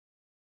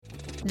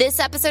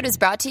This episode is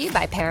brought to you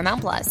by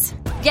Paramount Plus.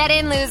 Get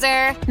in,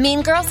 loser!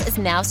 Mean Girls is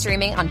now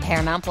streaming on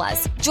Paramount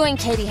Plus. Join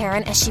Katie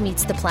Heron as she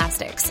meets the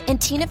plastics in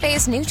Tina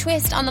Fey's new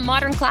twist on the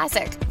modern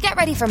classic. Get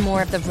ready for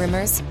more of the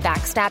rumors,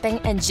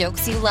 backstabbing, and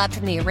jokes you loved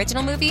from the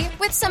original movie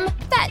with some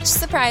fetch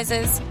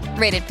surprises.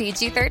 Rated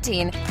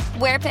PG-13.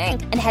 Wear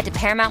pink and head to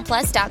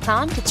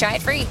ParamountPlus.com to try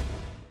it free.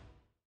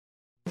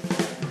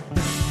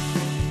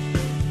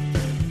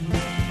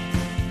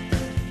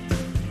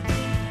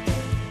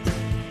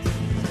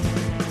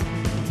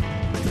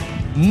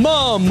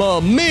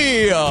 Mamma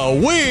mia,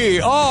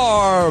 we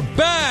are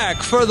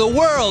back for the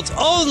world's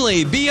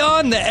only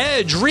Beyond the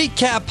Edge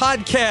recap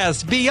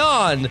podcast,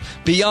 Beyond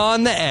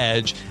the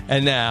Edge.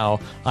 And now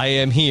I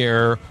am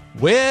here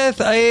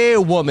with a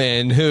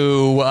woman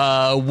who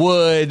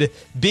would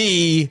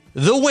be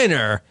the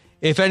winner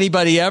if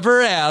anybody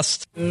ever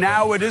asked.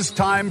 Now it is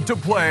time to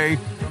play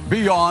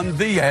Beyond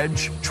the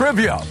Edge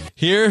trivia.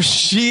 Here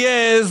she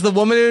is, the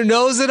woman who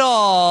knows it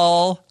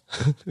all,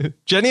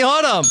 Jenny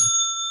Autumn.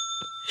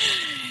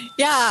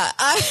 Yeah,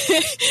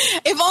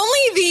 if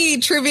only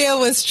the trivia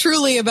was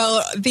truly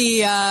about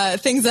the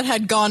things that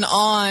had gone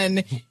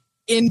on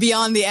in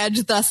Beyond the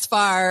Edge thus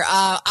far,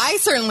 I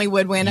certainly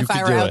would win if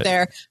I were out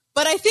there.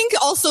 But I think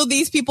also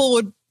these people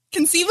would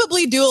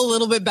conceivably do a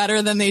little bit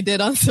better than they did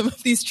on some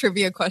of these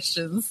trivia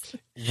questions.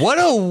 What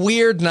a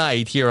weird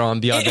night here on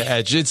Beyond the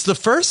Edge. It's the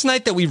first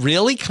night that we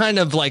really kind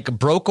of like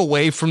broke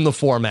away from the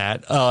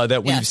format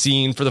that we've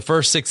seen for the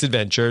first 6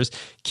 adventures,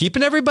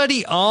 keeping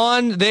everybody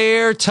on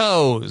their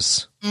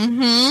toes.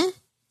 Mm-hmm.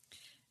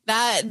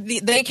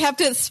 They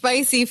kept it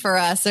spicy for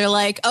us. They're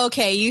like,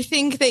 okay, you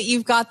think that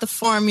you've got the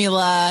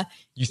formula.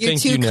 You're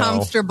too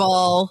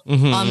comfortable.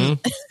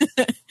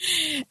 Mm-hmm.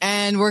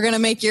 And we're going to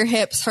make your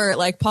hips hurt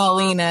like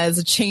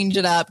Paulina's, change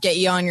it up, get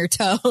you on your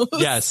toes.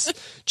 Yes.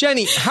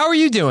 Jenny, how are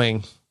you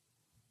doing?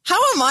 How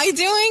am I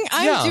doing?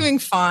 I'm doing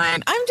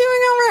fine. I'm doing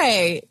all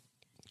right.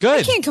 Good.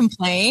 I can't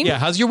complain. Yeah.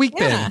 How's your week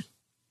been?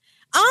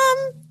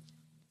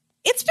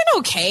 It's been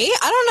okay.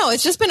 I don't know.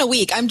 It's just been a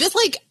week. I'm just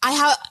like,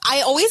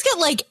 I always get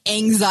like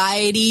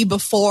anxiety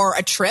before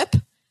a trip.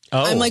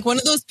 Oh. I'm like one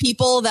of those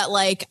people that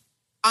like,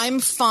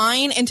 I'm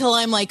fine until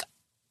I'm like,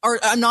 or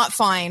I'm not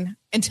fine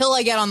until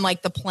I get on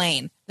like the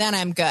plane. Then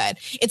I'm good.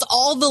 It's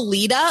all the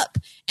lead up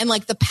and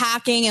like the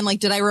packing and like,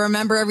 did I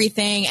remember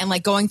everything? And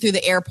like going through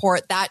the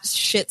airport, that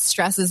shit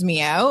stresses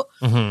me out.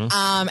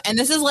 Mm-hmm. And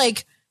this is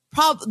like,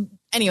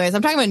 anyways,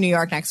 I'm talking about New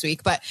York next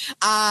week, but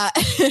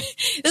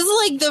this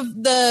is like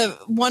the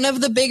one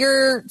of the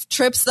bigger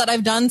trips that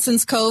I've done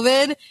since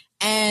COVID.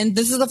 And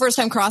this is the first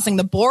time crossing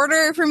the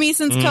border for me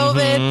since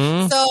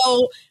COVID.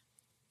 So,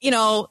 you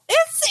know,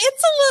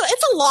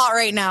 it's a lot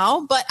right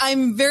now, but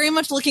I'm very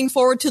much looking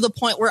forward to the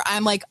point where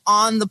I'm like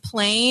on the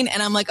plane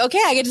and I'm like, okay,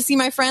 I get to see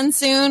my friends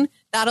soon.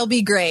 That'll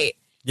be great.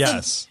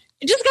 Yes. So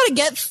I just got to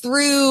get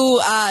through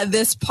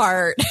this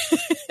part.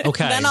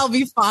 Okay. Then I'll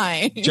be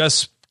fine.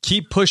 Just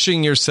keep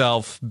pushing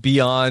yourself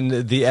beyond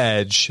the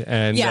edge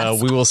and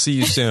we will see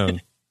you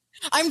soon.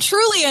 I'm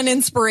truly an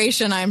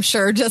inspiration, I'm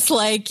sure, just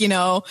like, you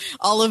know,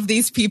 all of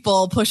these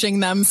people pushing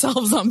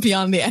themselves on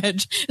Beyond the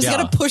Edge. Just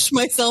got to push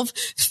myself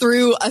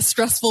through a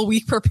stressful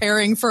week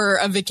preparing for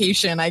a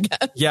vacation, I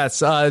guess. Yes.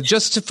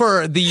 Just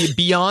for the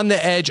Beyond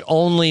the Edge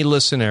only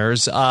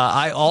listeners,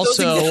 I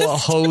also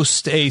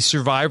host a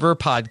Survivor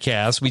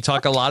podcast. We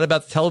talk a lot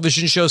about the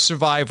television show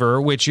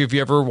Survivor, which if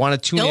you ever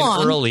want to tune in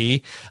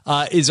early,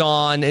 is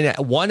on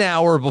 1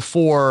 hour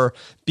before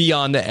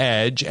Beyond the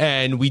Edge,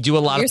 and we do a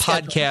lot of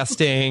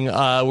podcasting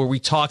where we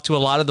talk to a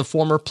lot of the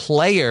former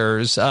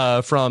players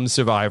from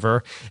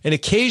Survivor, and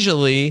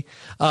occasionally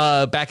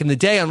back in the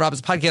day on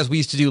Robin's podcast we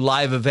used to do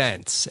live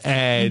events,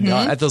 and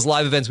at those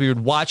live events we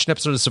would watch an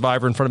episode of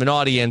Survivor in front of an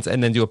audience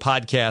and then do a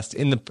podcast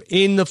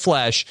in the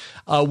flesh.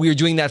 We are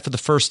doing that for the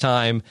first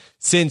time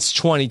since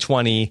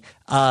 2020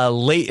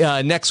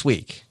 next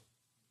week.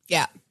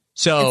 Yeah,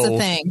 so it's a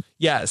thing.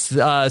 Yes,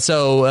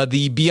 so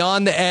the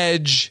Beyond the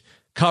Edge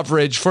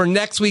coverage for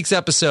next week's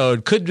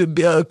episode could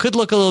look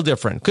a little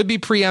different. Could be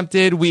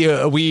preempted.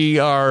 We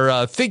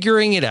are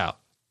figuring it out.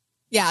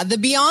 Yeah, the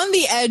Beyond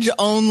the Edge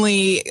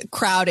only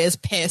crowd is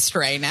pissed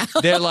right now.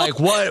 They're like,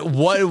 what?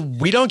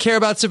 We don't care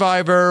about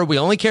Survivor. We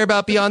only care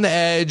about Beyond the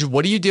Edge.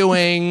 What are you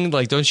doing?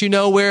 Like, don't you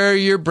know where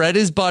your bread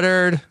is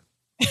buttered?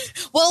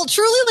 Well,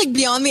 truly, like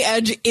Beyond the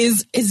Edge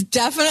is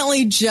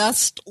definitely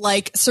just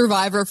like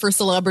Survivor for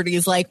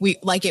celebrities, like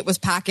it was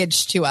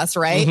packaged to us,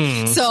 right?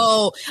 Mm-hmm.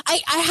 So I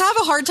have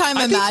a hard time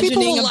imagining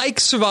people will like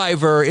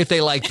Survivor if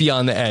they like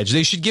Beyond the Edge.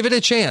 They should give it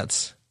a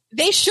chance.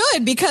 They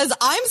should, because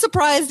I'm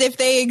surprised if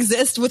they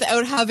exist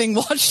without having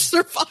watched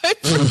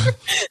Survivor.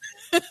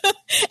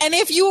 And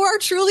if you are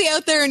truly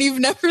out there and you've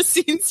never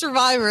seen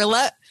Survivor,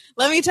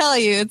 let me tell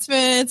you, it's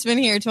been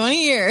here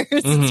 20 years.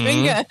 It's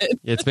been good.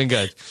 It's been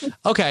good.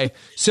 Okay.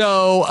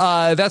 So,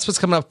 that's what's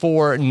coming up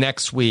for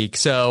next week.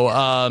 So,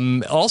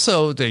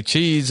 also the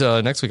cheese,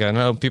 next week. I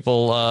know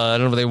people, I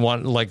don't know if they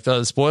want like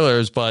the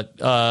spoilers, but,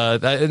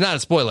 not a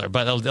spoiler,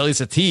 but at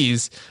least a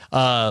tease.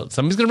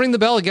 Somebody's going to ring the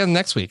bell again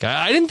next week.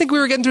 I didn't think we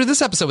were getting through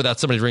this episode without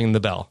somebody ringing the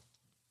bell.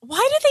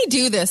 why do they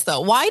do this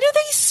though? Why do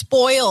they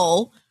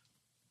spoil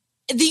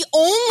the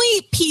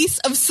only piece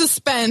of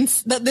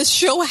suspense that this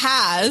show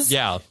has?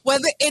 Yeah.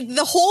 Whether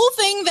the whole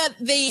thing that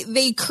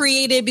they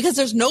created, because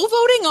there's no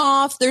voting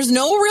off, there's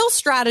no real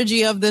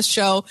strategy of this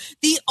show.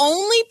 The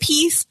only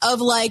piece of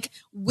like,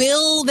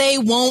 will they,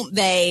 won't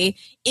they,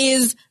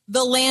 is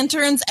the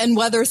lanterns and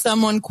whether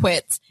someone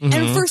quits.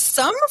 And for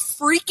some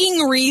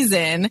freaking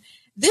reason,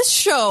 this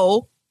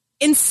show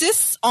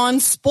insists on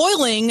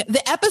spoiling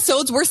the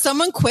episodes where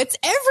someone quits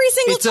every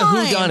single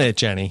time. It's a whodunit,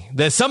 Jenny.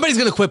 Somebody's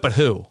going to quit, but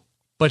who?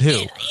 But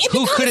who?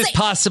 Who could it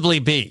possibly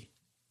be?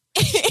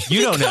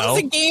 You don't know.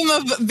 It's a game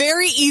of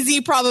very easy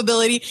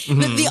probability.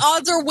 The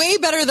odds are way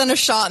better than a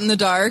shot in the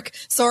dark.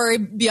 Sorry,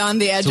 Beyond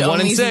the Edge. So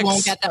 1 in 6. You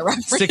won't get that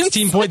reference.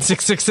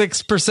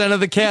 16.666% of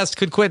the cast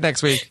could quit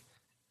next week.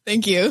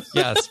 Thank you.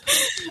 Yes.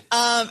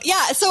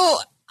 So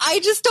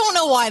I just don't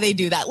know why they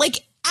do that.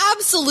 Like,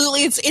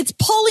 absolutely, it's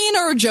Paulina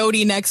or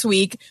Jody next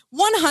week,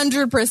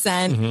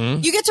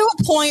 100%. You get to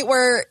a point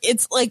where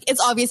it's like,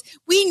 it's obvious.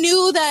 We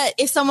knew that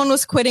if someone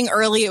was quitting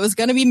early, it was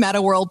going to be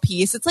Meta World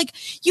Peace. It's like,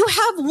 you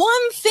have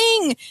one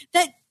thing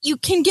that you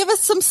can give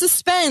us some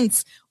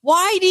suspense.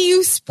 Why do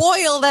you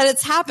spoil that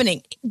it's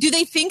happening? Do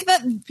they think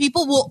that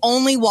people will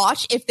only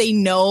watch if they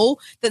know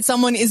that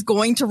someone is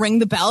going to ring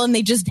the bell and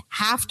they just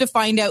have to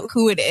find out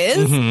who it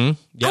is?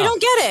 Yeah. I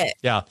don't get it.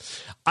 Yeah.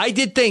 I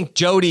did think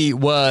Jody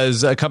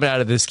was coming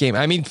out of this game.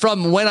 I mean,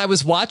 from when I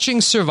was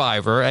watching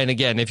Survivor, and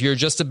again, if you're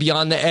just a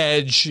Beyond the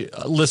Edge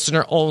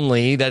listener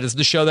only, that is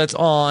the show that's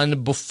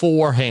on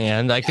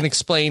beforehand. I can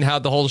explain how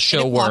the whole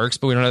show works,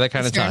 but we don't have that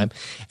kind of time.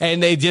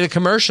 And they did a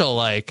commercial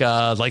like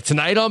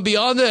tonight on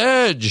Beyond the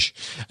Edge.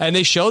 And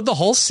they showed the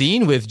whole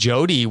scene with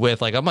Jody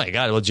with like, oh my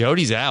God, well,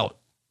 Jody's out.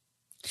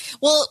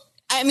 Well,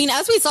 I mean,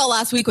 as we saw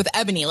last week with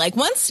Ebony, like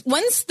once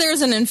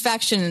there's an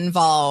infection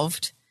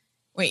involved,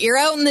 when you're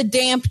out in the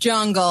damp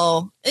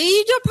jungle,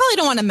 you probably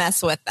don't want to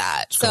mess with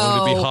that. It's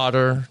going to be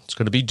hotter. It's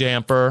going to be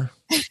damper.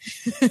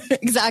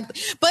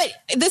 Exactly. But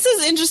this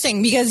is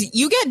interesting because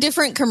you get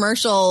different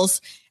commercials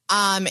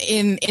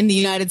in the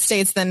United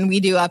States than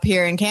we do up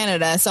here in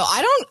Canada. So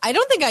I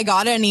don't think I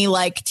got any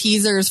like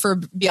teasers for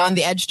Beyond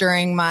the Edge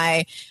during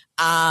my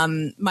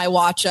my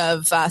watch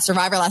of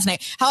Survivor last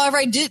night. However,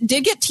 I did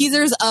get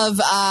teasers of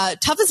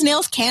Tough as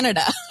Nails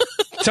Canada.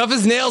 Tough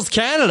as Nails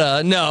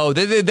Canada? No,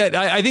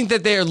 I think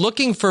that they're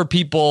looking for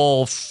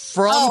people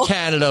from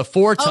Canada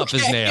for Tough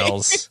as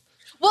Nails.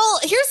 Well,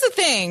 here's the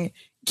thing.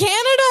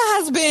 Canada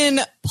has been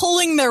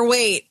pulling their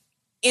weight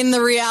in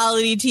the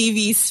reality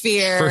TV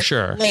sphere for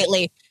sure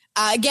lately.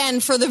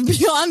 Again, for the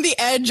Beyond the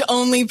Edge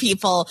only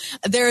people,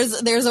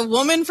 there's a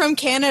woman from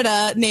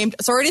Canada named,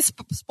 sorry to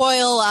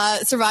spoil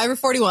Survivor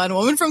 41, a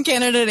woman from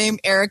Canada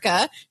named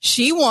Erica.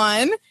 She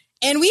won.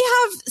 And we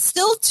have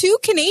still 2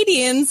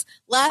 Canadians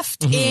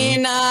left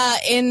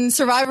in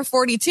Survivor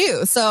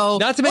 42. So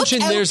not to mention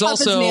there's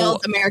also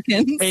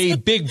a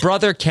Big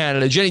Brother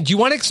Canada. Jenny, do you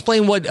want to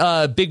explain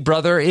what Big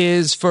Brother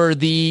is for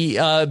the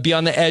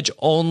Beyond the Edge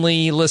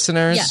only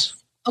listeners? Yes.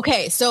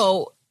 Okay,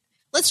 so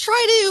let's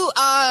try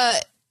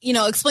to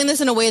explain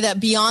this in a way that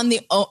Beyond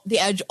the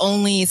Edge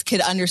onlys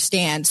could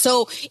understand.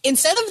 So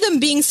instead of them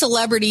being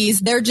celebrities,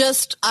 they're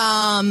just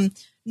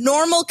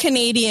normal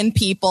Canadian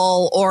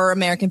people or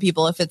American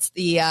people, if it's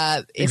the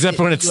except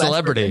when it's US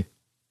celebrity.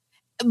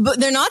 But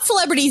they're not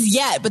celebrities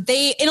yet, but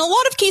they, in a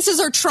lot of cases,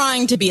 are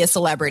trying to be a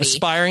celebrity.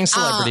 Aspiring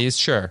celebrities,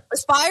 sure.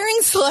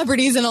 Aspiring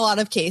celebrities in a lot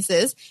of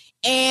cases.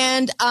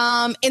 And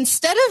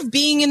instead of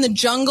being in the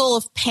jungle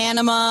of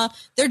Panama,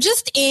 they're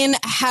just in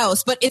a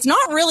house. But it's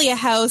not really a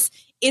house.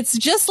 It's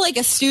just like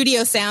a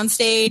studio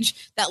soundstage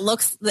that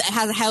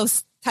has a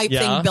house type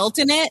thing built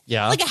in it.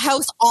 Yeah. Like a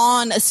house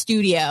on a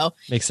studio.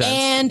 Makes sense.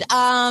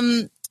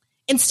 And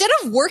instead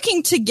of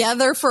working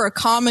together for a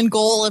common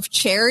goal of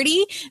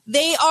charity,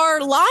 they are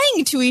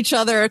lying to each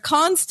other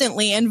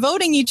constantly and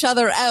voting each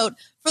other out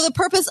for the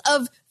purpose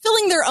of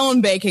filling their own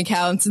bank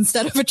accounts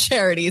instead of a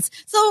charity's.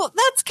 So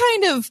that's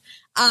kind of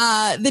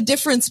the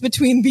difference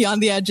between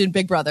Beyond the Edge and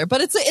Big Brother.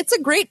 But it's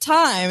a great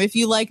time if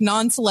you like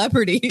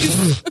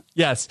non-celebrities.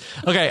 Yes.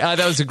 Okay.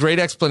 That was a great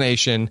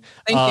explanation.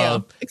 Thank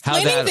you.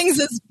 Explaining things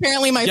is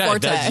apparently my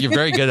forte. You're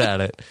very good at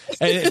it.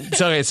 And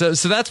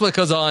so that's what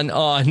goes on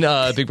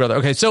Big Brother.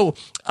 Okay. So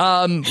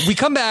we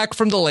come back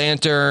from the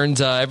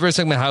lanterns. Everyone's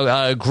talking about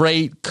how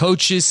great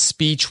Coach's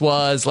speech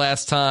was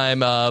last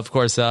time. Of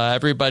course,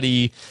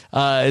 everybody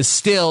is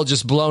still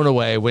just blown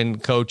away when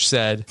Coach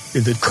said,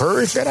 "Is it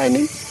courage that I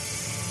need?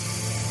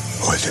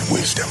 Or is it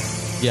wisdom?"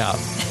 Yeah.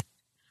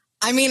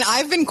 I mean,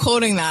 I've been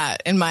quoting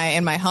that in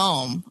my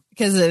home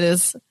because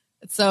it's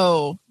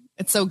so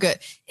good.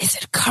 Is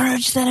it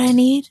courage that I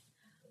need?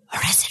 Or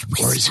is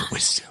it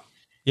wisdom?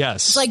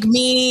 Yes. It's like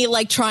me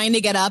trying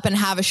to get up and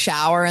have a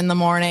shower in the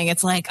morning.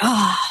 It's like,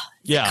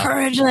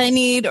 courage that I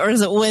need, or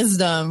is it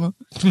wisdom?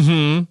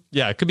 Mm-hmm.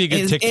 Yeah, it could be a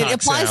good TikTok It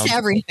applies sound. to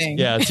everything.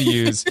 Yeah, to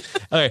use.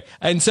 Okay,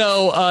 and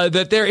so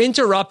that they're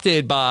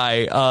interrupted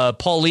by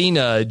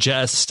Paulina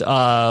just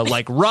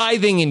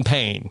writhing in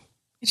pain.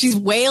 She's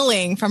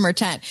wailing from her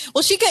tent.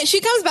 Well, she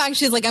comes back.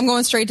 She's like, I'm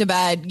going straight to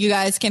bed. You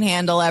guys can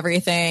handle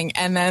everything.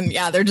 And then,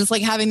 they're just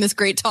like having this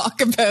great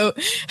talk about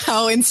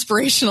how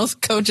inspirational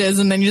Coach is.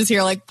 And then you just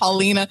hear like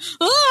Paulina,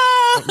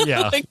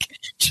 like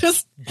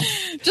just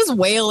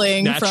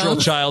wailing. Natural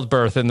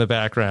childbirth in the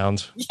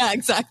background. Yeah,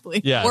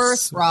 exactly. Yes.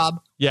 Worse,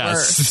 Rob.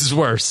 Yes,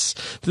 worse.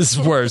 This is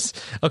worse.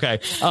 Okay.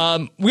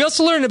 We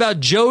also learned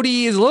about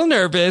Jody is a little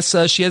nervous.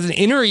 She has an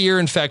inner ear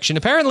infection.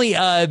 Apparently,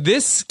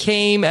 this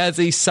came as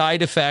a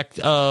side effect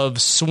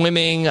of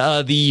swimming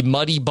the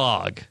muddy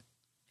bog.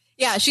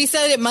 Yeah, she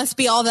said it must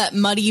be all that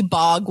muddy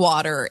bog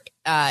water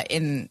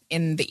in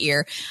the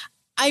ear.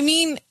 I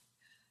mean,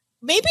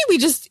 maybe we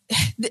just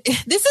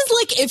this is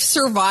like if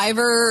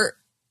Survivor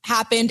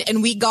happened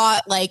and we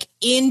got like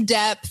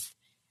in-depth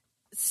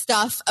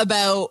stuff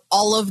about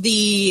all of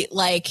the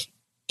like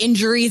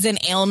injuries and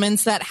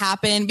ailments that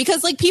happen,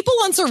 because like people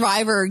on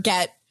Survivor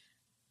get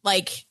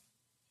like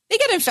they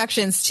get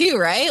infections too,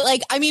 right?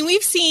 Like, I mean,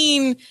 we've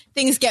seen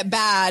things get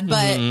bad,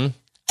 but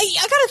I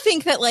gotta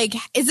think that like,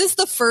 is this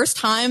the first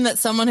time that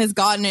someone has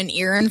gotten an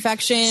ear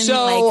infection?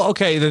 So,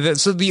 okay.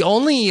 So the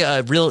only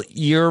real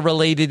ear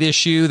related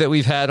issue that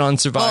we've had on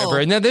Survivor,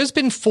 and now there's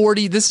been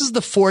this is the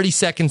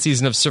 42nd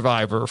season of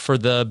Survivor for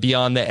the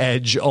Beyond the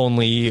Edge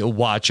only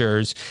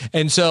watchers.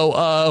 And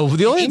so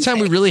the only time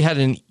we really had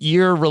an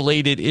ear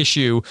related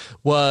issue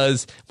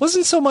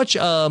wasn't so much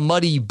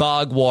muddy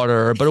bog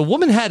water, but a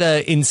woman had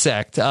an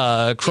insect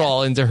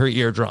crawl into her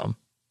eardrum.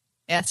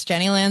 Yes,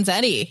 Jenny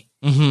Lanzetti.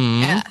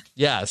 Mm-hmm. Yeah.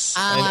 Yes.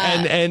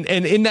 And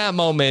in that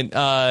moment,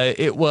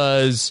 it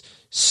was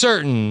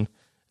certain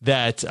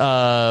that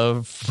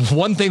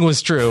one thing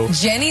was true.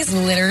 Jenny's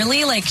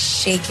literally like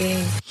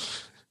shaking.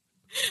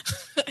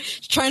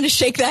 Trying to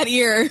shake that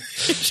ear.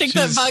 Shake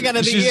that bug out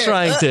of the ear. She's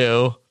trying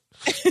to.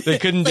 They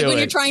couldn't do it. Like when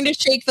you're trying to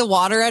shake the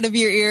water out of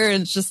your ear,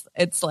 and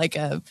it's like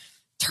a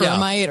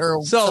termite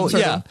or some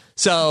sort of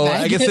So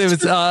I guess it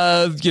was,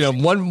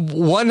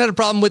 one had a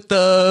problem with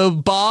the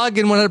bog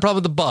and one had a problem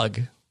with the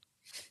bug.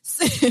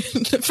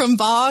 From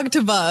bog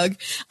to bug.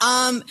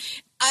 I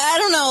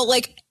don't know.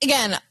 Like,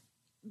 again,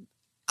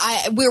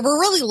 we're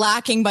really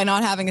lacking by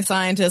not having a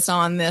scientist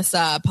on this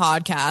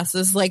podcast.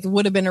 This like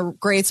would have been a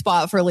great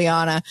spot for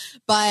Liana.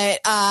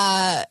 But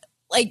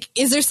like,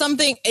 is there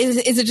something?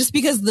 Is it just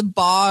because the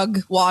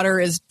bog water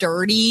is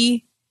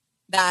dirty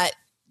that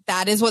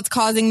is what's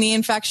causing the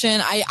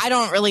infection? I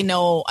don't really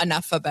know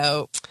enough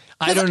about.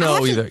 I don't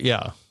know either.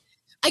 Yeah.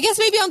 I guess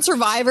maybe on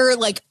Survivor,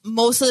 like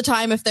most of the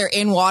time, if they're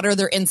in water,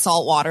 they're in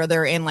salt water.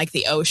 They're in like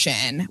the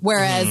ocean.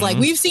 Whereas like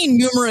we've seen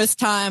numerous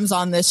times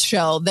on this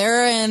show,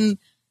 they're in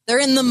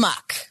the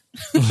muck.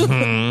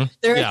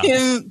 They're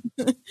in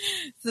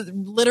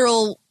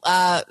literal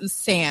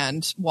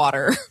sand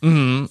water.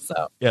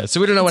 So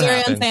we don't know what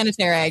happened. Very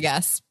unsanitary, I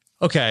guess.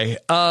 Okay.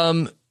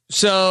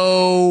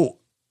 So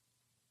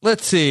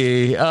let's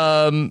see.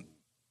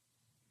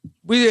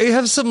 We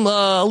have some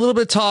a little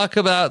bit of talk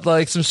about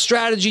like some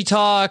strategy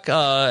talk,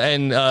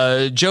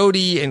 and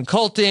Jody and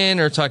Colton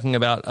are talking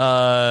about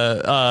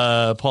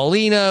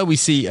Paulina. We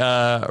see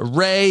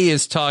Ray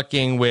is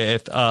talking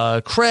with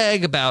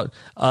Craig about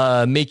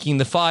making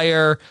the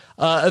fire.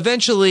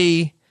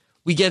 Eventually,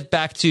 we get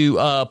back to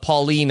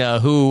Paulina,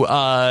 who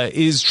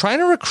is trying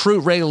to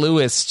recruit Ray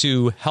Lewis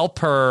to help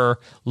her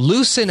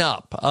loosen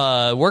up,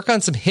 work on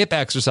some hip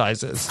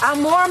exercises.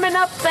 I'm warming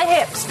up the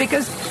hips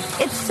because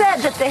it's said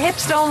that the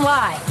hips don't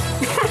lie.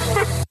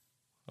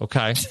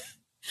 Okay.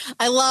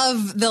 I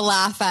love the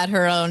laugh at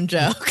her own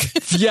joke.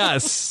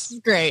 Yes.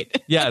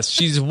 Great. Yes,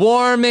 she's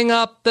warming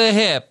up the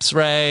hips,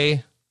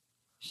 Ray.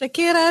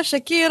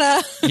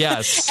 Shakira.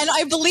 Yes. And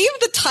I believe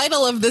the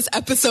title of this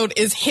episode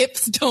is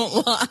Hips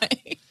Don't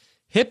Lie.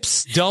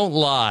 Hips don't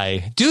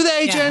lie. Do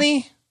they,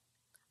 Jenny?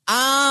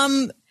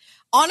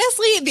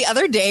 Honestly, the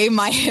other day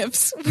my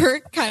hips were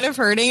kind of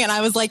hurting and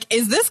I was like,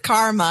 is this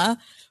karma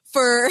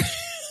for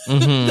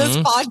this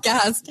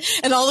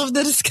podcast and all of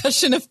the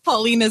discussion of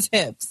Paulina's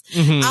hips?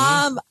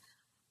 I've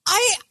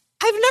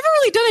never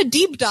really done a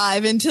deep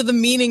dive into the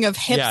meaning of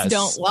hips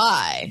don't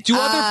lie. Do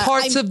other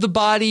parts of the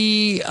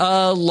body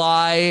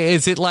lie?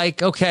 Is it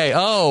like, okay,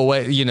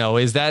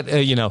 is that,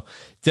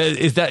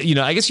 is that,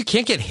 I guess you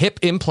can't get hip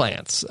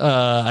implants.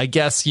 I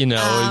guess,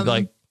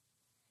 like.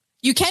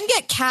 You can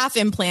get calf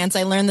implants.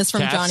 I learned this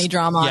from Johnny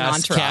Drama on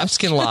Entourage. Calves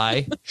can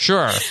lie.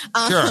 Sure.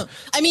 Sure.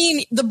 I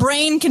mean, the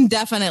brain can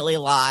definitely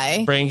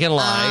lie. Brain can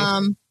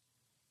lie.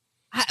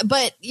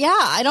 But yeah,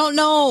 I don't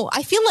know.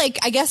 I feel like,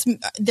 I guess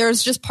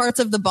there's just parts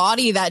of the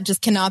body that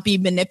just cannot be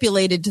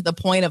manipulated to the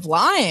point of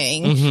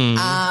lying.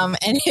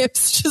 And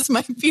hips just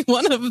might be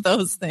one of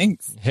those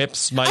things.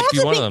 Hips might be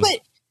one of them.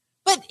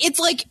 But it's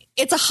like,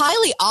 it's a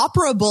highly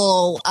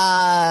operable,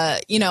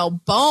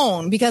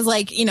 bone because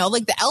like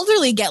the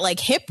elderly get like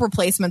hip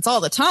replacements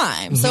all the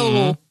time.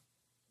 So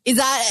is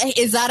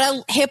that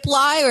a hip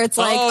lie or it's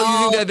like,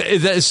 you think that,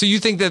 is that, so you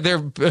think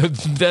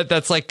that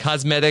that's like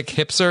cosmetic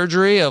hip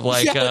surgery of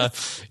like,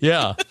 that's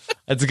a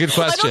good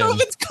question. I don't know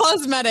if it's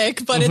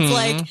cosmetic, but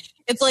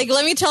it's like,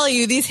 let me tell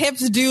you, these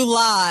hips do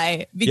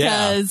lie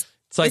because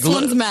It's like, this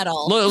one's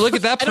metal. Look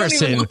at that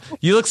person.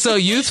 You look so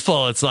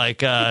youthful. It's like,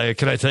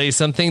 can I tell you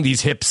something?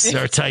 These hips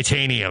are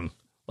titanium.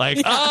 Like,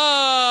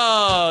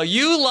 oh,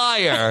 you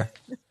liar.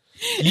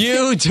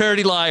 You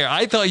dirty liar.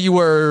 I thought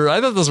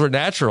those were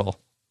natural.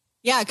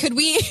 Yeah. Could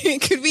we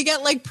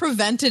get like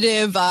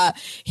preventative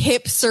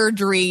hip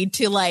surgery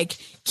to like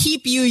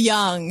keep you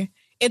young?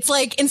 It's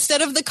like,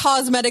 instead of the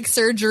cosmetic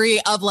surgery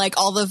of like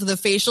all of the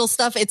facial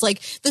stuff, it's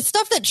like the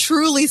stuff that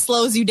truly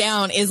slows you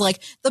down is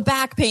like the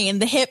back pain,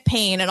 the hip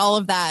pain, and all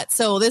of that.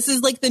 So this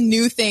is like the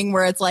new thing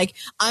where it's like,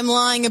 I'm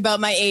lying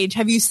about my age.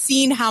 Have you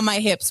seen how my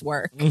hips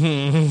work?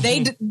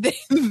 They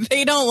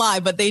don't lie,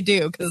 but they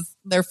do because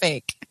they're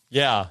fake.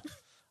 Yeah.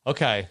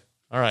 Okay.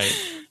 All right.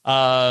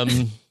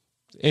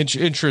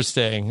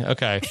 Interesting.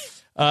 Okay.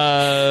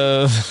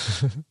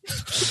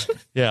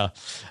 Yeah.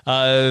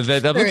 Look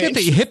at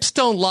the hips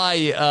don't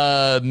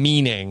lie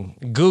meaning.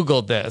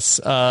 Googled this.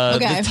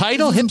 The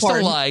title Hips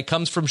Don't Lie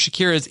comes from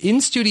Shakira's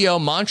in-studio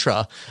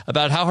mantra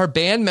about how her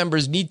band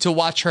members need to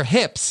watch her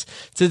hips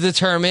to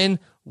determine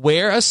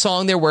where a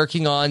song they're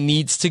working on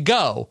needs to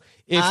go.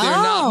 If they're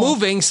not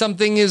moving,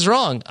 something is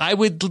wrong. I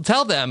would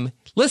tell them,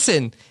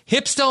 listen,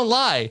 hips don't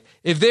lie.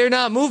 If they're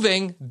not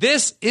moving,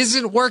 this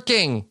isn't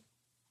working.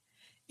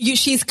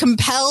 She's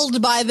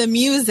compelled by the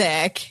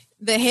music.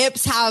 The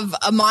hips have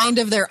a mind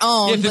of their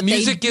own. If the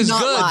music is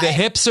good, lie. The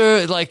hips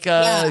are like,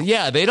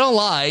 they don't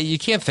lie. You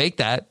can't fake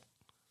that.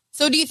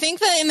 So do you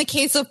think that in the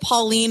case of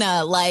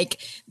Paulina,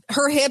 like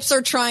her hips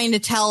are trying to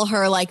tell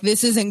her like,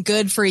 this isn't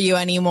good for you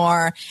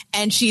anymore.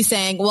 And she's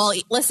saying, well,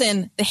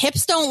 listen, the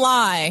hips don't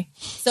lie.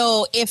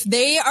 So if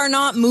they are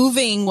not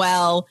moving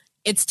well,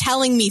 it's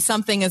telling me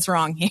something is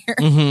wrong here.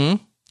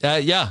 Mm-hmm.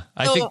 I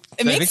think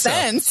it makes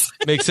sense. So.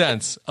 Makes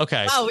sense.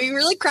 Okay. Wow, we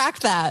really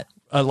cracked that.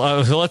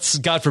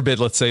 God forbid,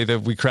 let's say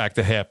that we cracked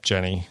the hip,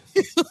 Jenny.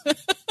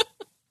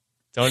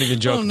 Don't even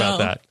joke about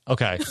that.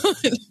 Okay.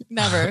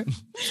 Never.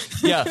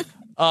 Yeah.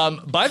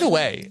 By the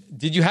way,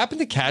 did you happen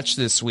to catch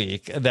this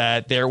week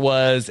that there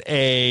was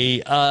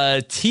a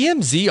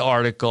TMZ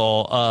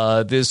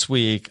article this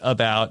week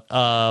about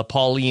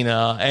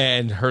Paulina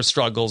and her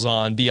struggles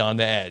on Beyond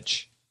the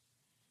Edge?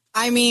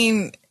 I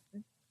mean,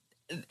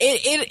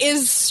 it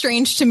is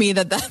strange to me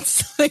that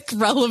that's like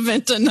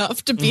relevant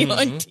enough to be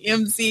on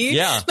TMZ.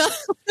 Yeah.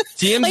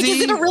 TMZ. Like, is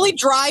it a really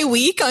dry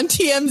week on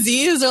TMZ?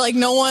 Is there like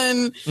no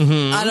one,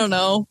 I don't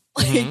know,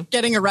 like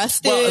getting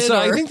arrested? Well, so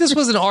I think this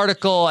was an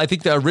article, I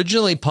think that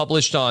originally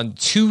published on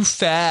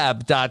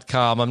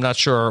 2fab.com. I'm not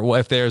sure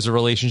if there's a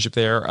relationship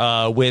there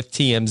with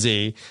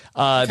TMZ.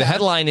 The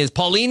headline is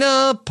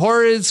Paulina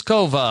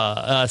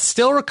Porizkova,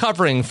 still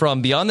recovering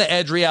from Beyond the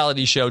Edge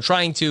reality show,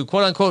 trying to,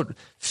 quote unquote,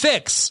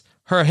 fix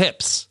her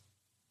hips.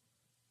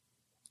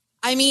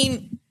 I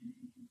mean,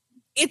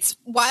 it's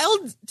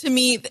wild to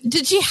me.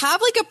 Did she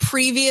have like a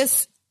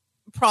previous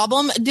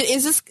problem?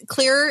 Is this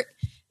clear?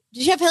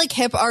 Did she have like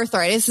hip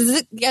arthritis? Does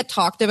it get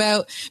talked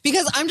about?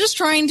 Because I'm just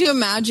trying to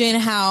imagine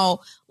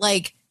how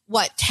like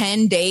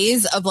 10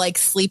 days of like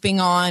sleeping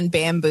on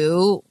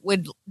bamboo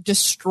would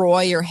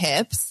destroy your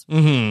hips.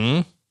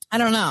 I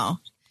don't know.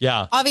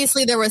 Yeah.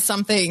 Obviously, there was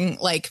something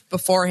like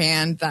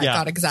beforehand that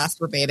got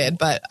exacerbated,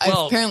 but I've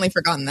apparently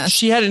forgotten this.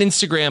 She had an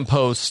Instagram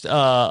post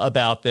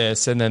about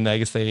this, and then I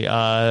guess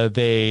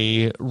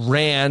they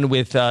ran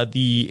with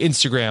the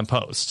Instagram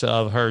post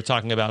of her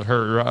talking about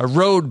her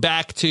road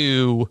back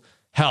to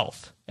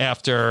health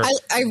after.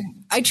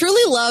 I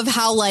truly love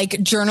how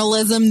like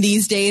journalism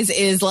these days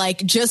is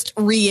like just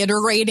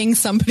reiterating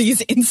somebody's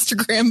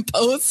Instagram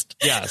post.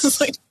 Yes.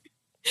 Like,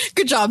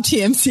 good job,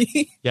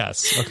 TMZ.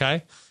 Yes.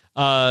 Okay.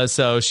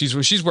 So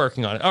she's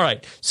working on it. All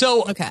right.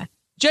 So,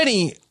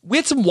 Jenny, we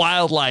had some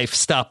wildlife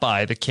stop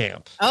by the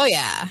camp. Oh,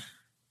 yeah.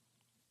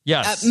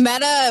 Yes.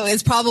 Meta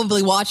is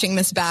probably watching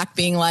this back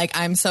being like,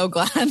 I'm so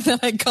glad that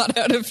I got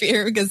out of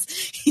here because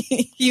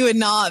he would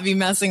not be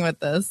messing with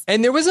this.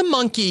 And there was a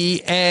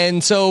monkey.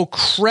 And so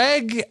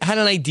Craig had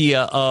an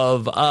idea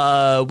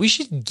of we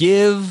should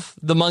give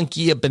the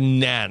monkey a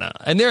banana.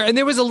 And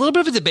there was a little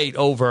bit of a debate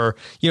over,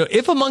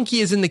 if a monkey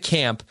is in the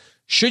camp,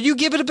 should you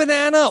give it a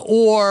banana?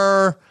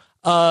 Or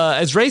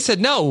as Ray said,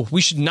 no,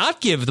 we should not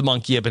give the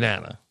monkey a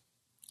banana.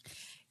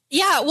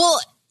 Yeah, well,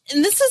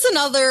 and this is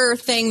another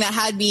thing that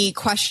had me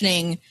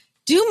questioning,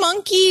 do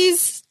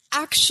monkeys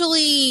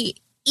actually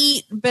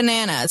eat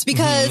bananas?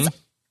 Because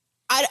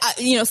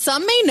I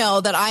some may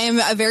know that I am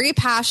a very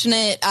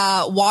passionate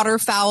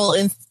waterfowl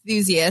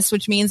enthusiast,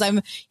 which means I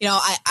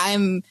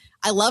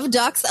love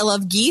ducks, I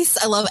love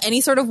geese, I love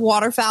any sort of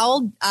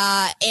waterfowl,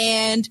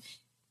 and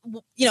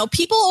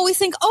people always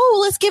think, oh,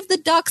 let's give the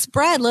ducks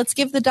bread. Let's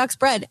give the ducks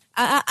bread.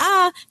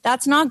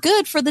 That's not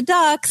good for the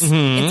ducks.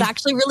 It's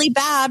actually really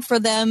bad for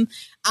them.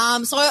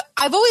 So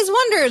I've always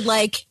wondered,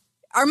 like,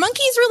 are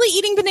monkeys really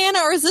eating banana,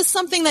 or is this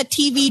something that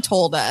TV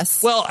told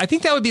us? Well, I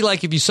think that would be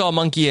like if you saw a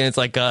monkey and it's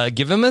like,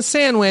 give him a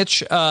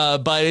sandwich,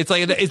 but it's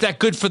like, is that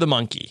good for the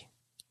monkey?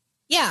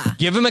 Yeah.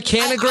 Give him a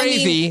can of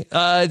gravy.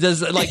 Is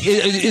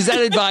that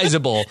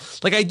advisable?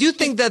 Like, I do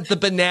think that the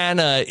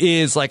banana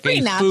is like a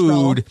natural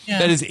food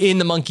that is in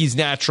the monkey's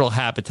natural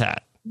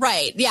habitat.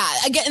 Right. Yeah.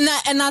 Again,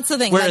 and that's the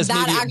thing. Whereas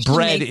that maybe actually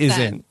bread makes isn't.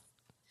 sense.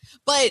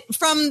 But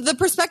from the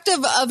perspective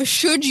of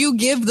should you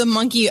give the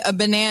monkey a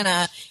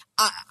banana,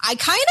 I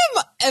kind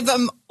of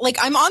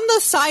I'm on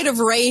the side of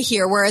Ray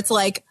here, where it's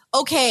like,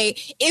 okay,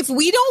 if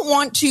we don't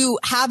want to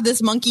have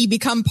this monkey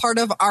become part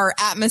of our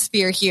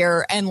atmosphere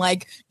here and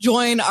like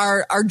join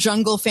our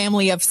jungle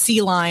family of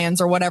sea lions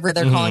or whatever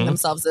they're calling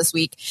themselves this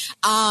week,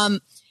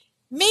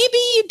 maybe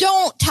you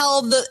don't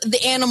tell the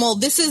animal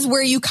this is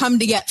where you come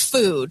to get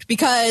food,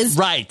 because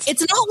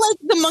it's not like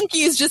the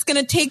monkey is just going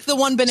to take the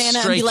one banana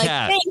and be like,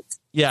 thanks,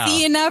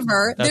 see you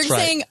never. They're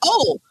saying,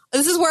 oh,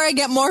 this is where I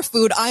get more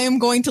food. I am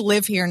going to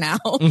live here now.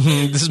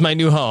 This is my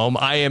new home.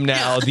 I am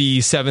now the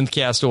 7th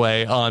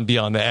castaway on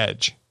Beyond the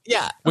Edge.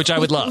 Yeah. Which I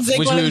would love.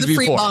 Which we would be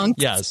for.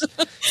 Bunks.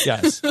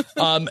 Yes.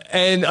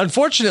 And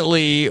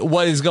unfortunately,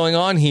 what is going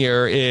on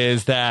here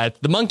is that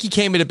the monkey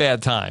came at a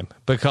bad time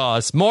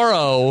because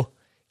Morrow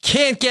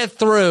can't get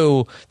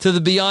through to the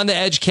Beyond the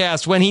Edge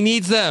cast when he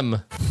needs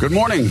them. Good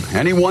morning.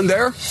 Anyone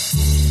there?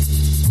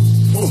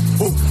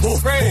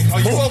 Ray, are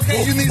you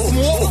okay? You need some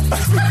water?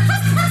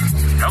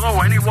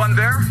 Hello, anyone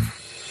there?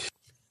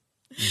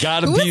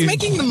 Who is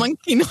making the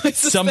monkey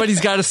noises?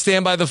 Somebody's got to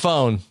stand by the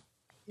phone.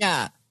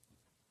 Yeah.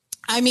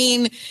 I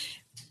mean,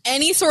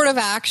 any sort of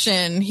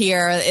action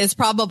here is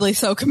probably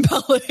so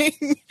compelling,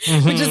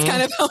 which is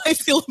kind of how I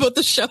feel about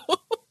the show.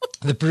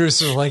 The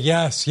producers are like,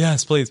 yes,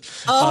 please.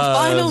 Oh,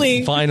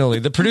 finally. Finally.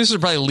 The producers are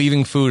probably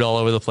leaving food all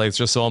over the place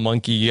just so a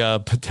monkey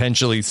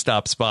potentially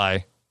stops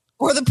by.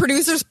 Or the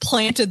producers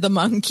planted the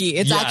monkey.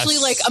 It's actually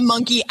like a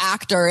monkey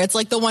actor. It's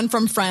like the one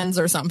from Friends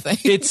or something.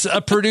 It's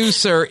a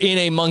producer in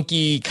a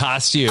monkey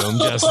costume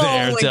just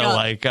there to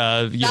like,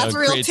 That's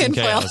real create some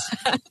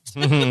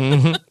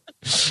tinfoil.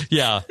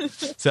 Yeah.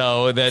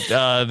 So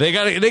that they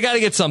got to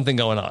get something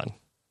going on.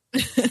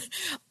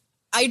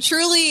 I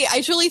truly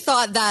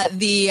thought that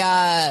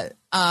the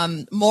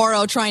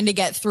Morrow trying to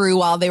get through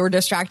while they were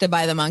distracted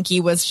by the monkey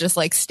was just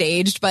like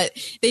staged, but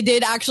they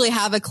did actually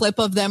have a clip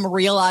of them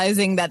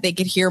realizing that they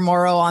could hear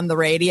Morrow on the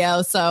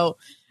radio. So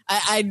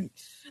I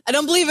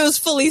don't believe it was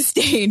fully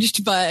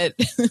staged, but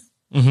it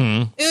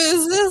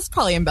was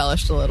probably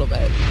embellished a little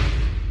bit.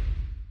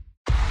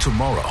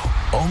 Tomorrow,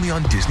 only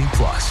on Disney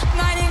Plus.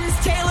 My name is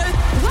Taylor.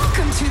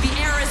 Welcome to the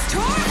Eras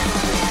Tour.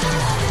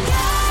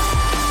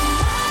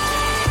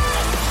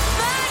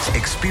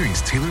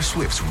 Experience Taylor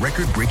Swift's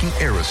record-breaking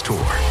Eras Tour.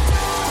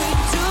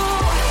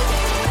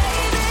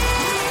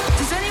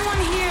 Does anyone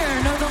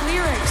here know the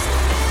lyrics?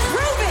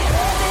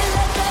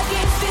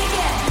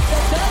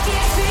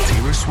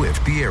 Taylor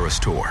Swift, the Eras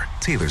Tour,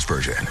 Taylor's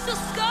version.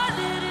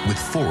 With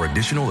 4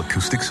 additional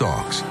acoustic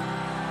songs.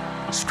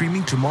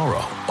 Streaming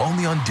tomorrow,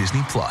 only on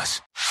Disney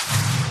Plus.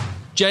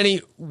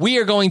 Jenny, we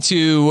are going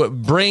to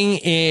bring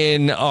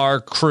in our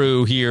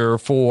crew here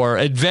for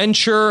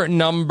adventure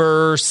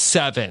number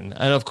 7.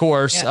 And of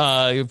course,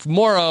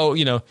 Morrow,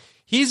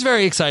 he's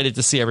very excited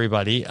to see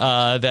everybody,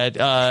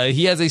 that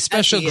he has a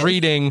special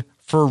greeting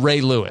for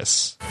Ray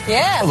Lewis.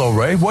 Yeah. Hello,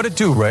 Ray. What it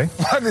do, Ray?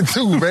 What it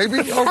do,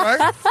 baby? All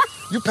right.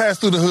 You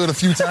passed through the hood a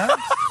few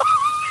times.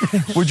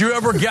 Would you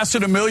ever guess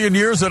in a million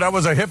years that I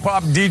was a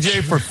hip-hop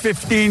DJ for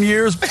 15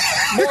 years?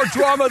 More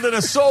drama than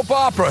a soap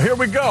opera. Here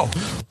we go.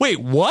 Wait,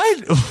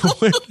 what?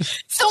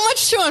 So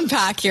much to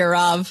unpack here,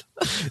 Rob.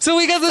 So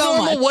we got the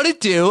normal what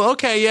it do.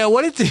 Okay, yeah,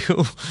 what it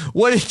do.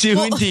 What it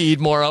do indeed,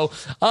 Morrow.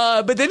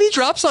 But then he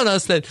drops on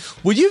us that,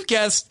 would you have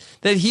guessed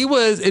that he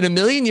was, in a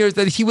million years,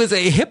 that he was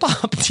a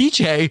hip-hop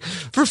DJ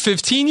for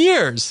 15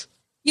 years?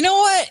 You know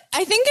what?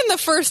 I think in the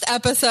first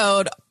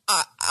episode,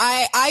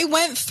 I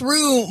went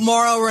through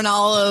Mauro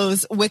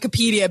Ranallo's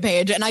Wikipedia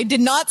page and I did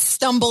not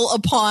stumble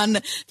upon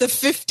the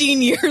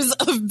 15 years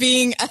of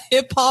being a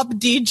hip hop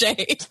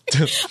DJ.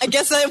 I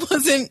guess that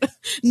wasn't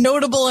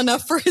notable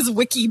enough for his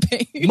wiki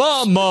page.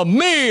 Mamma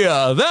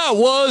mia, that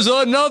was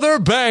another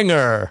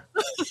banger.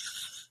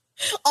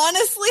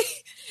 Honestly,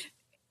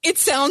 it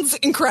sounds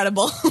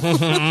incredible.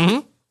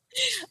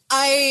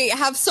 I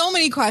have so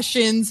many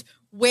questions.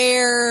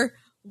 Where,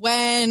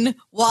 when,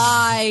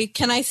 why,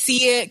 can I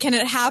see it? Can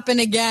it happen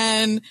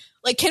again?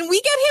 Like, can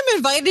we get him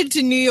invited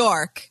to New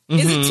York?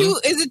 Is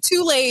it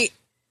too late?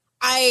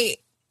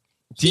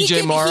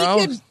 DJ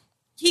Morrow?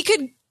 He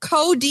could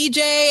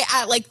co-DJ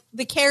at like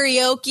the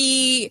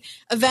karaoke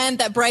event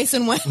that Bryce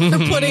and Wen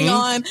are putting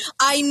on.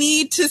 I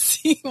need to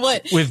see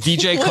what with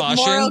DJ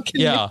Caution.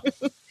 Yeah.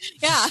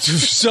 Yeah.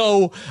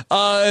 So,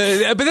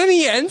 but then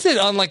he ends it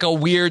on like a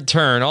weird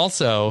turn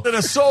also. Than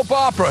a soap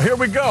opera. Here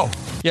we go.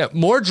 Yeah.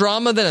 More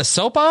drama than a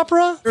soap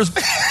opera? There's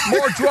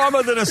more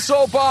drama than a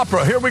soap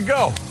opera. Here we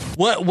go.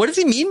 What does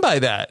he mean by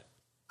that?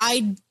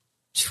 I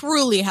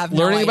truly have no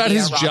Learning idea, about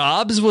his Rob.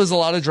 jobs was a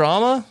lot of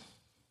drama?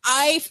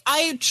 I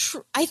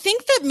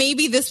think that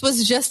maybe this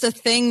was just a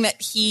thing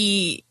that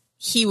he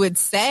would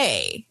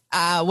say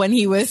when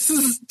he was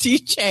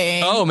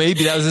DJing. Oh,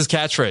 maybe that was his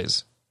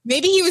catchphrase.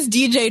 Maybe he was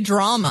DJ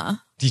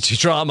Drama. DJ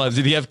Drama.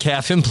 Did he have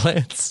calf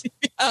implants?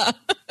 Yeah.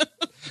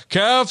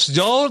 Calves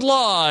don't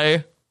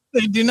lie.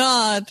 They do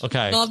not.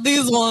 Okay. Not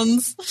these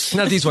ones.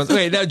 Not these ones.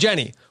 Okay, now,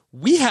 Jenny,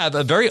 we have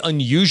a very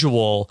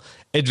unusual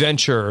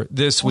adventure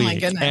this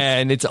week. Goodness.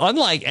 And it's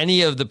unlike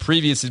any of the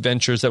previous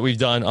adventures that we've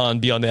done on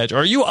Beyond the Edge.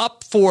 Are you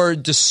up for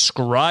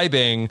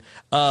describing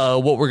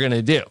what we're going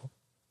to do?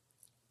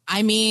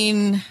 I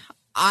mean,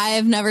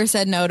 I've never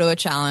said no to a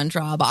challenge,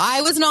 Rob.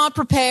 I was not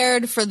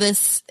prepared for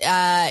this,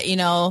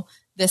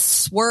 this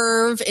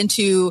swerve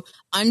into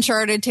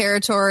uncharted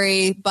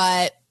territory,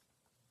 but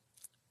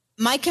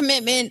my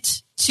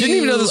commitment to... Didn't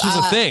even know this was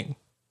a thing.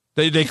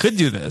 They could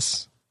do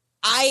this.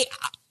 I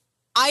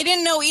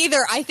didn't know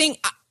either. I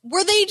think,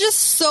 were they just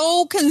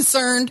so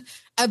concerned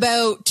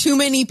about too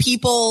many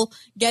people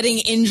getting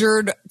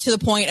injured to the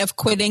point of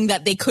quitting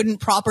that they couldn't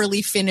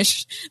properly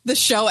finish the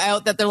show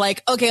out, that they're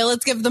like, okay,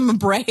 let's give them a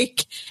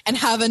break and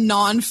have a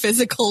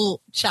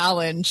non-physical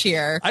challenge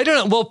here? I don't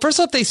know. Well, first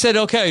off, they said,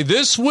 okay,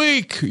 this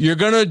week you're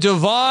going to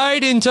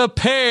divide into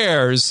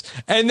pairs.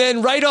 And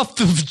then right off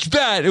the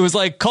bat, it was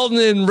like Colton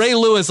and Ray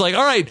Lewis, like,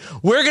 all right,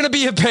 we're going to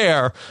be a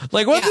pair.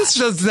 Like, well, this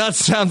does not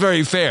sound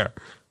very fair.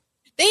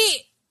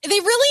 They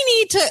really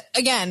need to,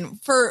 again,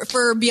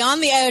 for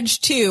Beyond the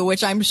Edge 2,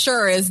 which I'm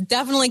sure is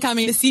definitely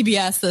coming to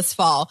CBS this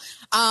fall,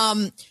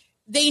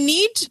 they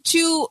need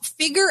to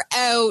figure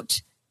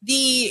out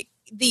the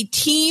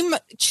team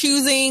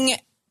choosing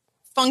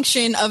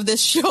function of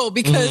this show,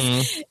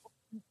 because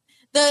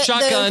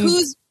Shotgun.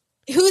 who's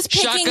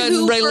picking Shotgun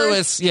who Ray first,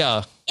 Lewis,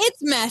 yeah.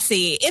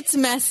 It's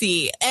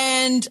messy.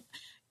 And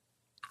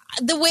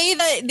the way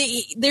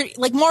that they're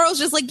like, Mauro's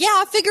just like,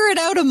 yeah, figure it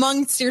out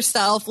amongst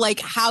yourself, like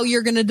how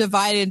you're going to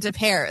divide into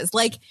pairs.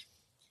 Like,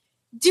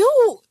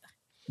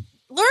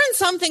 learn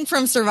something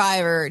from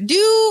Survivor.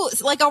 Do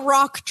like a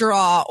rock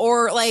draw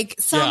or like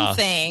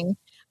something.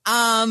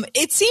 Yeah.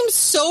 It seems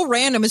so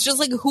random. It's just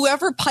like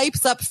whoever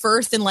pipes up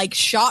first and like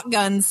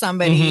shotgun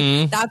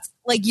somebody, that's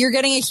like, you're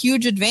getting a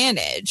huge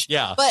advantage.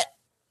 Yeah. But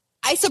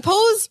I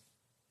suppose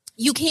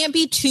you can't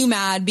be too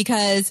mad,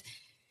 because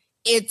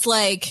it's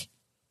like,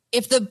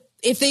 if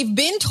they've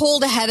been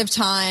told ahead of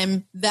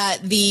time that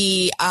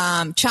the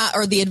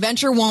or the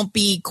adventure won't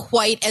be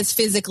quite as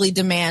physically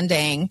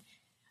demanding,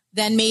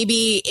 then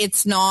maybe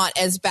it's not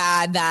as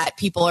bad that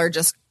people are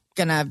just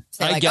gonna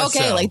say like,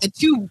 okay, so. Like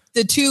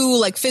the two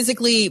like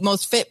physically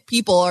most fit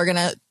people are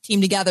gonna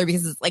team together,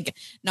 because it's like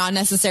not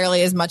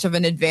necessarily as much of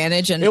an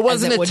advantage. And it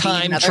wasn't a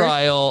time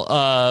trial,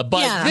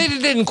 but they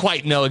didn't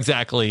quite know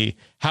exactly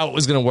how it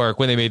was going to work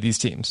when they made these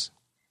teams.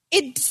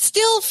 It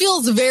still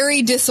feels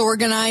very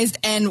disorganized,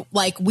 and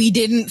like we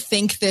didn't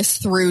think this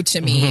through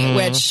to me,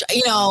 which,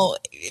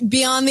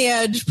 Beyond the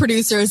Edge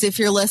producers, if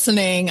you're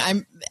listening,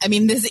 I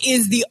mean, this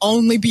is the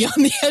only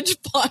Beyond the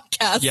Edge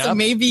podcast. Yep. So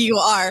maybe you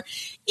are,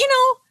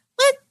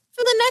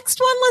 for the next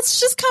one, let's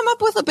just come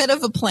up with a bit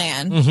of a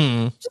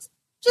plan.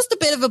 Just a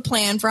bit of a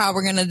plan for how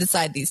we're going to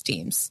decide these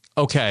teams.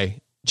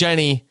 Okay.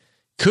 Jenny,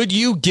 could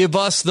you give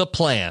us the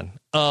plan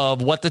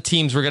of what the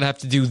teams we're going to have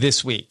to do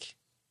this week?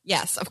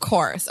 Yes, of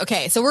course.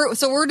 Okay, so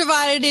we're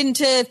divided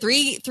into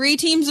three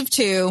teams of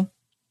two,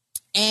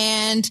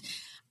 and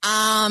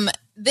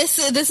this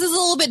is a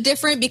little bit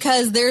different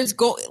because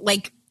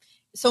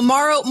so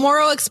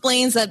Mauro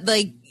explains that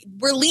like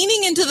we're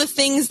leaning into the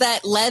things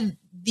that led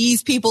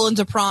these people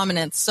into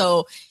prominence.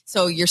 So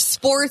your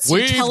sports,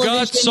 we've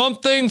got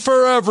something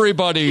for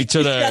everybody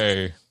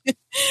today.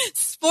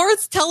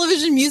 Sports,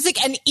 television,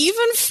 music, and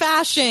even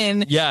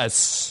fashion.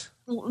 Yes.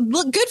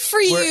 Look, good for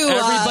you.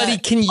 Where everybody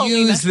can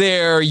use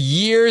their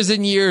years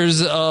and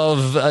years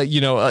of,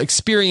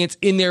 experience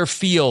in their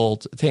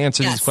field to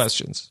answer these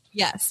questions.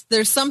 Yes.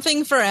 There's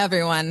something for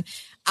everyone.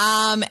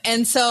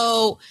 And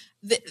so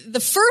the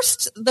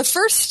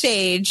first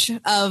stage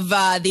of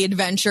the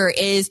adventure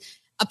is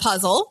a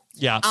puzzle.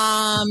 Yeah.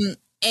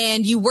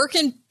 And you work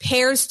in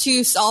pairs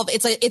to solve.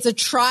 It's a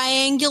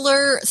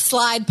triangular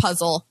slide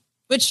puzzle,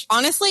 which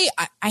honestly,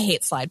 I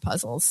hate slide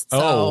puzzles.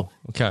 So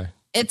okay.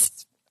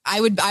 I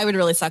would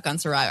really suck on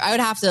Survivor. I would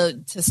have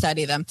to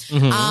study them.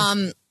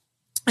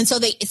 And so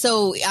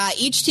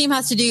each team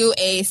has to do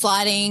a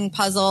sliding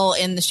puzzle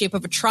in the shape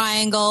of a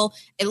triangle.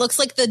 It looks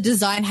like the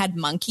design had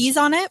monkeys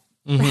on it,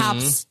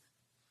 perhaps,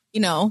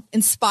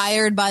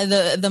 inspired by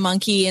the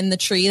monkey in the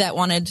tree that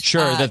wanted.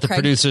 Sure. That the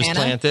producers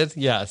planted.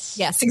 Yes.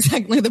 Yes,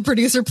 exactly. The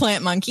producer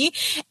plant monkey.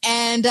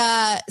 And,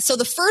 so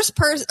the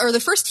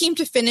first team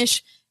to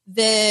finish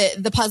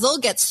the puzzle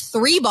gets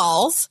 3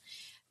 balls.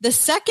 The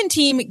second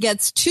team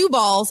gets 2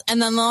 balls, and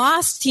then the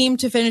last team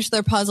to finish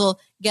their puzzle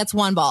gets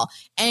 1 ball.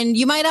 And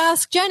you might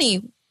ask,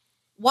 Jenny,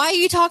 why are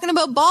you talking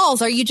about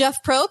balls? Are you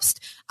Jeff Probst?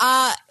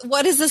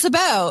 What is this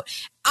about?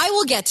 I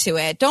will get to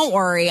it. Don't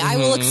worry. I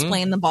will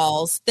explain the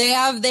balls. They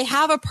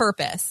have a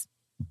purpose.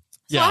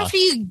 So after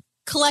you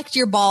collect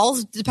your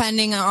balls,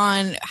 depending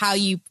on how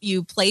you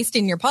placed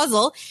in your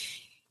puzzle,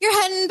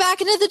 you're heading back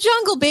into the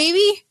jungle,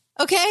 baby.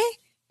 Okay?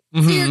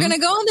 So you're going to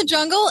go in the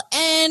jungle,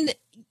 and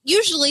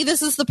usually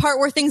this is the part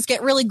where things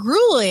get really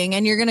grueling,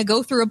 and you're going to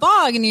go through a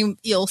bog, and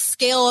you'll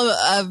scale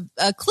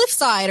a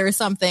cliffside or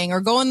something,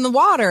 or go in the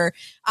water.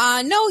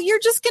 No, you're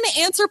just going to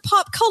answer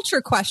pop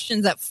culture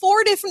questions at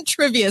 4 different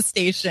trivia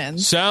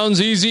stations. Sounds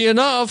easy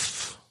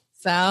enough.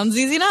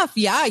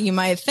 Yeah, you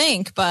might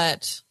think,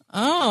 but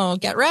Oh,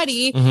 get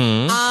ready.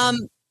 Mm-hmm.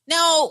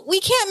 Now, we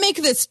can't make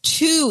this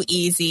too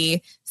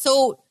easy.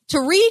 So to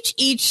reach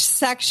each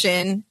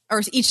section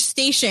or each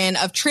station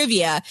of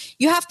trivia,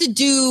 you have to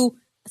do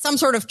some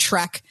sort of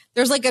trek.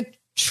 There's like a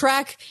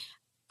trek.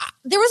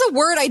 There was a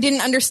word I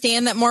didn't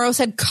understand that Morrow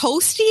said,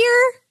 coastier.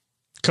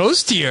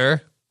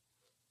 Coastier?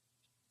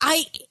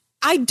 I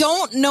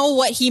don't know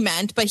what he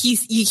meant, but he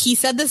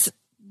said this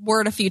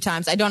word a few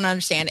times. I don't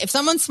understand. If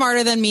someone's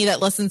smarter than me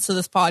that listens to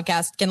this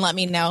podcast can let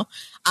me know.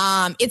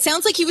 It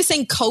sounds like he was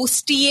saying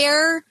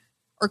coastier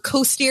or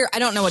coastier. I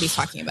don't know what he's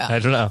talking about. I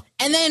don't know.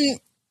 And then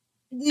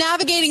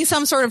navigating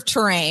some sort of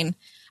terrain.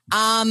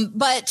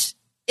 But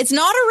it's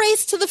not a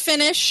race to the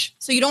finish,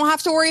 so you don't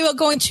have to worry about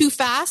going too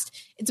fast.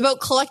 It's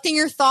about collecting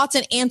your thoughts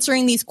and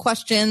answering these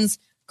questions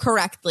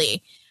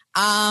correctly.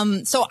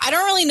 So I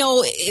don't really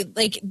know,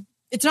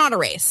 it's not a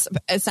race,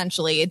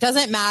 essentially. It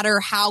doesn't matter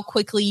how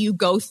quickly you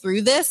go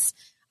through this.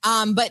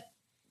 But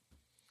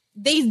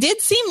they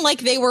did seem like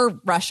they were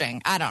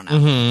rushing. I don't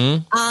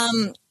know.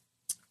 Mm-hmm.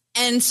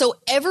 And so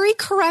every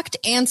correct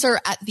answer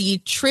at the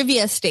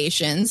trivia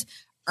stations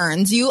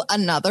earns you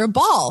another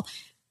ball.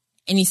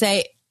 And you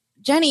say,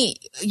 Jenny,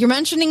 you're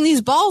mentioning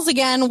these balls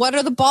again. What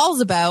are the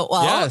balls about?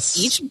 Well,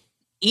 yes.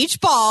 Each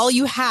ball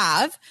you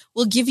have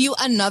will give you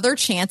another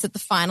chance at the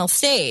final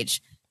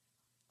stage.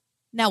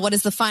 Now, what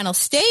is the final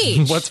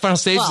stage? What's the final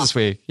stage this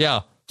week?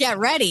 Yeah. Get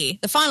ready.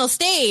 The final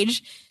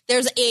stage,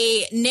 there's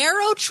a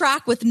narrow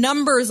track with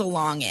numbers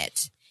along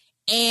it.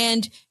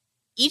 And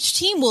each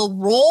team will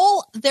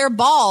roll their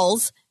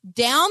balls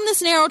down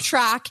this narrow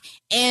track,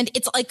 and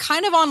it's like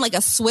kind of on like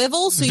a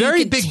swivel. So very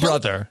you can Big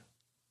Brother.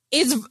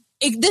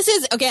 This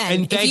is, again,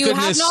 and if you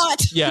have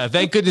not. Yeah,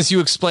 thank goodness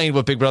you explained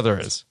what Big Brother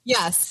is.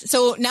 Yes.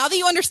 So now that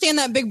you understand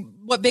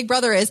what Big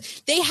Brother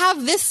is, they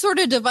have this sort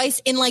of device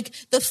in like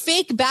the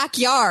fake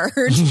backyard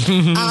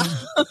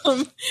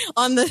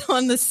on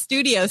the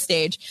studio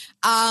stage.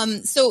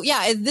 So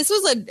yeah, this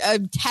was a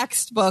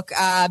textbook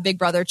Big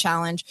Brother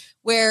challenge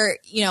where,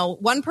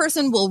 one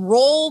person will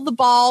roll the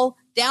ball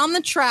down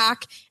the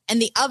track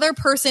and the other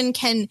person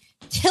can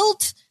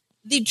tilt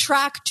the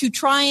track to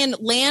try and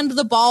land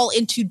the ball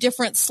into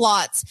different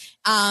slots.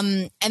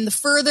 And the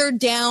further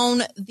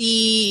down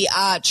the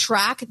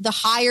track, the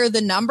higher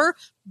the number.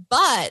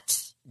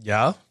 But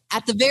yeah,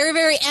 at the very,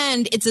 very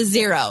end, it's a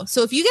 0.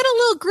 So if you get a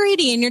little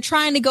greedy and you're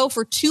trying to go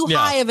for too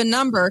high of a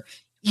number,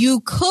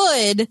 you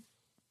could,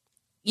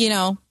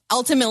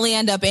 ultimately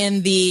end up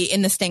in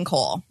the stink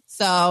hole.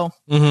 So,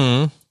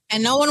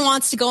 and no one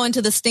wants to go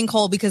into the stink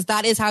hole because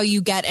that is how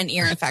you get an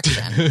ear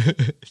infection.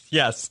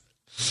 Yes.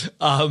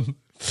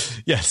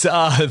 Yes.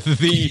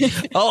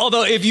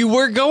 Although if you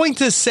were going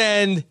to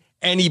send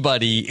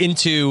anybody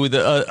into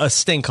a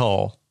stink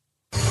hole,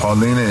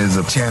 Paulina is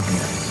a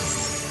champion.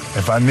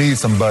 If I need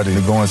somebody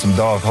to go in some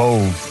dark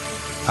holes,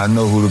 I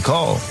know who to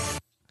call.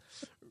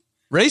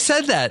 Ray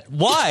said that.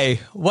 Why?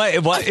 Why?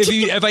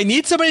 If I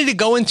need somebody to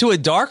go into a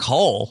dark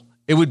hole,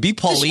 it would be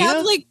Paulina. Does she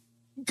have like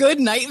good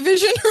night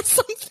vision or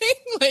something?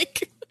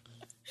 Like,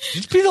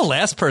 you'd be the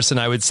last person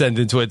I would send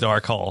into a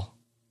dark hole.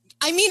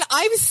 I mean,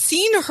 I've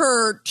seen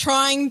her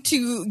trying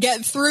to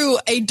get through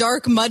a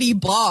dark, muddy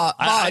bog.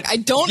 I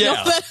don't know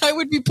that I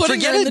would be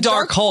putting her in the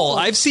dark hole.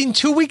 I've seen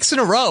 2 weeks in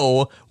a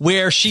row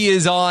where she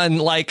is on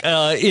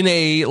in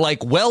a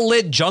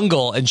well-lit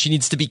jungle and she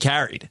needs to be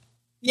carried.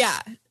 Yeah.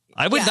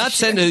 I would not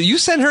send her. You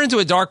send her into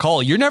a dark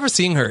hole, you're never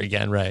seeing her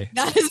again, Ray.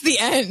 That is the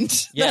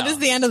end. Yeah. That is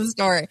the end of the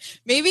story.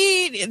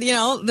 Maybe,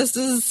 this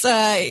is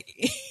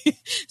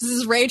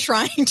Ray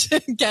trying to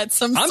get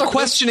some I'm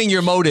questioning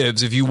your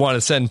motives if you want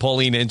to send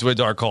Paulina into a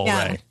dark hole,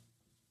 Ray.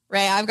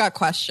 Ray, I've got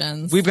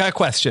questions. We've got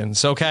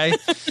questions, okay?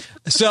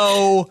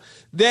 So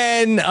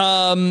then,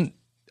 all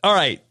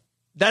right.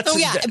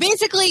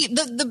 Basically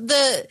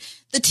the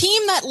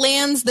team that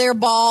lands their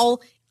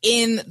ball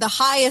in the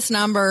highest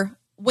number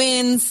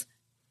wins.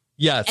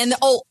 Yes. And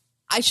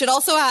I should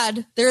also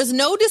add, there is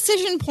no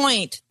decision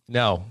point.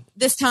 No.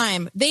 This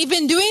time. They've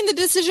been doing the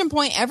decision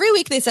point every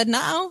week. They said,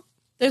 no,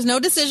 there's no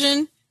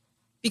decision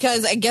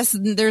because I guess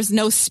there's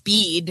no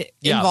speed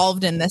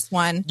involved in this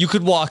one. You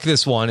could walk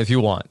this one if you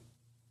want.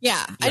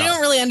 Yeah. I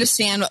don't really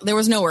understand. There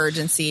was no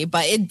urgency,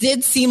 but it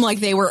did seem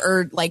like they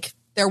were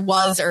there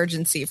was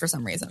urgency for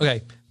some reason.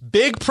 Okay.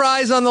 Big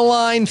prize on the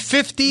line,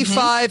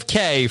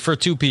 $55K for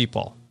 2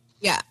 people.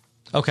 Yeah.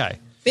 Okay.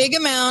 Big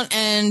amount,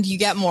 and you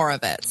get more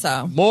of it.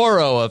 So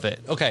more of it.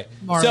 Okay.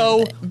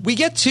 We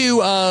get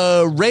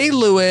to Ray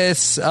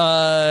Lewis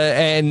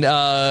and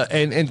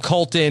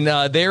Colton.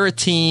 They're a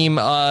team.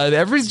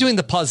 Everybody's doing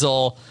the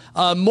puzzle.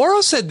 Morrow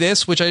said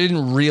this, which I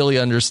didn't really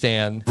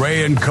understand.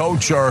 Ray and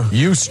Coach are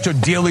used to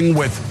dealing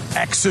with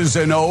X's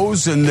and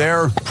O's in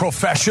their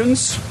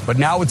professions, but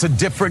now it's a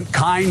different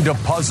kind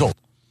of puzzle.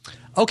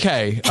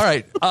 Okay. All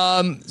right.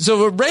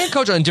 So Ray and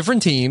Coach are on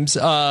different teams.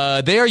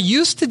 They are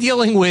used to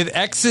dealing with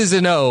X's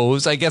and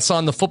O's, I guess,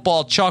 on the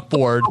football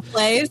chalkboard.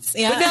 Plays,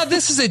 yeah. But now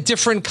this is a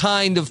different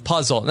kind of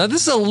puzzle. Now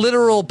this is a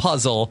literal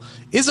puzzle.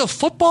 Is a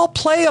football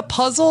play a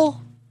puzzle?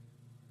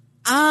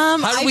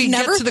 How do we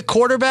get to the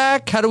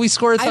quarterback? How do we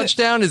score a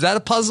touchdown? Is that a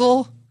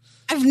puzzle?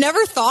 I've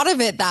never thought of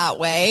it that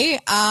way.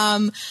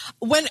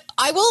 When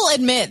I will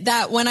admit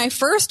that when I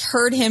first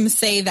heard him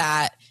say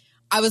that,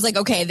 I was like,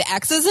 okay, the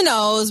X's and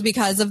O's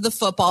because of the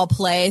football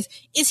plays.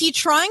 Is he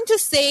trying to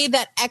say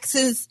that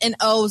X's and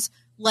O's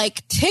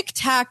like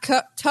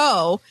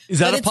tic-tac-toe? Is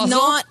that but a puzzle? It's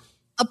not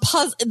a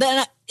puzzle.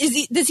 Then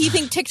does he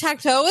think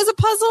tic-tac-toe is a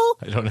puzzle?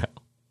 I don't know.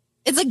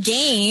 It's a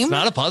game. It's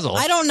not a puzzle.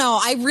 I don't know.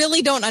 I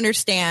really don't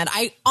understand.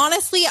 I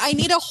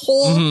need a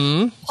whole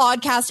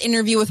podcast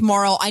interview with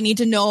Mauro. I need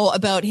to know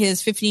about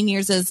his 15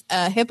 years as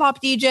a hip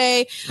hop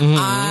DJ.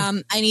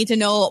 I need to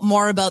know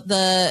more about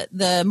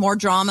the more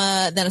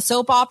drama than a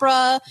soap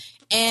opera.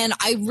 And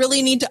I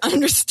really need to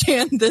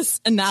understand this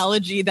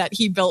analogy that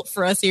he built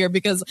for us here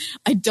because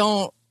I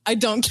don't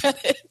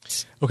get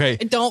it. Okay.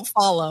 I don't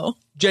follow.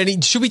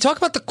 Jenny, should we talk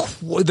about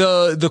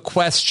the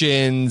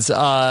questions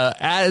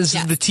as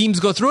the teams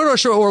go through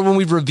it, or when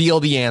we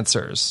reveal the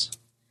answers?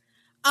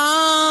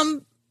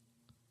 Well,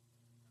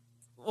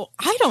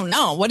 I don't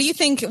know. What do you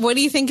think? What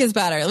do you think is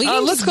better?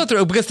 Let's go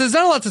through it because there's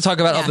not a lot to talk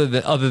about other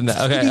than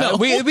that. Okay, No.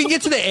 we can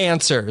get to the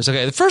answers.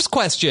 Okay, the first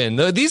question.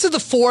 These are the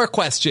 4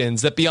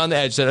 questions that Beyond the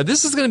Edge said.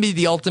 This is going to be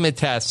the ultimate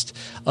test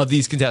of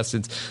these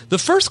contestants. The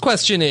first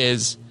question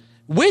is: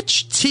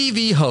 which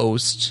TV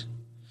host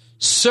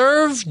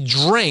served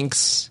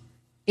drinks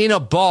in a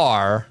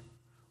bar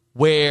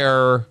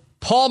where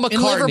Paul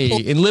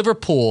McCartney in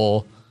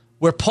Liverpool,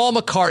 where Paul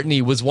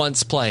McCartney was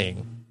once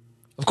playing?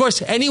 Of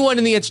course, anyone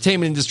in the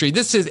entertainment industry.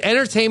 This is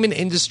Entertainment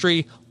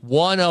Industry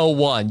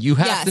 101. You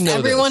have to know.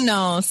 Everyone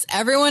knows.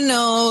 Everyone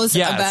knows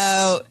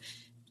about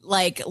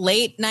like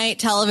late night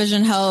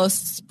television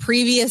hosts,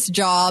 previous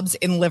jobs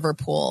in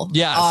Liverpool.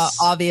 Yes,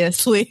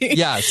 obviously.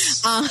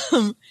 Yes.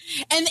 And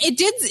it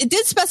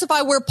did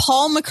specify where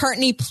Paul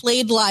McCartney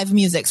played live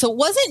music. So it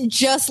wasn't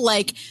just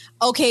like,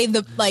 okay,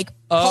 Paul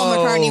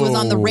McCartney was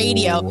on the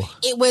radio.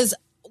 It was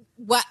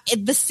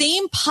the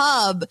same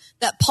pub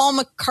that Paul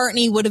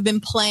McCartney would have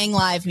been playing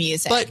live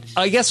music. But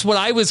I guess what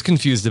I was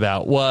confused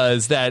about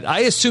was that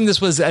I assumed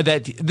this was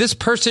that this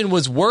person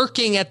was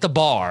working at the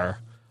bar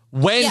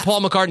when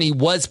Paul McCartney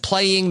was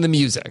playing the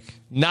music.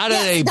 Not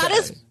at a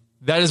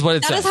that is what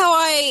it says. That is how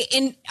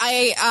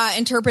I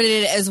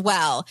interpreted it as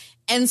well.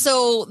 And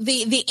so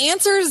the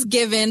answers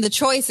given, the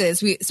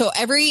choices. So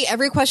every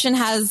question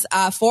has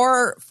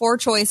four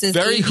choices.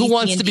 Very A, B, Who C,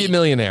 Wants and to D. Be a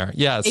Millionaire?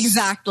 Yes,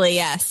 exactly.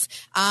 Yes,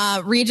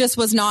 Regis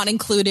was not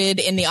included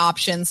in the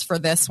options for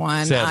this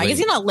one. I guess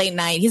he's not late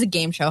night. He's a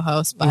game show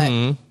host, but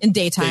in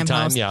daytime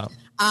host. Yeah.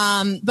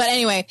 But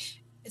anyway,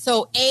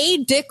 so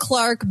A, Dick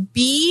Clark,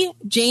 B,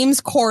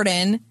 James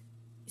Corden,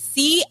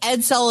 C,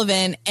 Ed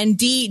Sullivan, and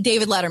D,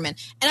 David Letterman.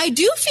 And I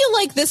do feel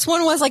like this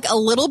one was like a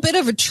little bit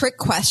of a trick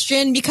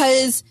question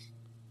because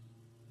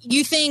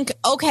you think,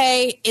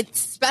 okay, it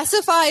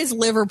specifies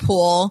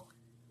Liverpool.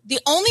 The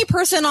only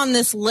person on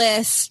this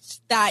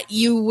list that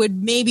you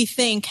would maybe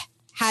think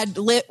had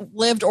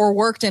lived or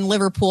worked in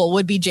Liverpool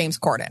would be James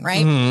Corden,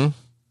 right?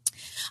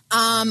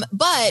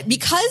 But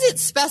because it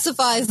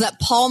specifies that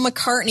Paul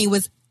McCartney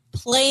was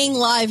playing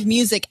live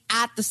music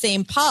at the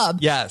same pub,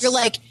 you're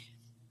like,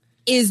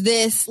 is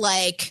this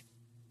like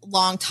a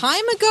long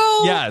time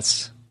ago?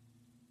 Yes.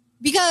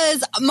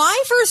 Because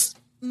my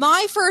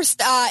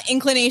first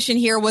inclination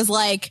here was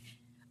like,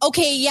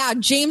 okay, yeah,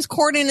 James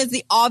Corden is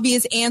the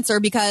obvious answer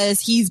because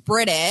he's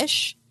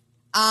British.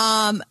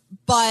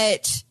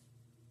 But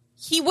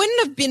he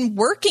wouldn't have been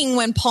working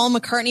when Paul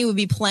McCartney would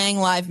be playing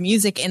live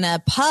music in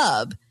a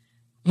pub.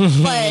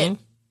 But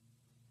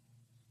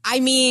I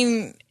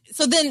mean,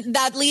 so then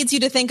that leads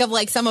you to think of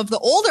like some of the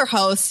older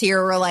hosts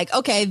here were like,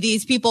 okay,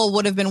 these people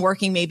would have been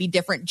working maybe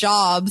different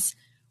jobs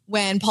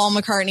when Paul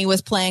McCartney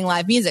was playing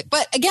live music.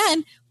 But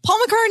again, Paul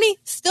McCartney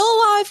still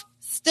alive,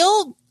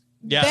 still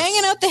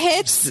banging out the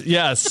hits.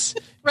 Yes.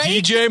 Right?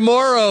 DJ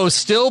Mauro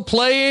still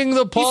playing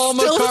the Paul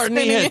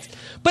McCartney hits.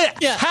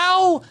 But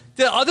how,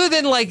 other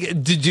than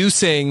like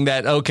deducing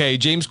that, okay,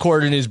 James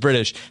Corden is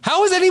British,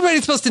 how is anybody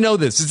supposed to know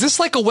this? Is this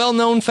like a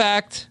well-known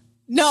fact?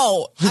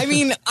 No, I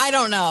mean, I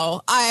don't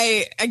know.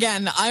 I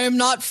am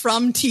not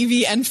from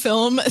TV and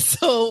film,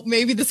 so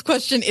maybe this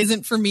question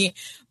isn't for me.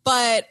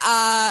 But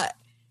are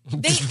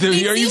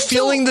you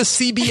feeling the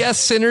CBS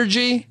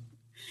synergy?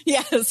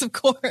 Yes, of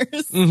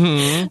course.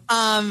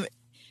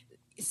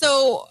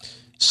 So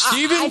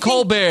Stephen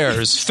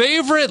Colbert's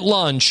favorite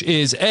lunch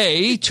is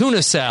A,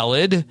 tuna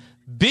salad,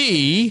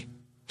 B,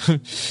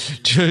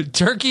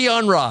 turkey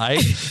on rye,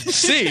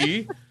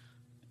 C.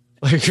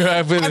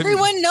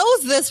 Everyone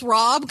knows this,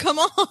 Rob. Come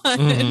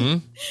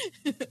on.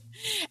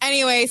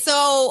 Anyway,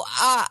 so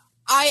I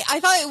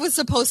thought it was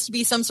supposed to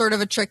be some sort of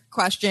a trick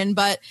question,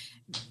 but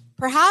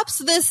perhaps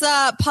this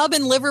pub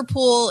in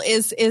Liverpool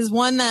is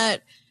one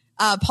that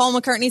Paul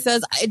McCartney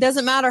says, it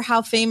doesn't matter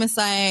how famous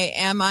I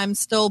am, I'm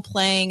still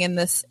playing in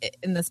this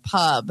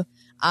pub.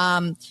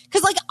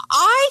 Cause like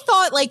I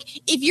thought like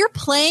if you're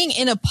playing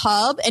in a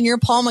pub and you're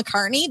Paul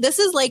McCartney, this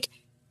is like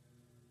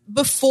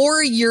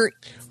before you're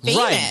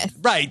famous.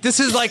 Right. This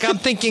is like, I'm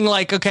thinking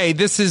like, okay,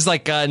 this is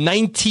like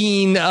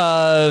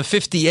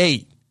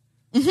 1958.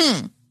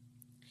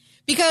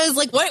 Because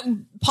like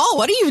Paul,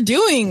 what are you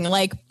doing?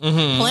 Like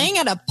playing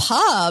at a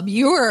pub?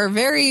 You are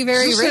very,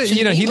 very rich.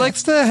 He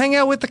likes to hang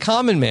out with the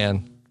common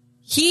man.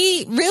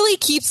 He really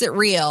keeps it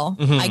real,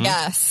 I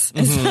guess.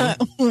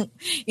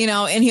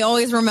 And he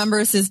always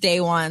remembers his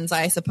day ones,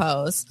 I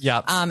suppose.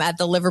 Yeah. At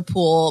the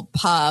Liverpool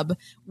pub,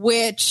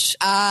 which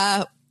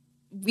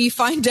we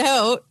find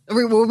out.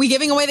 Were we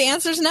giving away the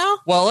answers now?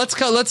 Well,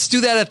 let's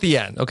do that at the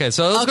end. Okay,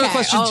 so let's go to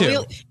question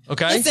 2.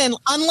 Okay. Listen,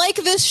 unlike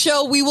this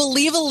show, we will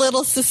leave a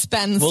little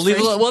suspense.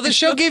 Well, the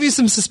show gave you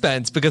some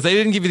suspense because they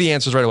didn't give you the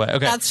answers right away.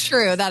 Okay. That's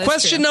true. That is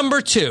question true.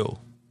 number 2.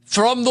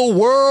 From the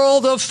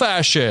world of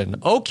fashion.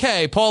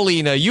 Okay,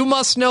 Paulina, you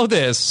must know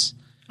this.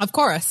 Of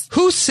course.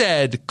 Who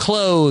said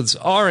clothes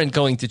aren't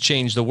going to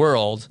change the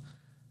world?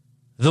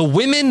 The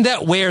women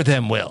that wear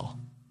them will.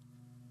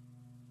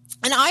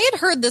 And I had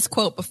heard this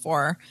quote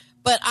before,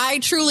 but I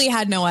truly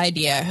had no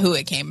idea who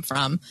it came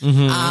from.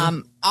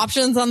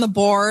 Options on the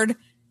board: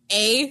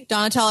 A,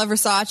 Donatella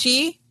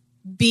Versace;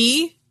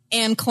 B,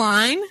 Anne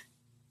Klein;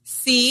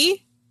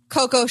 C,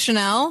 Coco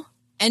Chanel;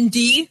 and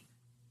D,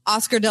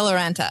 Oscar de la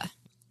Renta.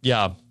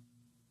 Yeah.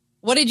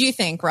 What did you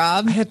think,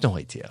 Rob? I had no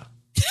idea.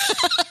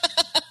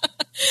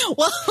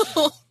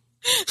 Well,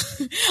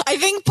 I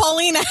think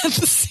Paulina had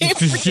the same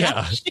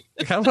reaction.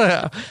 Yeah. How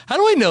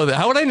do I know that?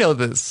 How would I know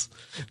this?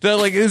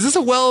 Is this a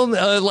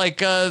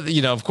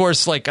of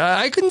course,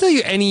 I couldn't tell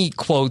you any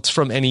quotes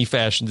from any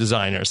fashion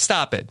designer.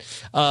 Stop it.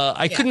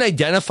 I couldn't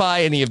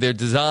identify any of their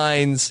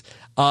designs.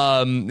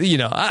 Logos,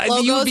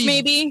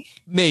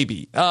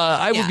 maybe.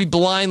 I would be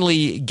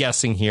blindly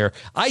guessing here.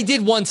 I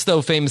did once,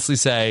 though, famously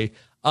say,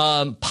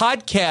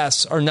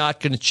 podcasts are not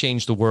going to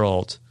change the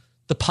world.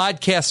 The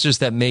podcasters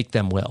that make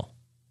them will.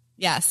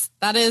 Yes,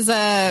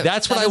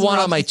 that's what I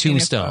want on my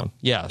tombstone.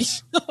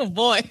 Yes. Oh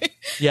boy.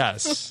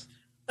 Yes.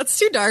 That's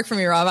too dark for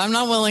me, Rob. I'm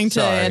not willing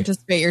to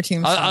anticipate your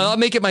tombstone. I'll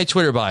make it my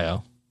Twitter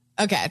bio.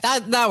 Okay,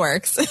 that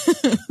works.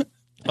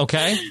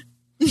 Okay.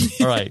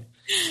 All right.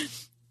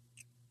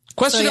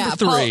 Question number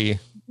 3.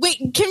 Wait,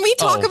 can we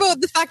talk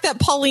about the fact that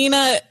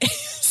Paulina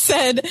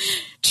said,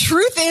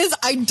 truth is,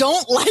 I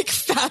don't like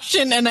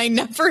fashion and I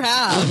never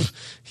have.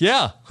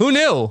 Yeah. Who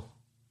knew?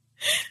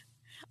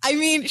 I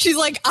mean, she's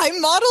like, I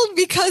modeled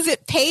because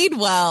it paid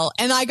well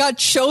and I got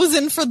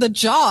chosen for the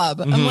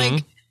job. I'm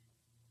like,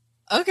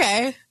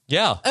 okay.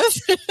 Yeah.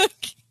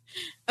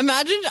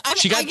 Imagine.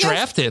 She got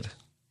drafted.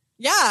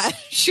 Yeah.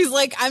 She's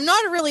like, I'm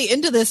not really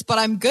into this, but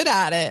I'm good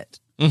at it.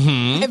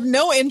 I have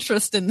no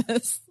interest in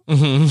this.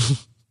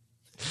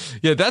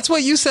 Yeah, that's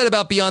what you said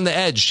about Beyond the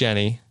Edge,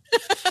 Jenny.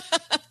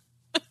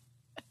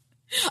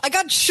 I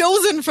got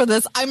chosen for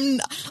this. I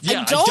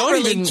don't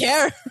really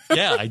care.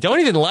 Yeah, I don't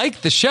even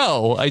like the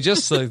show. I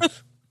just they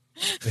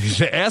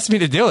asked me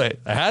to do it.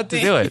 I had to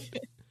do it.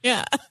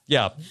 Yeah.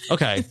 Yeah.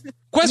 Okay.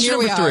 Question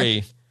number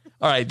 3.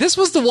 All right. This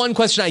was the one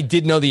question I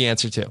did know the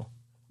answer to.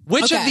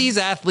 Which of these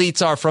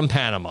athletes are from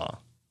Panama?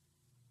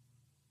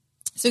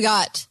 So we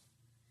got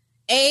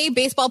A,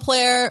 baseball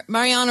player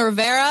Mariano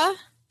Rivera.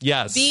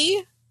 Yes.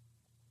 B,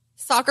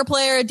 soccer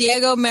player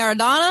Diego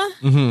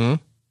Maradona.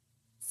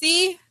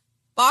 C,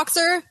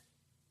 boxer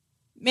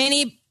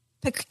Manny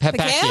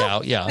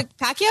Pacquiao. Yeah.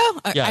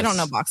 Pacquiao? Yes. I don't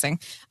know boxing.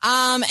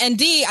 And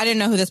D, I didn't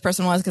know who this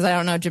person was because I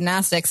don't know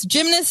gymnastics.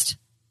 Gymnast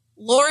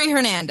Lori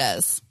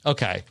Hernandez.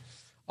 Okay.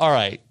 All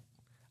right.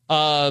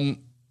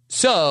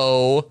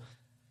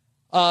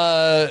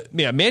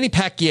 Manny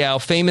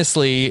Pacquiao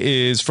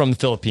famously is from the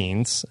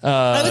Philippines.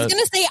 I was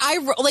going to say,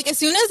 as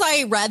soon as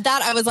I read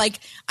that, I was like,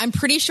 I'm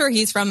pretty sure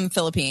he's from the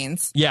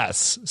Philippines.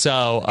 Yes.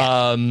 So,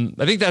 I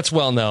think that's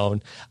well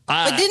known.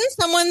 But didn't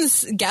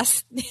someone's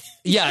guess?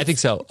 Yeah, I think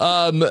so.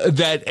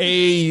 That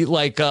a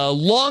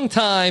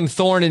longtime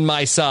thorn in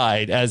my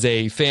side as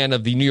a fan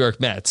of the New York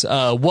Mets,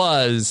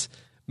 was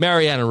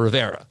Mariano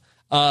Rivera.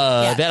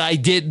 That I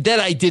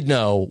did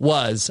know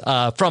was,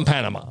 from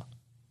Panama.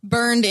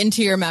 Burned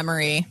into your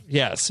memory.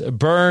 Yes,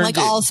 burned. Like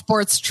all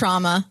sports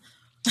trauma.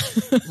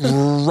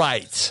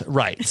 Right.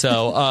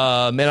 So,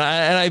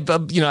 I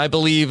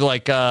believe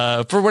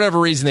for whatever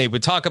reason they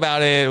would talk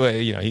about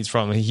it. He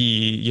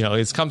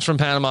comes from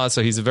Panama,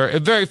 so he's a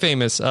very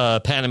famous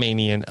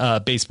Panamanian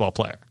baseball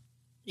player.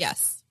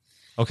 Yes.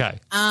 Okay.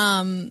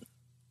 And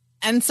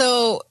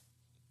so,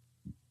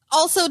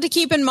 also to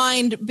keep in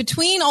mind,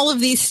 between all of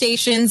these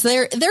stations,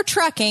 they're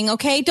trekking.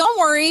 Okay, don't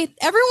worry,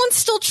 everyone's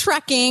still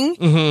trekking.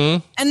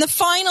 And the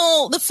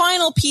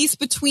final piece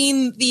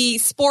between the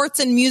sports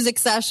and music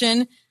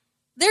session,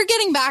 they're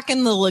getting back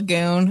in the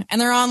lagoon and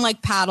they're on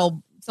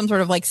some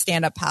sort of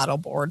stand-up paddle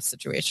board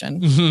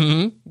situation.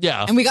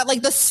 Yeah, and we got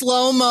the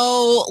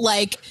slow-mo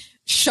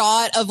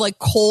shot of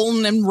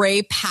Colton and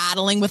Ray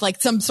paddling with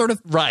some sort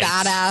of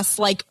badass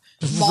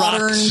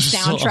modern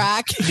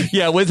soundtrack.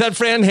 Yeah, was that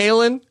Van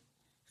Halen?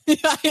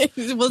 It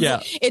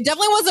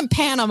definitely wasn't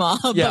Panama,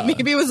 but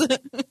maybe it was.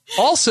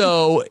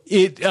 Also,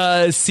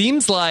 it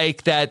seems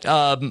like that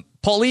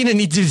Paulina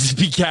needed to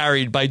be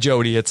carried by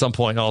Jody at some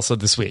point also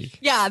this week.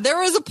 Yeah, there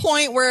was a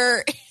point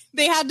where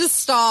they had to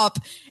stop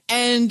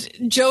and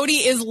Jody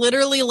is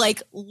literally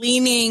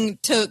leaning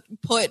to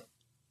put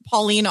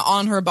Paulina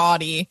on her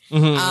body.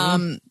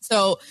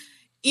 So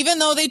even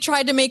though they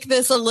tried to make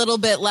this a little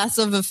bit less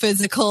of a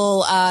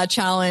physical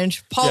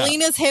challenge,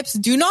 Paulina's hips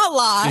do not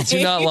lie. They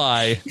do not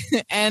lie.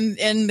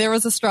 and there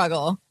was a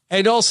struggle.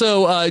 And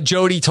also,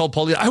 Jody told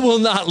Paulina, "I will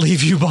not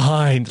leave you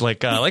behind."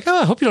 Like, oh,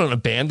 I hope you don't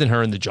abandon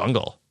her in the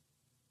jungle.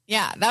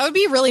 Yeah, that would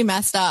be really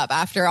messed up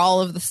after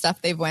all of the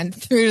stuff they've went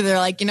through. They're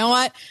like, you know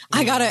what?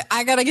 I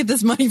gotta get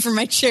this money for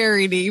my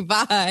charity.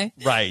 Bye.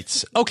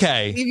 Right.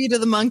 Okay. Leave you to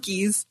the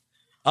monkeys.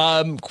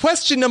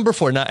 Question number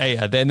 4.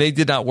 Then they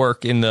did not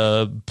work in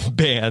the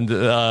band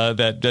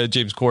that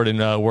James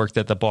Corden worked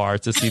at the bar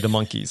to see the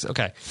monkeys.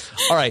 Okay.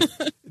 All right.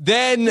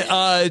 Then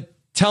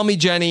tell me,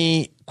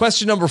 Jenny,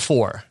 question number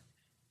 4.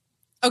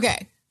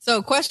 Okay.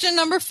 So question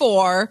number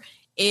 4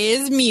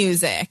 is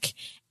music.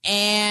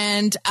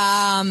 And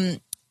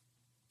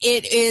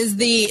it is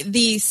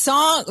the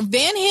song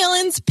Van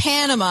Halen's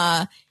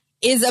Panama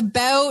is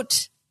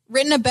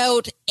written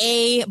about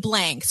a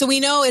blank. So we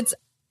know it's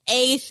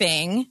a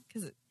thing.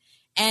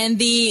 And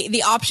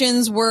the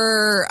options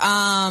were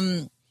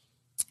a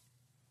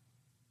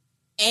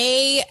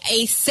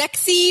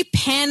sexy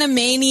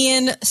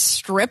Panamanian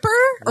stripper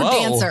or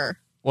dancer.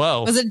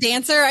 Whoa. Was it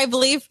dancer, I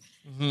believe?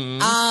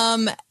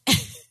 Mm-hmm.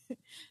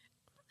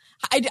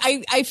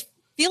 I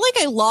feel like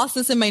I lost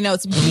this in my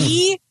notes.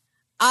 B,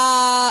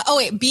 a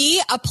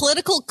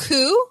political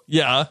coup.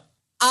 Yeah.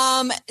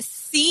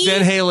 C,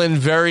 Van Halen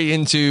very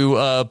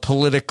into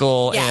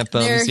political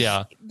anthems.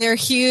 They're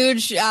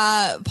huge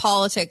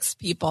politics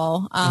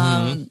people.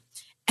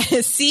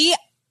 C,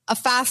 a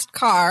fast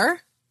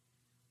car,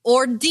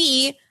 or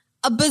D,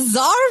 a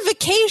bizarre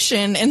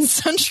vacation in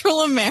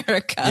Central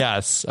America.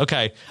 Yes.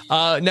 Okay.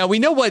 Now we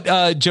know what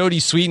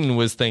Jodie Sweetin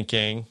was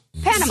thinking.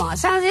 Panama.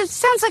 It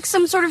sounds like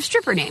some sort of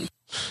stripper name.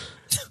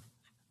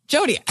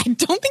 Jody, I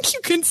don't think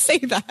you can say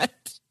that.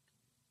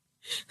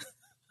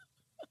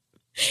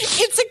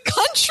 It's a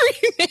country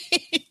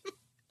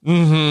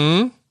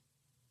name.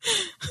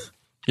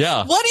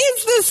 Yeah. What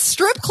is this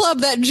strip club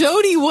that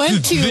Jody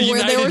went to the where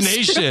United there were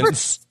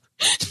Nations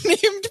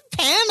named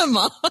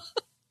Panama?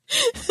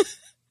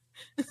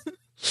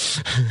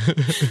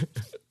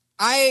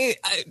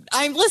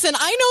 Listen,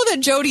 I know that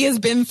Jody has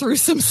been through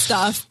some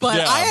stuff, but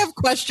I have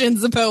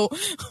questions about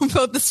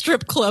the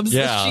strip clubs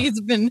that she's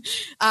been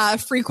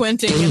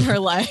frequenting in her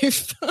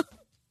life.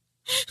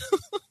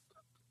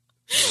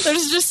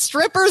 There's just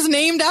strippers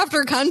named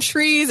after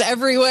countries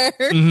everywhere.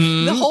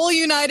 The whole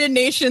United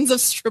Nations of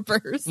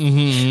strippers.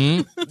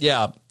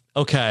 Yeah.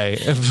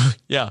 Okay.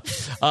 Yeah.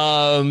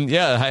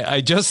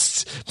 I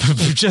just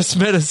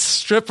met a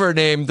stripper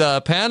named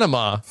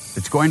Panama.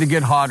 It's going to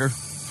get hotter.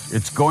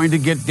 It's going to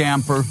get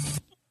damper.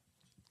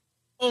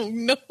 Oh,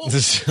 no.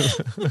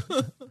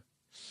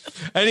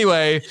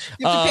 Anyway.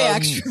 You have to pay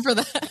extra for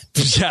that.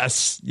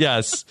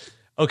 Yes.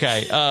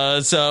 Okay.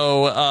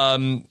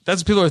 So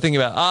that's what people are thinking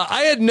about.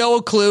 I had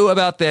no clue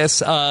about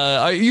this.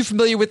 Are you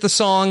familiar with the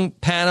song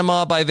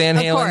Panama by Van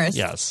Halen? Of course.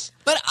 Yes.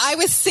 But I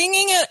was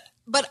singing it,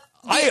 but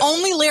the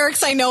only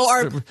lyrics I know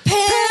are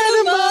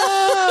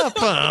Panama.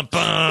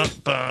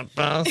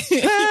 Panama.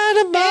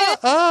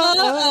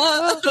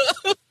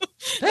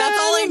 That's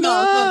all I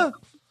know.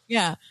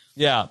 Yeah.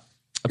 Yeah.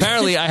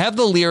 Apparently, I have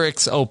the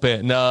lyrics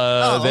open.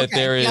 That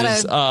there is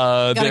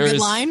got a good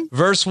line?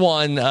 Verse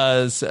 1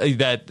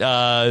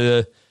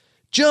 that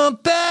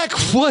jump back.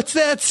 What's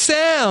that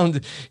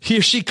sound?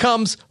 Here she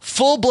comes,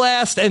 full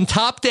blast and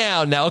top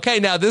down. Now,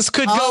 this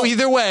could go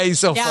either way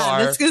so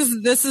far.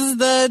 This is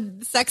the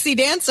sexy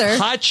dancer.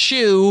 Hot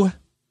shoe,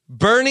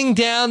 burning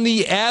down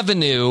the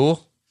avenue,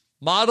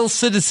 model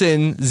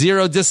citizen,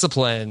 zero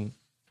discipline.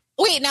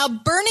 Wait, now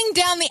burning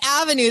down the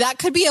avenue, that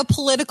could be a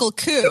political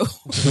coup.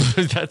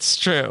 That's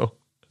true.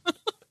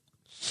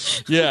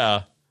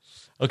 Yeah.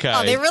 Okay.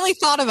 Oh, they really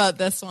thought about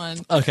this one.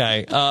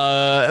 Okay.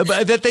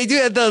 But that they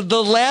do.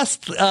 The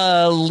last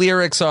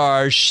lyrics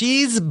are,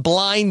 she's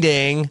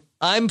blinding,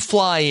 I'm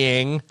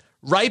flying,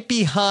 right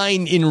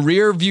behind in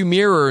rear view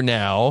mirror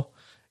now,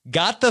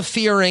 got the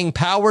fearing,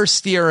 power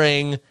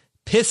steering,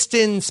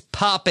 pistons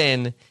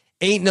popping,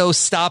 ain't no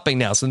stopping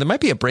now. So there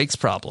might be a brakes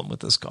problem with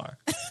this car.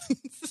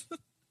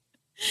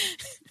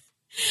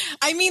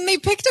 I mean, they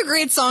picked a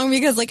great song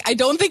because, I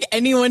don't think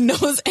anyone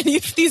knows any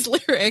of these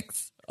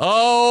lyrics.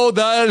 Oh,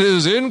 that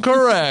is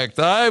incorrect.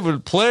 I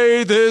would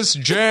play this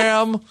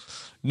jam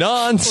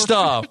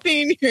nonstop. For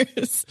 15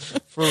 years.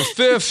 For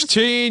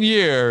 15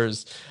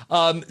 years.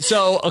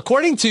 So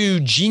according to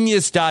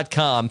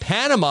Genius.com,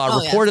 Panama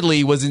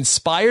reportedly was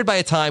inspired by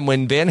a time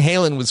when Van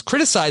Halen was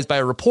criticized by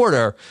a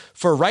reporter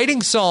for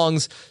writing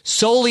songs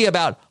solely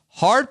about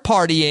hard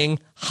partying,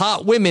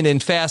 hot women,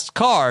 and fast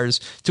cars,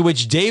 to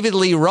which David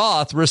Lee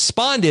Roth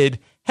responded,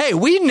 hey,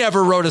 we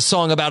never wrote a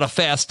song about a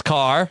fast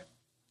car.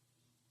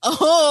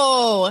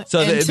 Oh,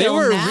 so they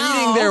were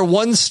reading their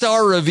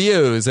 1-star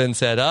reviews and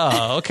said,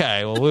 oh,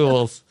 okay,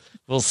 well,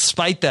 we'll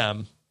spite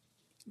them.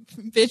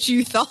 Bitch,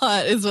 you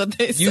thought is what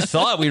they said. You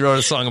thought we wrote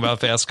a song about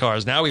fast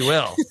cars. Now we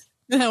will.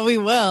 Now we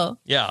will.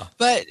 Yeah.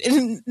 But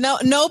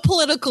no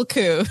political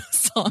coup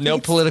song. No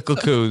political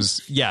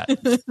coups yet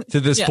to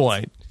this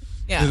point.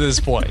 to this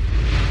point.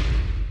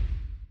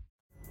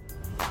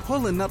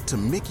 Pulling up to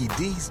Mickey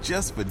D's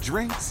just for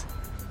drinks?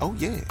 Oh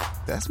yeah,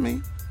 that's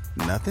me.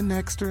 Nothing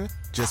extra,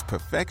 just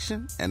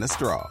perfection and a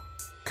straw.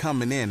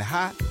 Coming in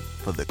hot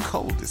for the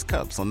coldest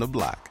cups on the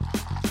block.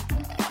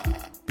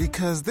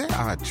 Because there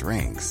are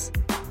drinks.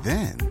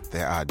 Then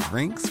there are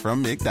drinks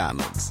from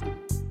McDonald's.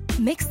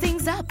 Mix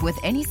things up with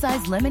any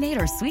size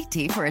lemonade or sweet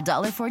tea for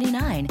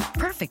 $1.49.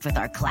 Perfect with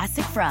our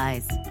classic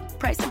fries.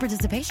 Price and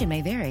participation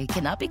may vary.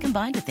 Cannot be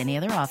combined with any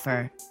other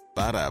offer.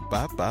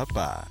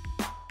 Ba-da-ba-ba-ba.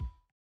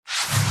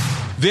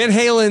 Van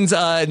Halen's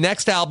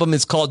next album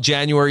is called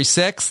January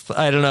 6th.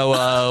 I don't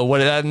know what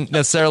that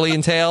necessarily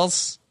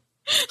entails.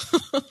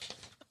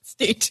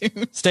 Stay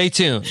tuned. Stay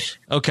tuned.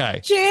 Okay.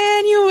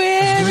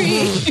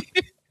 January.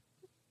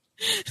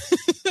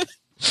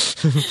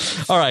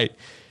 All right.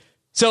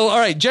 So, all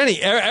right,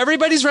 Jenny,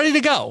 everybody's ready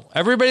to go.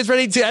 Everybody's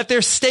ready to at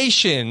their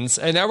stations.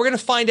 And now we're going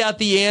to find out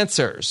the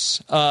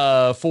answers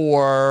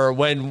for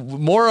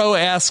when Mauro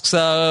asks,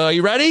 are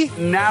you ready?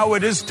 Now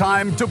it is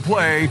time to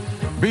play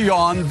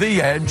Beyond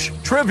the Edge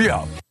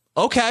Trivia.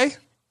 Okay.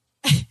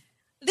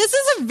 This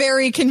is a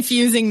very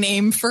confusing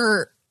name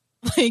for,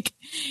 like,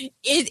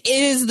 it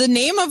is the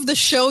name of the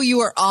show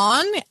you are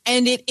on,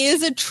 and it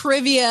is a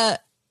trivia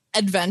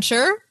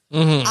adventure.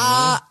 Mm-hmm.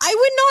 I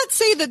would not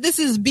say that this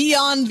is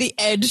Beyond the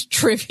Edge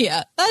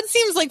Trivia. That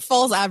seems like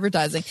false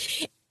advertising.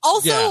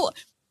 Also,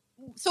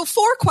 So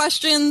 4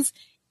 questions.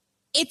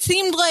 It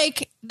seemed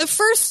like the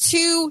first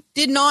 2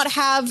 did not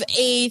have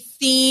a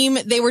theme.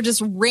 They were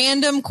just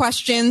random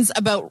questions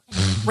about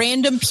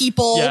random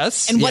people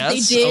and what they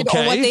did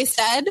or what they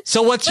said.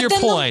 So what's your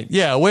point?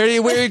 Where are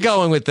you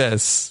going with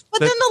this?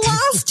 But then the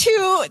last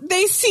 2,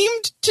 they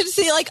seemed to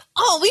say like,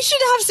 oh, we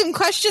should have some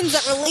questions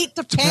that relate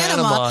to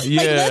Panama.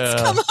 Yeah. Like,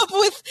 let's come up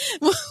with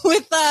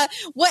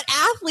what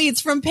athletes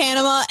from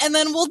Panama, and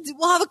then we'll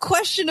have a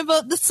question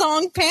about the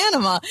song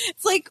Panama.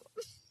 It's like,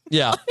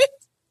 yeah. What?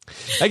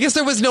 I guess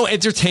there was no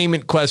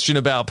entertainment question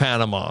about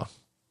Panama.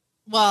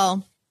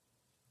 Well,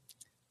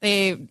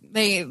 there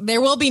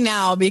will be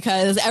now,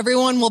 because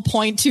everyone will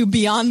point to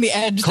Beyond the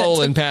Edge.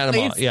 In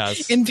Panama,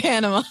 yes. In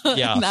Panama.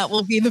 Yeah. And that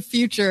will be the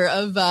future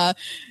of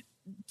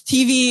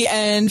TV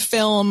and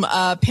film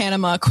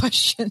Panama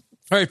question.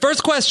 All right,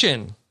 first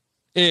question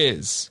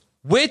is,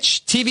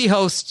 which TV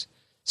host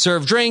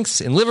served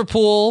drinks in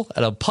Liverpool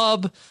at a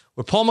pub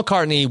where Paul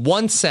McCartney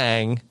once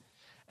sang?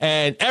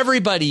 And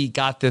everybody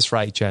got this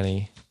right,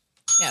 Jenny.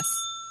 Yes.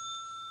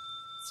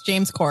 It's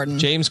James Corden.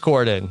 James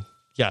Corden.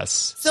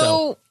 Yes.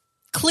 So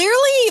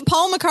clearly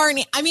Paul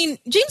McCartney, I mean,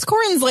 James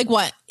Corden's like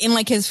what, in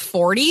like his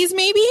 40s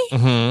maybe?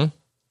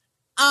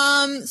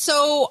 Mm-hmm.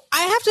 So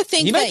I have to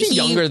think he might be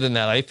younger than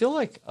that. I feel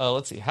like,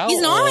 let's see. How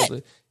he's old?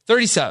 not?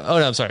 37. Oh,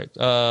 no, I'm sorry.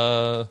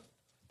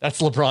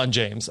 That's LeBron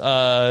James.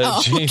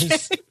 James. Okay.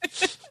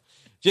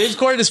 James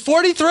Corden is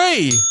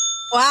 43.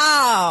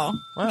 Wow.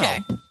 Okay.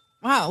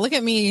 Wow. Look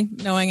at me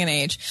knowing an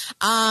age.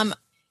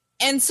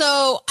 And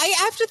so I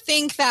have to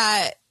think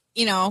that,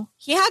 you know,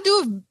 he had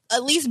to have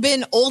at least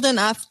been old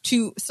enough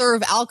to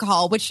serve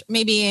alcohol, which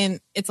maybe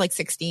it's like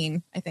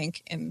 16, I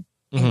think, in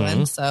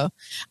England. So,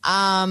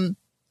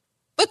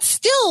 but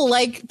still,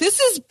 like, this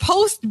is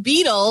post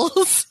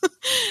Beatles.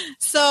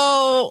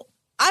 So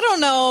I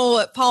don't know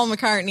what Paul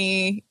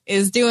McCartney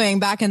is doing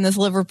back in this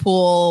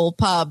Liverpool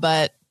pub,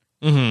 but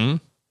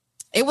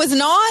it was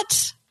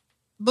not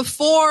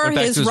before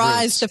his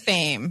rise to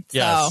fame.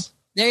 Yes. So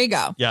there you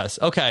go. Yes.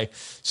 Okay.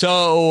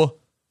 So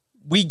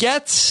we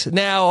get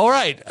now. All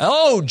right.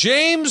 Oh,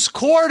 James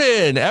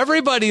Corden.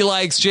 Everybody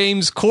likes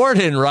James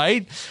Corden,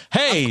 right?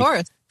 Hey, of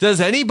course.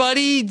 Does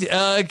anybody do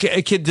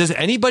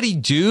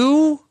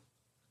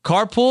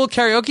carpool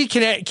karaoke?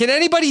 Can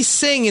anybody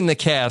sing in the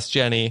cast,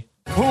 Jenny?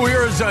 Who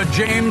here is a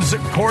James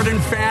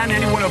Corden fan?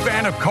 Anyone a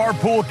fan of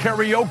carpool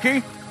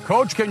karaoke?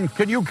 Coach,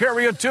 can you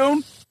carry a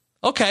tune?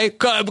 Okay.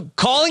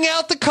 Calling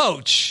out the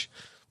coach.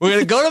 We're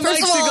going to go to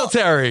Mike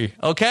Singletary,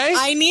 okay?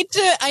 I need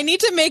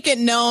to make it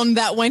known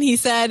that when he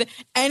said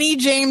any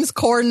James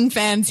Corden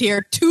fans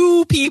here,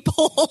 2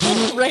 people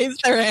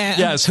raised their hands.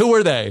 Yes, who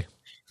were they?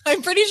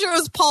 I'm pretty sure it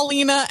was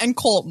Paulina and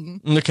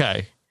Colton.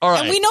 Okay. All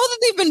right. And we know that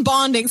they've been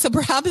bonding, so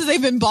perhaps they've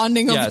been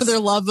bonding over their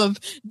love of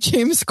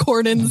James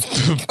Corden's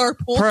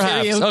carpool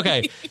karaoke.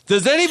 Okay.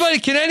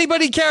 Can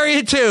anybody carry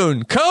a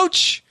tune?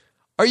 Coach,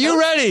 are you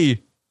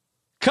ready?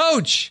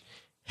 Coach,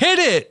 hit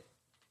it.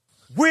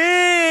 When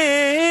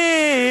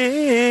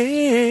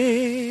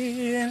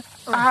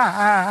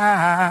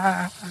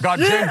I got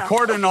James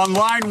Corden on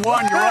line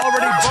 1. You're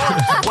already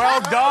booked. Well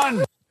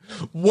done.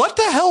 What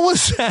the hell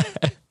was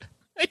that?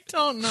 I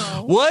don't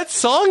know. What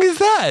song is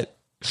that?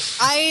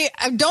 I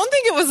don't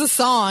think it was a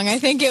song. I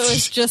think it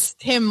was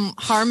just him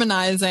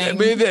harmonizing.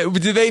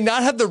 Do they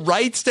not have the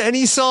rights to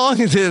any song?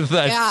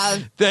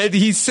 That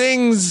he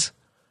sings.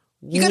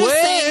 You gotta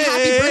sing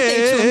happy birthday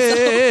to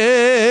himself.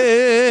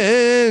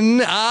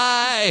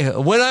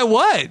 When I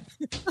what?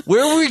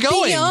 Where were we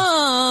going?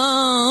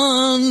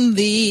 Beyond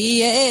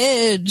the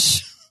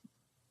Edge.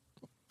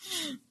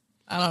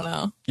 I don't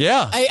know.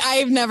 Yeah.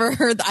 I've never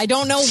heard. I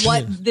don't know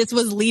what this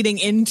was leading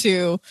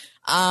into.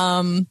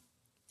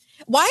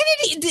 Why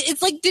did he?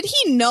 It's like, did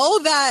he know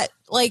that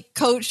like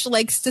Coach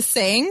likes to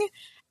sing?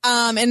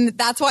 And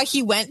that's why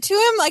he went to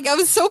him. Like, I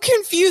was so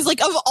confused.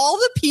 Like, of all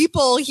the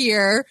people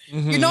here,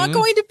 you're not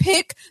going to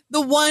pick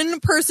the one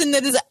person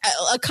that is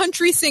a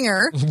country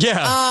singer.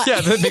 Yeah,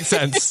 that makes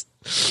sense.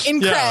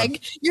 In Craig,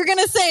 you're going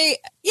to say,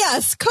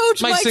 yes,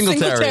 Coach Mike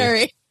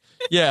Singletary.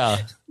 Yeah.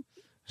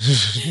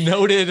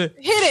 Noted. Hit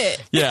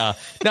it. Yeah.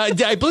 Now,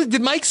 I believe,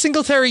 did Mike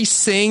Singletary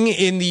sing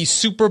in the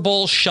Super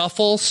Bowl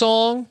Shuffle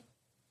song?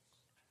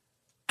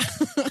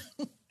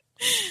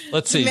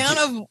 Let's see. The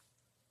amount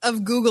of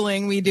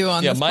Googling we do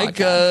on this Mike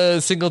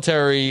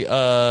Singletary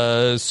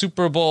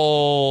Super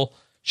Bowl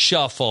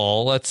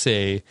Shuffle. Let's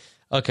see.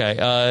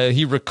 Okay.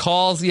 He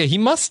recalls. Yeah, he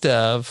must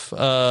have.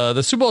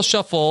 The Super Bowl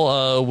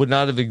Shuffle would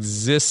not have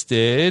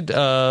existed.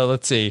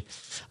 Let's see.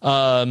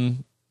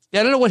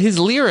 I don't know what his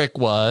lyric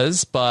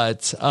was,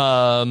 but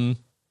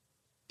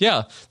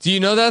yeah. Do you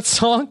know that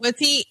song?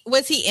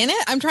 Was he in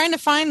it? I'm trying to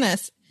find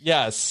this.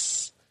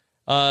 Yes.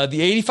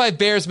 The 85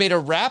 Bears made a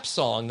rap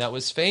song that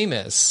was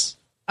famous.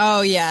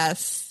 Oh,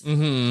 yes.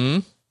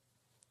 Mm-hmm.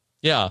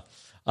 Yeah.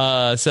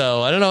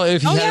 So I don't know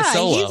if he had a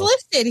solo. He's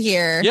listed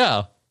here.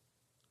 Yeah.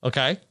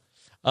 Okay.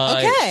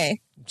 Okay.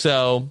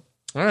 So,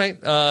 all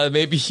right.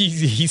 Maybe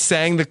he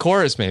sang the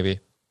chorus, maybe.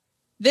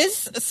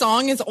 This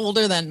song is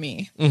older than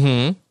me.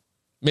 Mm-hmm.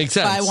 Makes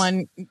sense.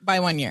 By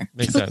 1 year.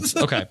 Makes sense.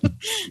 Okay.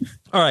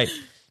 All right.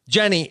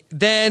 Jenny,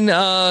 then,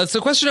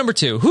 so question number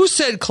 2. Who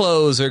said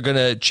clothes are going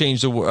to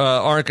change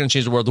aren't going to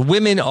change the world? The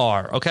women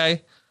are,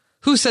 okay?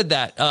 Who said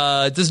that?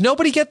 Does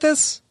nobody get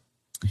this?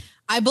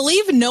 I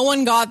believe no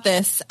one got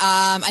this.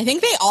 I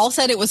think they all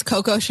said it was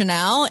Coco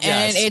Chanel,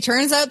 and it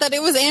turns out that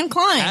it was Anne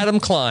Klein. Adam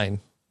Klein.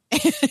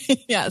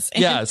 Yes.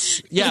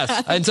 Yes.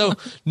 And so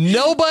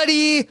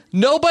nobody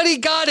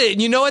got it.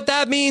 And you know what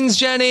that means,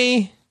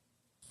 Jenny?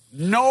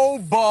 No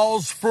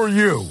balls for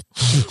you.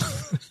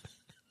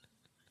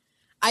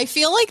 I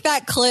feel like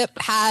that clip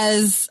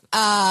has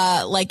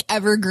like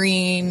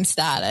evergreen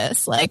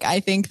status. Like, I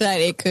think that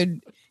it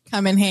could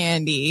come in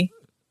handy.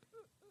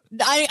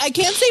 I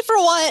can't say for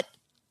what.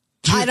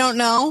 I don't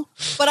know.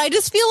 But I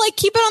just feel like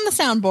keep it on the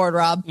soundboard,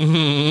 Rob.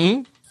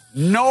 Mm-hmm.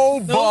 No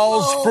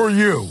balls for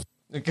you.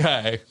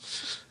 Okay.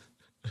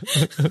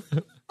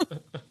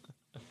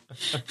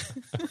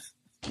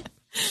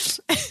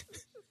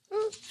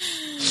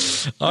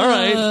 All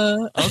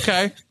right.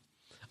 Okay.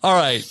 All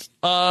right.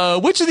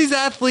 Which of these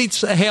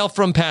athletes hail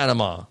from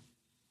Panama?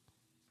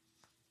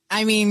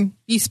 I mean,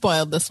 you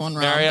spoiled this one,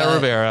 Rob. Mariano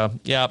Rivera.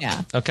 Yep.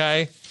 Yeah.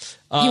 Okay.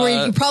 You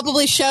were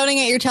probably shouting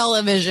at your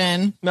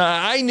television. No,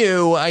 I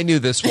knew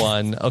this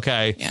one.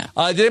 Okay. Yeah.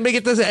 Did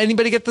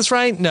anybody get this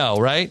right? No,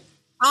 right?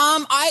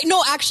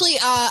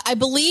 I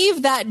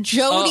believe that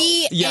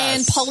Jody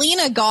and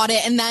Paulina got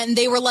it, and then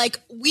they were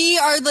like, we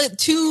are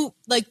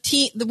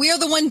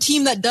the one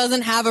team that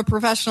doesn't have a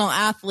professional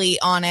athlete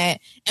on it,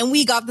 and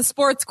we got the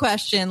sports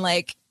question.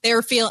 Like,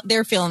 they're feeling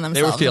themselves.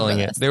 They were feeling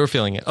it. They were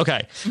feeling it.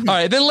 Okay. Mm-hmm. All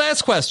right. Then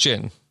last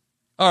question.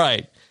 All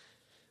right.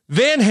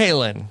 Van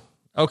Halen.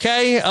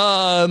 Okay.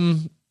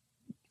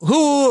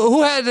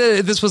 Who had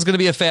this was going to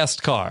be a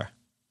fast car?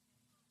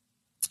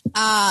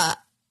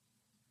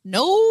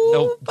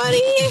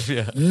 Nobody.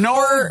 Yeah.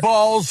 No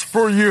balls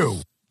for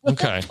you.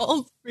 Okay.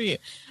 Balls for you.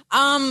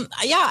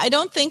 I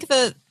don't think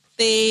that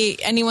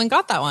anyone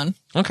got that one.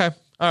 Okay.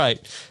 All right.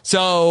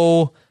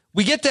 So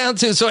we get down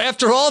to, so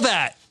after all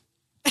that,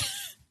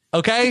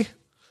 okay,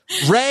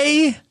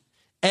 Ray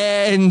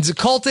and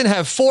Colton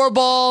have 4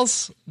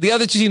 balls. The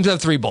other 2 teams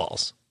have 3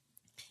 balls.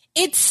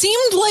 It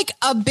seemed like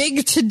a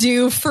big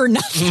to-do for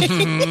nothing.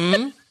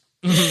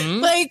 Mm-hmm. Mm-hmm.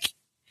 Like,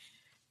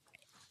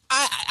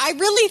 I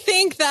really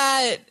think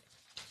that,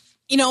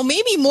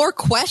 maybe more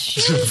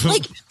questions.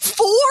 Like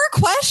 4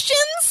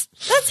 questions?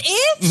 That's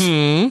it?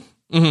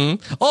 Mm-hmm.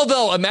 Mm-hmm.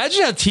 Although,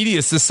 imagine how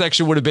tedious this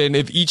section would have been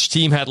if each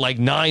team had like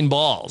 9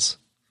 balls.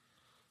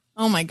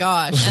 Oh my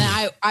gosh.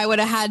 And I would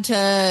have had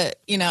to,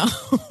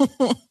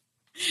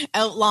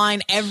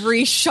 outline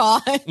every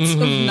shot of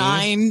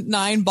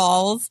 9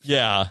 balls.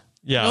 Yeah.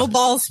 Yeah. No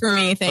balls for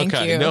me, thank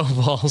you. No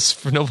balls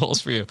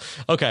for you.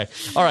 Okay.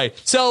 All right.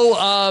 So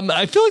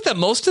I feel like that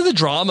most of the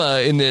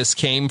drama in this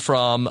came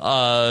from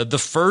the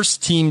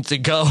first team to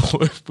go,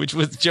 which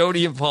was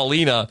Jody and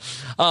Paulina.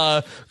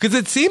 Because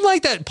it seemed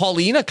like that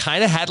Paulina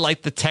kind of had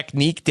like the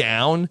technique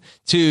down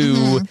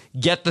to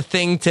get the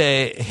thing to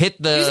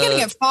hit the... He was getting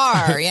it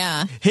far,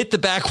 yeah. Hit the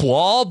back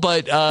wall,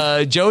 but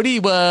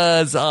Jody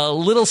was a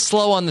little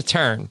slow on the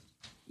turn.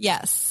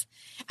 Yes.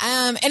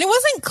 And it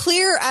wasn't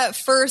clear at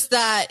first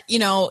that,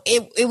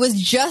 it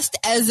was just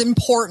as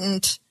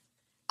important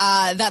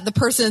that the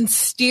person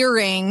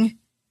steering,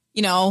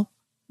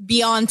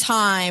 be on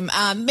time.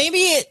 Maybe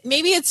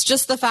it's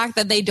just the fact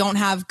that they don't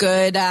have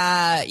good,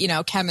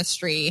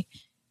 chemistry,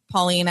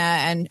 Paulina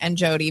and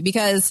Jody,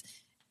 because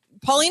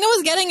Paulina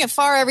was getting it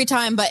far every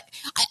time, but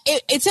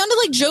it sounded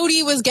like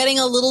Jody was getting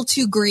a little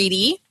too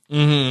greedy.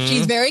 Mm-hmm.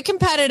 She's very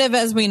competitive,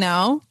 as we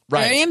know,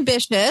 very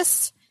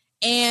ambitious.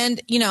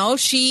 And,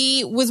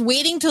 she was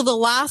waiting till the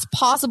last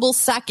possible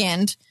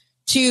second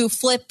to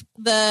flip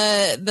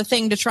the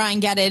thing to try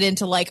and get it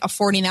into like a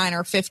 49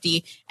 or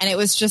 50, and it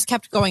was just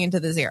kept going into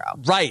the zero.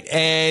 Right.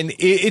 And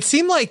it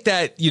seemed like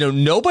that,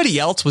 nobody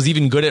else was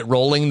even good at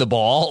rolling the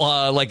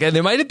ball. And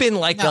there might have been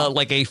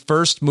a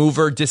first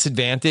mover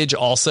disadvantage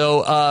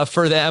also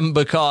for them,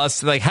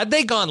 because had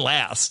they gone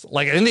last,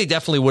 I think they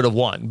definitely would have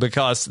won,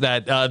 because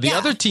that the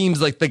other teams,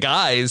 the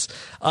guys,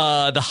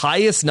 the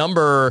highest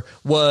number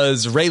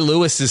was Ray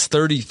Lewis's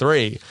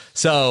 33.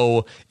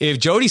 So if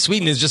Jodie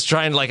Sweetin is just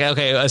trying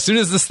okay, as soon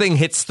as this thing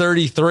hits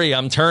 33,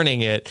 I'm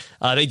turning it.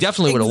 They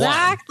definitely would have won.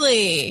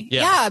 Exactly.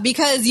 Yeah,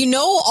 because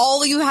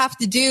all you have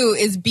to do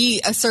is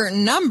beat a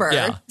certain number.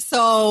 Yeah.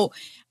 So,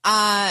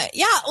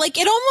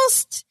 it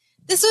almost,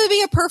 this would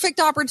be a perfect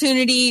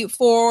opportunity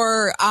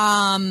for,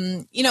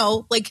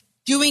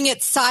 doing it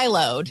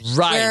siloed.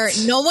 Right. Where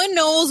no one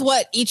knows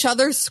what each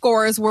other's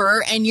scores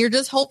were, and you're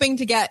just hoping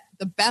to get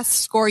the best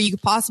score you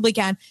possibly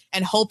can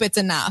and hope it's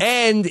enough.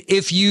 And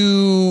if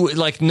you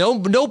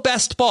no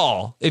best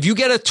ball, if you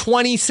get a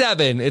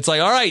 27, it's all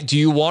right, do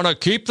you want to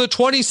keep the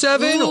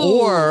 27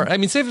 or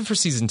save it for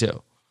season 2?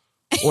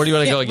 Or do you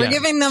want to go again? We're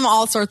giving them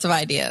all sorts of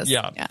ideas.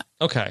 Yeah.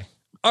 Okay.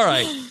 All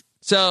right.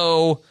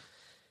 So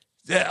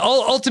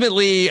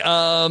ultimately,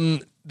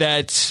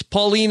 that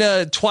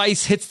Paulina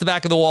twice hits the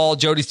back of the wall.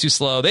 Jodie's too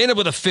slow. They end up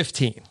with a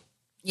 15.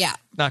 Yeah.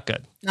 Not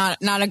good. Not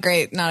a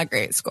great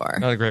score.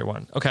 Not a great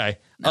one. Okay.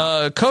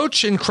 No.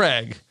 Coach and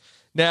Craig.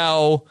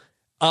 Now,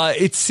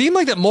 it seemed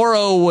like that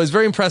Mauro was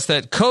very impressed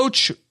that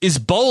Coach is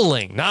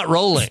bowling, not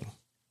rolling.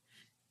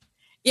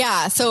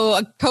 Yeah. So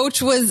a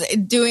Coach was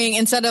doing,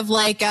 instead of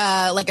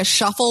a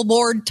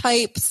shuffleboard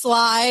type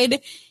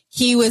slide,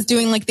 he was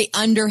doing the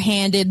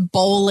underhanded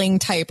bowling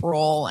type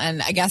roll.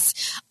 And I guess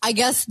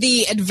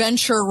the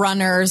adventure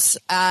runners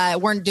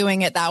weren't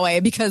doing it that way,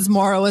 because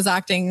Mauro was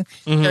acting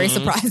very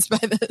surprised by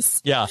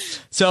this. Yeah.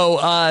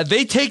 So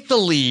they take the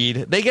lead.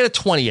 They get a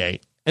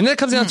 28. And then it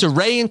comes down to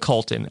Ray and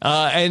Colton.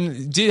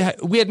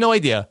 We had no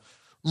idea.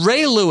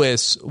 Ray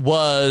Lewis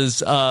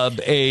was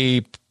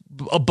a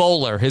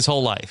bowler his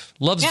whole life.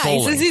 Loves bowling.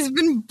 He says he's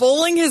been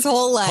bowling his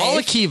whole life. Call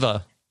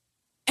Akiva.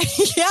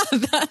 Yeah.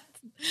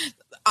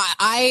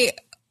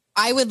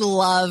 I would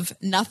love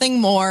nothing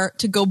more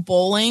to go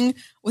bowling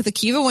with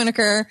Akiva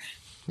Winokur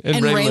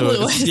and Ray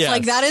Lewis.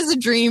 Yes. That is a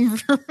dream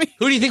for me.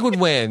 Who do you think would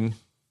win?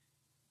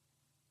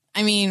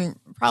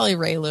 Probably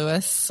Ray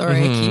Lewis or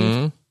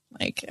Akiva.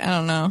 I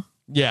don't know.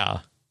 Yeah.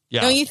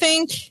 Don't you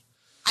think?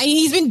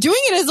 He's been doing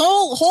it his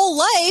whole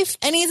life,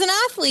 and he's an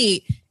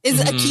athlete.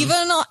 Is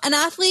Akiva an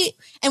athlete?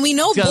 And we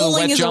know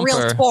bowling is a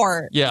real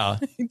sport. Yeah.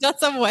 He does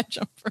have a wet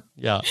jumper.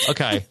 Yeah.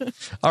 Okay.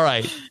 All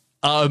right.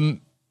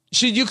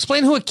 Should you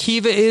explain who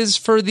Akiva is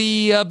for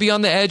the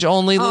Beyond the Edge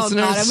only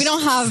listeners? God, we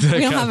don't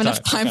have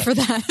enough time for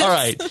that. All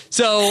right.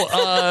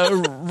 So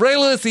Ray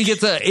Lewis, he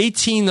gets a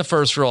 18 the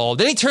first roll.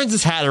 Then he turns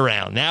his hat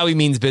around. Now he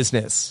means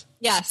business.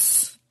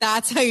 Yes.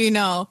 That's how you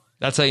know.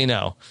 That's how you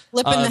know.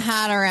 Flipping the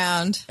hat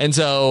around. And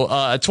so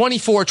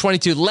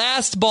 24-22,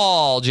 last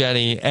ball,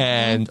 Jenny.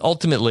 And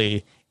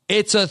ultimately,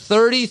 it's a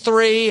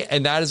 33.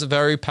 And that is a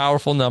very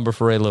powerful number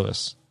for Ray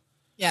Lewis.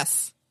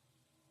 Yes.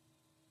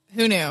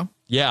 Who knew?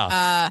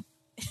 Yeah.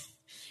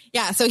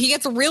 Yeah. So he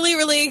gets really,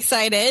 really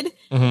excited.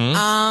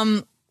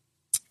 And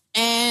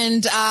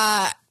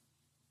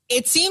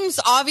it seems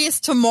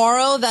obvious to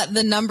Mauro that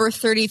the number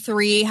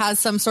 33 has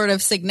some sort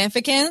of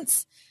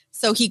significance.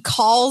 So he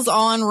calls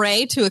on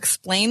Ray to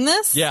explain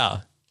this.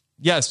 Yeah.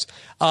 Yes.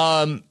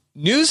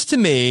 News to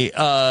me.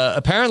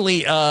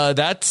 Apparently,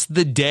 that's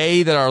the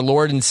day that our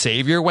Lord and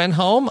Savior went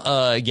home.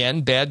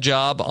 Again, bad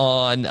job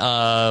on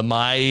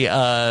my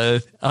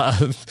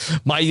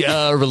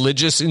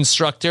religious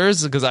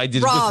instructors, because I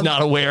was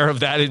not aware of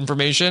that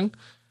information.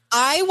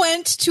 I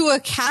went to a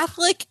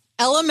Catholic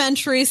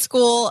elementary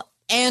school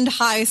and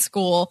high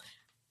school.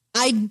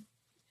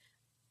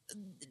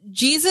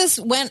 Jesus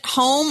went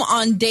home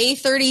on day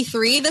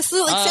 33. This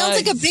sounds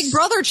like a Big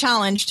Brother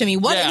challenge to me.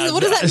 What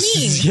does that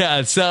mean?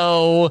 Yeah,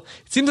 so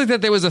it seems like that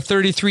there was a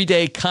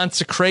 33-day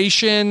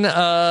consecration.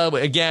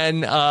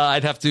 Again,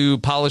 I'd have to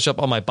polish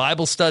up on my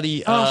Bible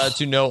study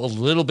to know a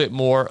little bit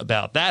more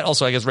about that.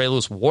 Also, I guess Ray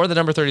Lewis wore the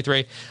number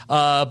 33.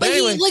 But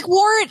anyway, he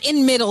wore it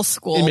in middle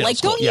school.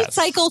 Don't you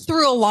cycle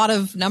through a lot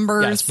of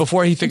numbers? Yes,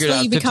 before he figured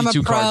out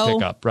 52 card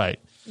pickup. Right.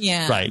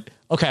 Yeah. Right.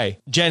 Okay,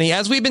 Jenny,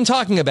 as we've been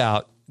talking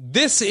about,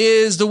 this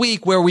is the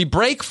week where we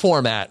break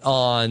format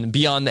on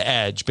Beyond the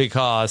Edge,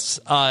 because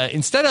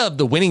instead of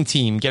the winning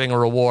team getting a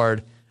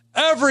reward,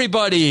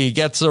 everybody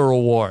gets a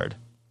reward.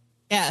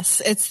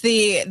 Yes, it's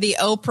the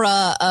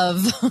Oprah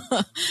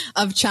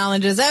of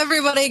challenges.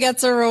 Everybody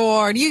gets a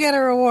reward. You get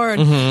a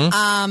reward.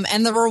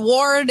 And the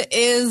reward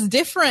is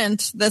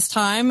different this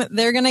time.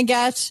 They're going to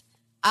get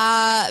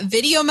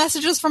video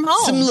messages from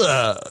home. Some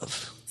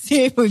love.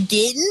 We're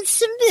getting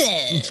some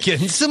love.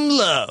 Getting some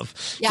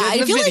love. Yeah,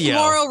 I feel like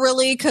Mauro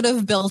really could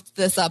have built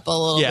this up a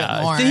little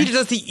bit more.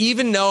 Does he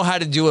even know how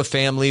to do a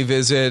family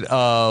visit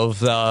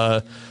of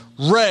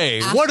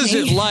Ray? What is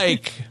it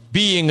like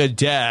being a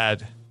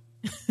dad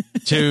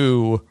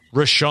to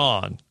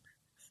Rashawn?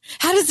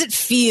 How does it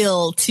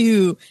feel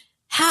to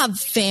have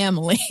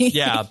family.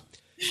 Yeah.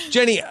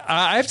 Jenny,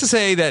 I have to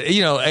say that,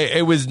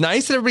 it was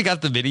nice that everybody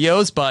got the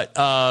videos, but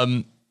I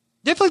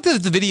feel like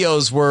the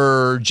videos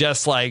were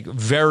just like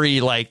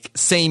very like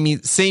samey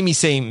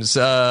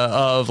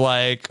of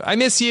like, I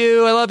miss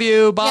you, I love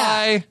you, bye.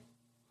 Yeah.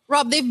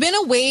 Rob, they've been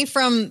away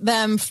from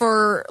them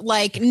for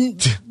like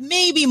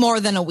maybe more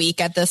than a week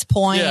at this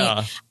point.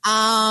 Yeah.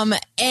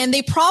 And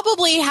they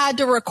probably had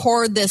to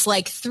record this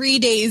like 3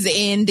 days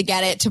in to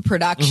get it to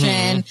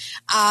production.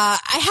 I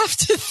have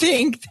to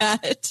think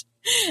that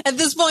at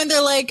this point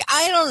they're like,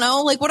 I don't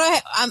know, like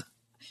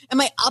am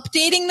I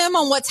updating them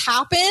on what's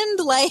happened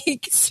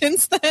like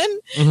since then,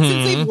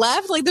 since they've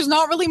left? Like there's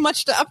not really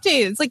much to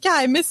update. It's like, yeah,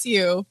 I miss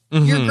you.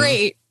 You're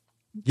great.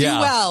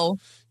 Yeah.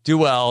 Do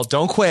well.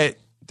 Don't quit.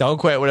 Don't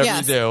quit, whatever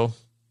you do.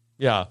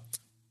 Yeah.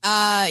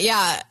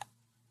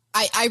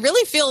 I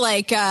really feel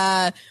like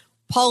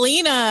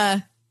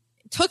Paulina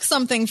took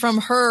something from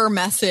her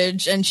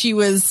message, and she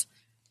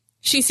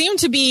seemed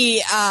to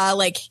be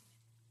like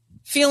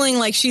feeling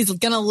like she's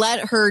gonna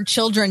let her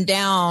children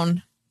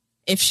down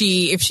if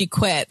she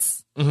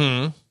quits.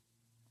 I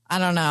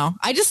don't know.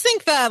 I just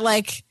think that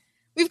like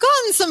we've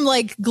gotten some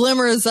like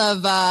glimmers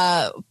of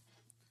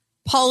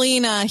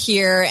Paulina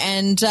here,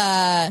 and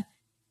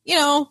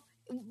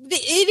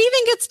it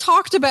even gets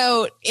talked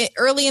about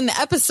early in the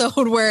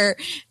episode where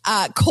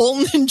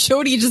Colton and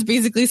Jody just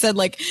basically said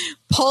like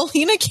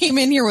Paulina came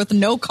in here with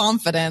no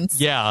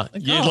confidence. Yeah,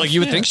 you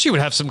would think she would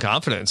have some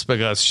confidence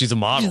because she's a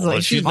model.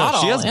 Like, she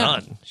has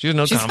none. She has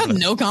no She's confidence.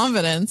 got no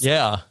confidence.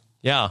 Yeah.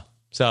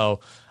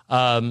 So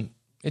it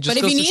just. But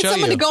if you need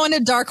someone to go in a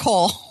dark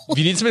hole, if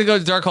you need somebody to go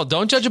to dark hole,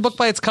 don't judge a book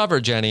by its cover,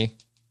 Jenny.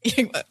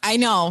 I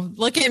know.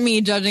 Look at me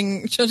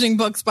judging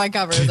books by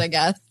covers, I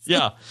guess.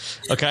 Yeah.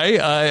 Okay.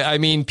 I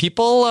mean,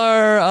 people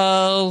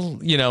are,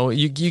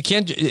 you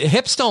can't,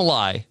 hips don't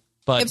lie,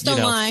 but hips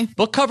don't lie.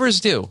 Book covers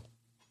do.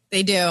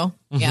 They do.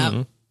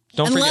 Yeah.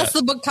 Unless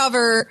the book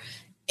cover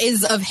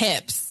is of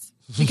hips.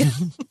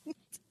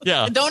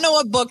 Yeah. I don't know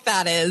what book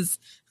that is.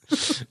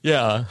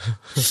 Yeah.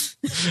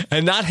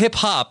 And not hip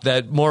hop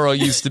that Morrow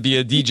used to be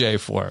a DJ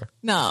for.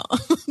 No.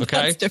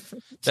 Okay.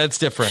 That's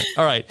different.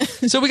 All right.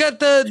 So we got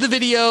the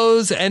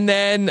videos, and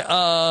then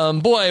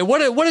boy,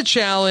 what a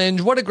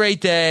challenge. What a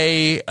great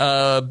day.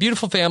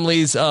 Beautiful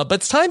families. But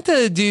it's time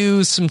to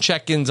do some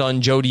check-ins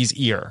on Jody's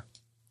ear.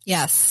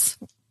 Yes.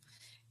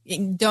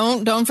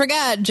 Don't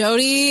forget,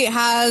 Jody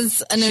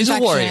has an She's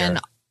infection. A warrior.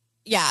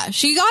 Yeah,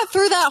 she got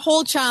through that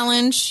whole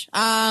challenge.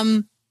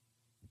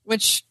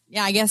 Which,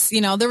 yeah, I guess,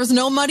 there was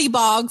no muddy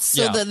bogs,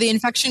 so the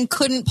infection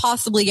couldn't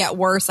possibly get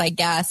worse, I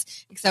guess,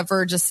 except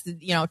for just,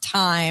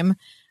 time.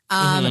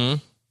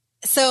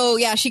 So,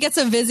 yeah, she gets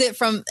a visit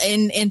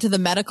into the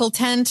medical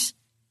tent.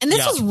 And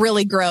this was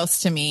really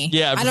gross to me.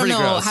 Yeah, I don't know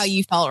gross. how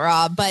you felt,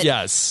 Rob, but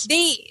yes.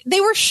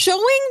 they were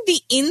showing the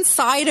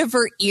inside of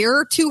her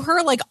ear to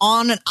her, like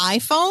on an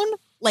iPhone,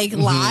 like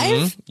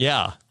live.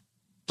 Yeah.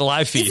 The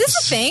live feeds. Is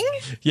this a thing?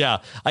 Yeah,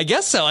 I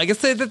guess so. I guess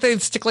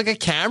they'd stick like a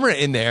camera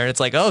in there. And it's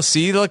like, oh,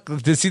 see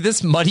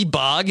this muddy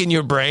bog in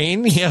your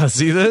brain? Yeah,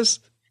 see this?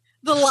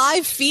 The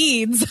live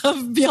feeds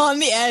of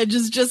Beyond the Edge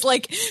is just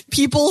like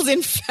people's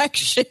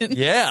infection.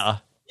 Yeah.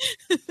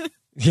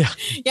 Yeah.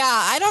 Yeah,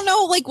 I don't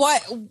know like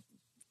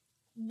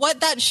what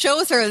that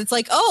shows her. It's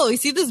like, oh, you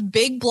see this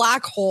big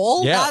black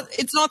hole? Yeah.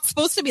 It's not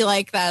supposed to be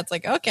like that. It's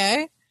like,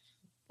 okay.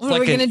 What It's are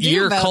we like going to do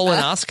ear about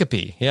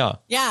colonoscopy. that? Yeah.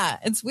 Yeah,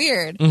 it's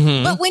weird.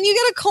 But when you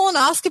get a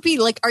colonoscopy,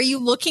 like, are you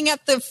looking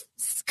at the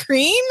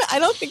screen? I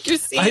don't think you're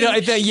seeing.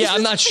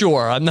 I'm not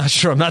sure. I'm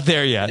not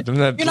there yet. I'm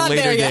not, You're not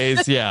later there yet.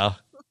 days. Yeah.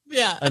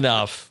 Yeah.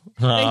 Enough.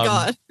 Thank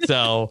God.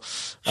 So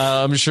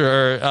I'm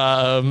sure.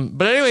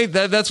 But anyway,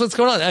 that's what's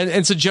going on.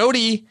 And so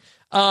Jody,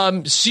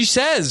 she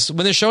says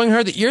when they're showing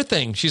her the ear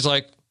thing, she's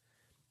like,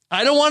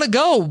 I don't want to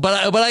go,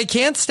 but I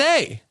can't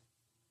stay.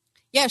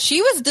 Yeah,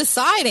 she was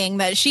deciding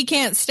that she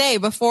can't stay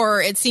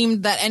before it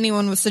seemed that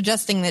anyone was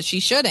suggesting that she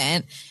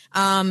shouldn't.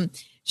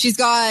 She's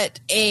got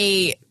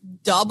a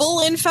double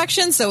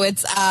infection, so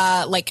it's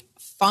like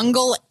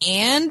fungal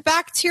and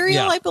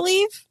bacterial, I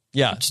believe.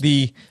 Yeah,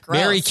 the Gross.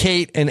 Mary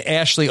Kate and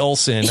Ashley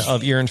Olsen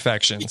of ear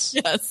infections.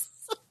 Yes.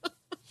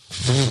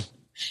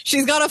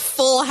 She's got a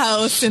full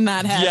house in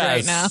that head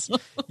right now.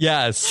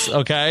 Yes.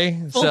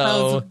 Okay. Full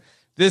house.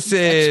 This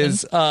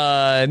is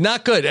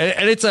not good,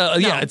 and it's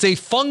it's a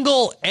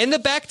fungal and a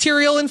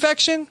bacterial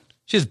infection.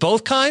 She has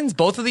both kinds,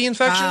 both of the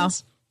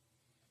infections.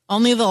 Wow.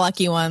 Only the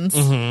lucky ones.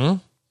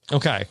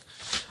 Okay,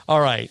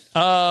 all right.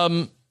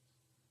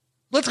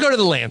 Let's go to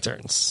the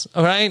lanterns.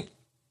 All right,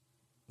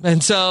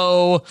 and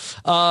so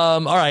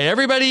all right,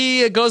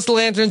 everybody goes to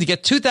lanterns to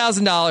get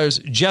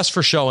 $2,000 just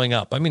for showing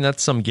up. I mean,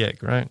 that's some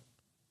gig, right?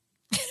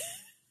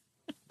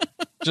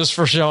 Just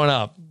for showing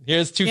up.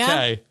 Here's $2K.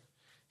 Yeah.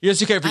 Here's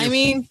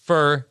 $2K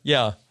for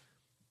you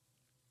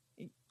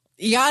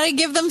got to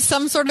give them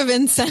some sort of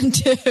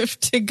incentive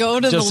to go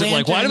to just the lantern.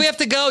 like, why do we have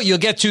to go? You'll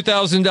get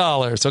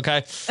 $2,000.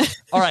 Okay.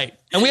 All right.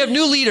 And we have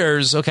new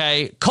leaders.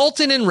 Okay.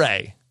 Colton and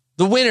Ray,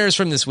 the winners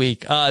from this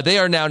week. They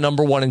are now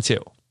number 1 and 2.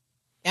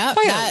 Yeah.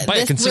 By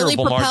a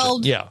considerable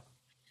margin. Yeah.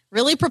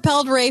 really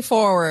propelled Ray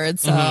forward.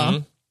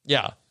 So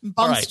yeah,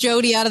 bumps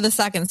Jody out of the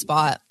second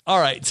spot. All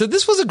right. So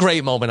this was a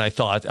great moment, I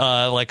thought.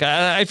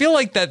 I feel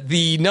like that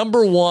the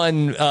number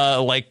one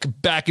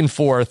back and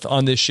forth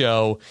on this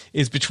show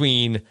is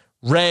between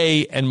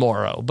Ray and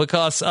Mauro,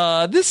 because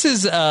this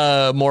is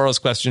Mauro's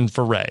question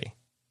for Ray.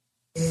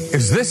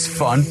 Is this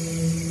fun?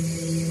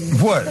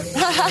 What?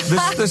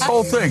 This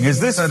whole thing, is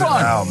this fun?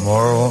 Now,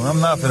 Mauro, I'm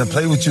not going to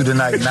play with you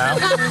tonight now.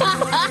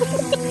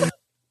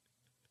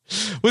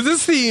 Was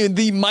this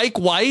the Mike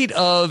White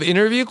of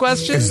interview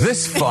questions? Is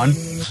this fun?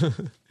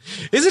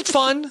 Is it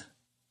fun?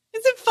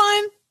 Is it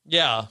fun?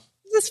 Yeah.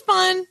 Is this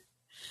fun?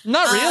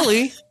 Not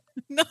really.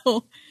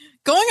 No.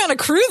 Going on a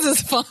cruise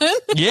is fun.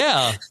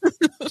 Yeah.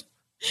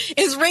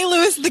 Is Ray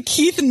Lewis the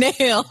Keith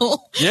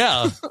Nail?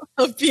 Yeah.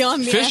 Of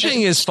Beyond the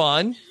Fishing Edge? is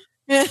fun.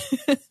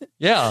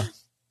 Yeah.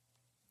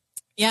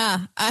 Yeah.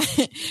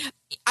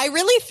 I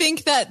really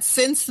think that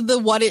since the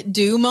What It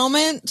Do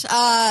moment,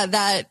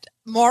 that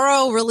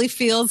Mauro really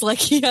feels like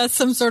he has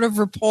some sort of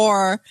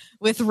rapport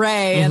with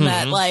Ray, and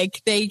that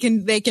like they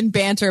can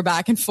banter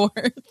back and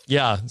forth.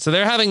 Yeah. So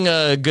they're having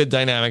a good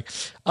dynamic.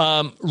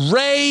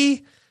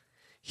 Ray,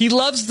 he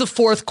loves the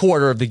fourth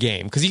quarter of the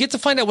game because you get to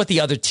find out what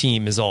the other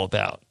team is all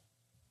about.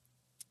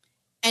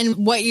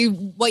 And what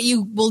you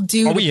will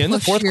do. Are we in the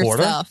fourth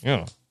quarter? Stuff.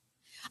 Yeah.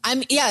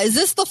 Is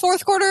this the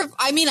fourth quarter?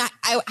 I mean,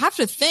 I have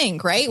to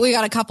think, right? We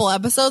got a couple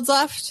episodes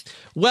left.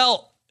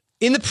 Well,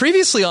 in the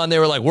previously on, they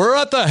were like, we're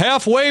at the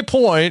halfway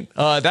point.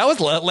 That was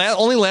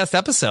only last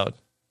episode.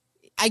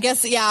 I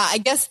guess, yeah. I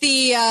guess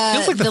the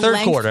feels like the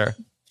third quarter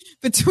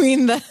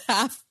between the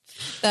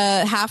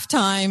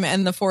halftime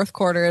and the fourth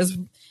quarter is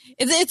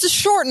it's a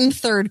shortened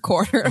third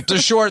quarter. It's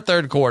a short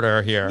third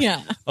quarter here.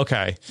 Yeah.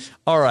 Okay.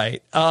 All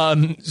right.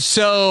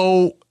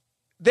 So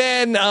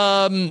then,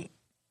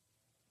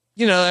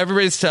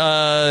 everybody's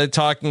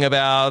talking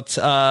about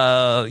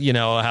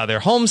how they're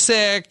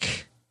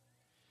homesick.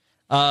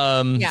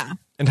 Yeah.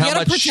 And how you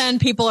gotta much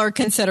pretend people are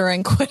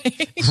considering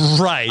quitting.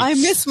 Right. I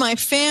miss my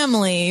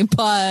family,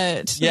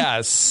 but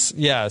yes.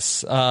 you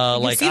see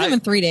them in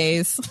 3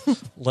 days.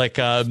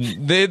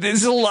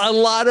 There's a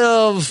lot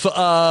of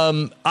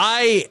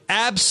I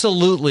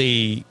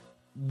absolutely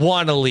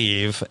want to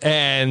leave,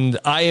 and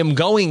I am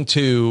going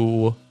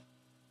to,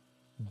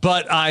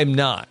 but I'm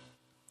not.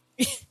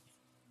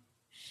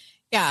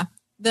 Yeah.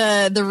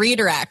 The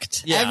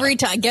redirect every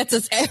time gets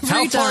us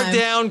every time. How far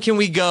down can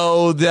we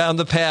go down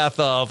the path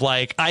of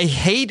like, I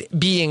hate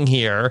being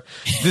here.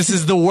 This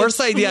is the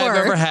worst idea I've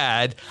ever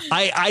had.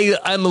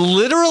 I'm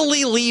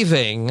literally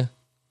leaving.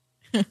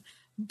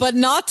 But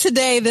not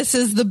today. This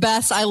is the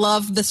best. I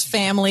love this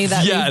family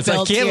that we've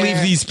built I can't here.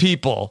 leave these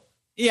people.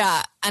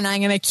 Yeah, and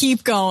I'm going to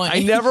keep going. I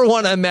never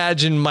want to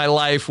imagine my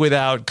life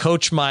without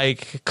Coach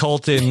Mike,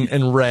 Colton,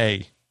 and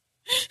Ray.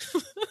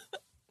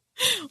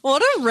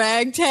 What a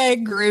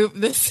ragtag group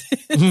this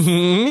is.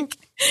 Mm-hmm.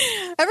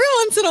 Every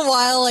once in a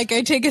while, like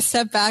I take a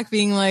step back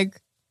being like,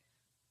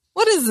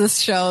 what is this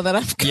show that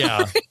I'm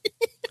covering?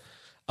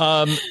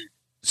 Yeah.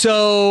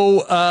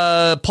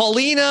 So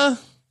Paulina,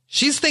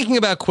 she's thinking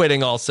about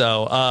quitting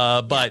also,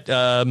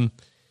 but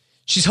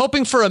she's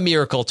hoping for a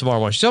miracle tomorrow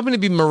morning. She's hoping to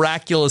be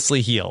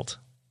miraculously healed.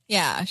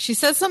 Yeah. She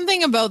says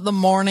something about the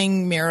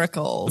morning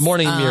miracles. The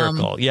morning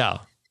miracle. Yeah.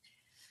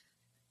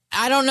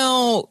 I don't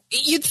know.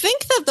 You'd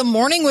think that the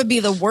morning would be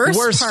the worst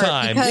part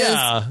time.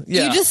 Because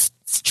yeah. you just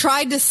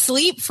tried to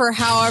sleep for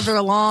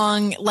however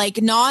long,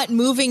 like not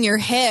moving your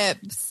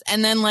hips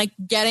and then like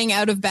getting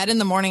out of bed in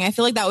the morning. I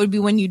feel like that would be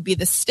when you'd be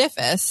the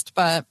stiffest,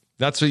 but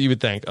that's what you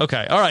would think.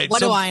 Okay. All right. What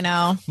do I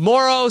know?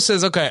 Mauro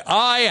says, okay,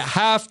 I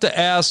have to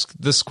ask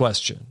this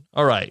question.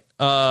 All right.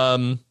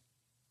 All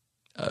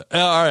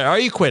right. Are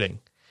you quitting?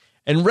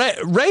 And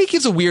Ray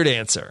gives a weird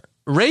answer.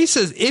 Ray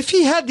says if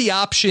he had the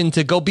option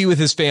to go be with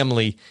his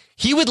family,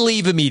 he would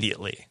leave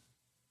immediately.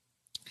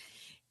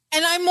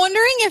 And I'm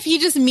wondering if he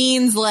just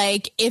means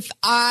like, if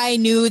I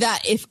knew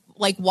that if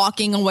like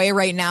walking away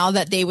right now,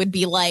 that they would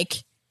be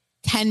like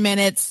 10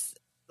 minutes,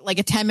 like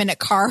a 10-minute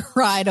car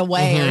ride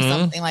away or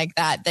something like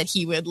that, that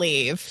he would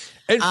leave.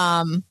 And,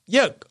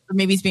 yeah. Or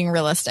maybe he's being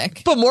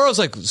realistic. But Mauro's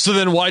like, so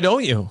then why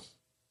don't you?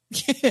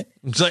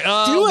 It's like,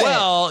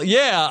 well,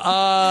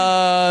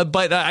 yeah,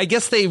 but I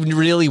guess they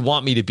really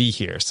want me to be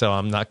here, so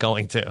I'm not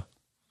going to.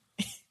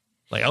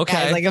 Like,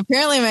 okay. Yeah, like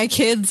apparently my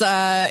kids, all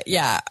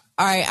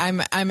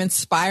right, I'm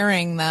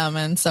inspiring them,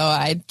 and so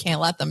I can't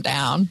let them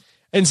down.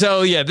 And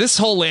so, yeah, this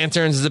whole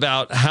Lanterns is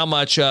about how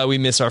much we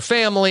miss our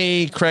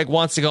family. Craig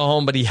wants to go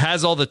home, but he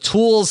has all the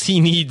tools he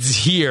needs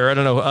here. I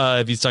don't know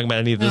if he's talking about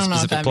any of the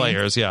specific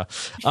players. Means.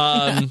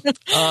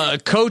 Yeah.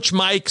 Coach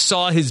Mike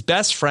saw his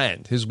best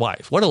friend, his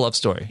wife. What a love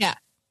story. Yeah.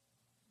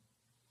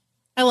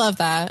 I love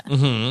that.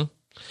 Mm-hmm.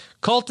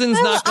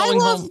 Colton's not going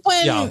home.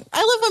 I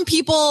love when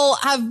people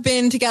have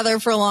been together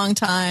for a long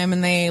time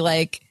and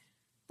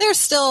they're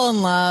still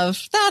in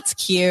love. That's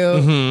cute.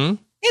 Mm-hmm.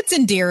 It's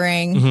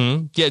endearing.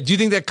 Mm-hmm. Yeah. Do you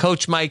think that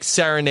Coach Mike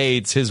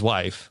serenades his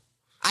wife?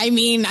 I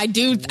mean, I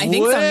do. I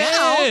think so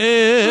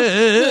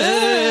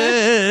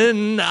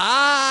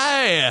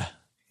now.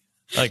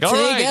 Like, all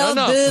Take right, out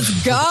no.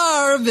 this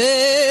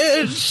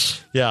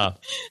garbage. Yeah.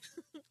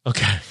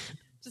 Okay.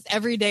 Just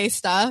everyday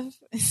stuff.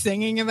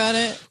 Singing about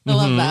it. I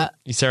love that.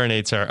 He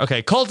serenades her.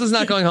 Okay. Colt is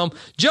not going home.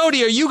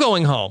 Jody, are you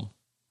going home?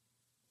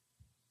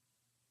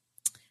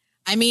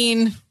 I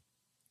mean,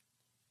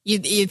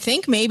 you'd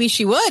think maybe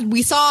she would.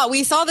 We saw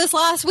this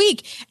last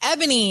week.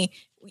 Ebony,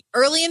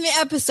 early in the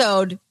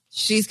episode,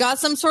 she's got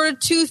some sort of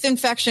tooth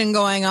infection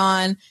going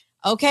on.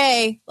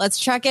 Okay, let's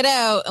check it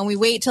out. And we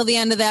wait till the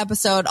end of the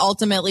episode.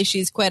 Ultimately,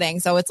 she's quitting.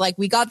 So it's like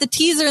we got the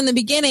teaser in the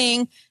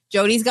beginning.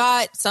 Jody's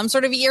got some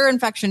sort of ear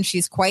infection.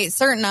 She's quite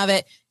certain of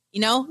it. You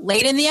know,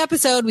 late in the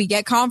episode, we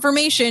get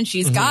confirmation.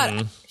 She's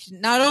got,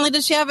 not only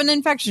does she have an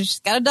infection, she's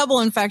got a double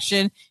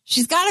infection.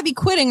 She's got to be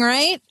quitting,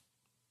 right?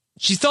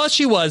 She thought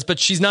she was, but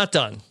she's not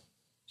done.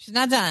 She's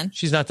not done.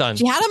 She's not done.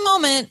 She had a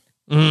moment,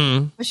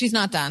 but she's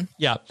not done.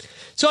 Yeah.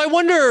 So I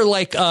wonder,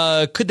 like,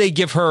 could they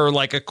give her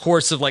like a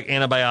course of like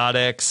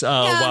antibiotics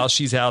while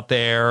she's out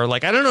there?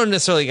 Like, I don't know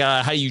necessarily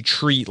how you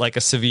treat like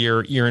a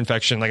severe ear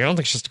infection. Like, I don't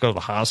think she has to go to the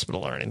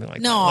hospital or anything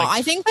like that. No, Like,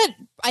 I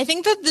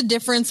think that the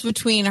difference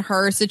between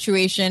her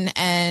situation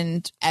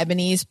and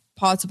Ebony's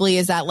possibly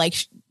is that like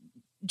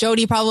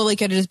Jody probably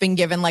could have just been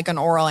given like an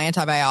oral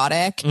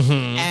antibiotic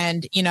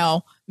and, you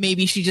know,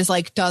 maybe she just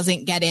like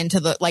doesn't get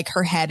into the, like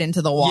her head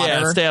into the water.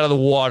 Yeah, stay out of the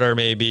water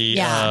maybe.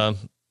 Yeah.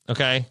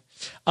 Okay.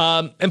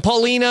 And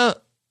Paulina,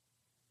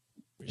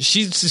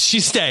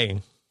 she's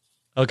staying.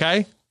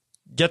 Okay.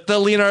 Get the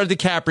Leonardo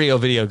DiCaprio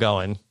video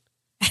going.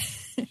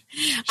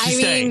 I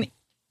mean,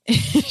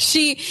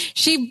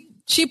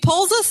 she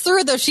pulls us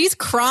through though. She's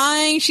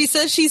crying. She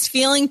says she's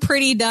feeling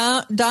pretty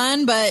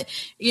done, but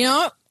you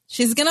know,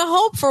 she's going to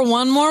hope for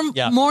one more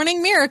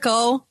morning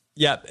miracle.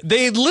 Yeah.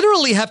 They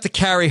literally have to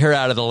carry her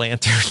out of the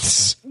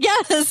lanterns.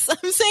 Yes.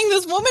 I'm saying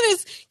this woman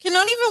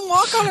cannot even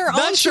walk on her own.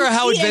 Not sure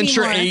how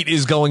Adventure 8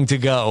 is going to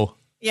go.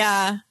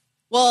 Yeah.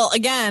 Well,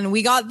 again,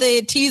 we got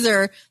the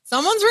teaser.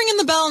 Someone's ringing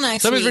the bell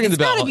next Somebody's week. ringing the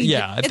bell.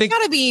 I think it's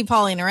got to be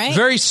Paulina, right?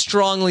 Very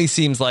strongly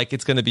seems like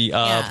it's going to be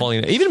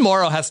Paulina. Even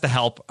Morrow has to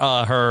help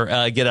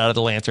her get out of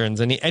the lanterns,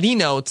 and he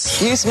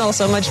notes. You smell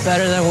so much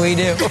better than we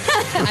do.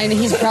 I mean,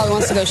 he probably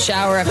wants to go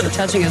shower after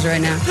touching us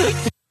right now.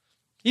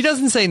 He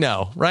doesn't say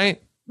no,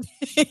 right?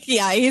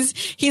 Yeah, he's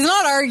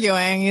not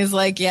arguing. He's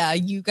like, yeah,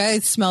 you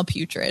guys smell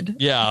putrid.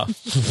 Yeah.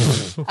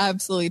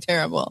 Absolutely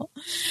terrible.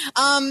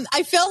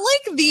 I felt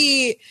like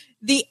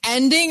the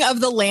ending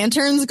of the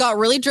lanterns got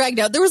really dragged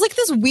out. There was like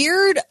this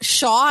weird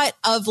shot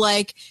of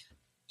like,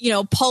 you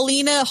know,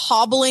 Paulina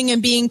hobbling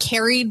and being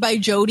carried by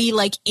Jody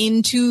like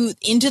into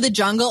the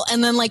jungle,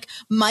 and then like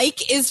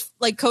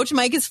Coach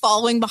Mike is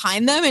following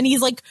behind them, and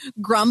he's like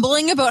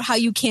grumbling about how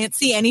you can't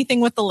see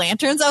anything with the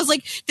lanterns. I was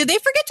like, did they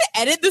forget to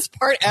edit this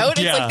part out?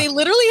 It's like they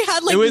literally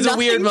had like, it was a nothing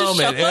weird to moment,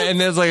 show us. and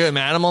there's like an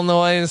animal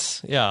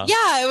noise. Yeah,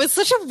 it was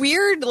such a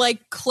weird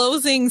like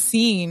closing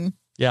scene.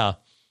 Yeah.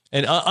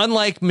 And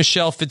unlike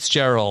Michelle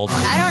Fitzgerald,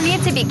 I don't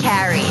need to be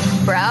carried,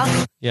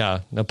 bro.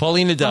 Yeah, no,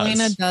 Paulina does.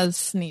 Paulina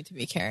does need to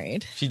be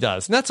carried. She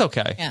does, and that's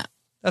okay. Yeah,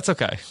 that's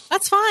okay.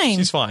 That's fine.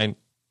 She's fine.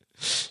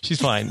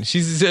 She's fine.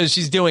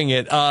 She's doing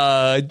it.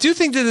 Do you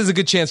think that there's a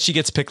good chance she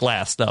gets picked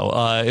last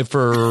though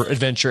for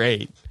Adventure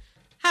 8?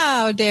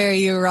 How dare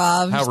you,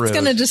 Rob? How rude. It's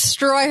going to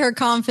destroy her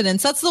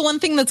confidence. That's the one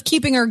thing that's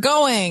keeping her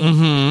going.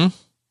 Mm-hmm.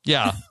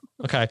 Yeah.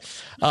 Okay.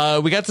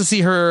 We got to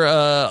see her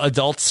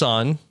adult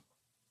son.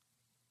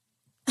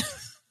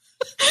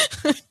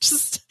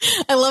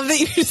 I love that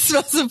you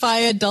specify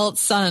adult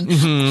son.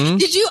 Mm-hmm.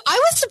 I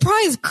was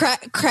surprised.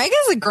 Craig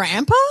is a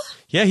grandpa?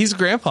 Yeah, he's a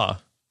grandpa.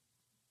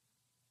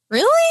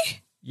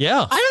 Really?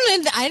 Yeah.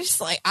 I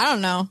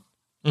don't know.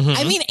 Mm-hmm.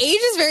 I mean, age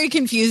is very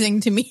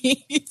confusing to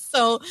me.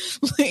 So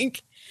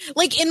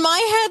like in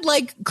my head,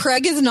 like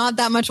Craig is not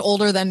that much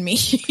older than me,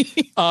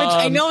 which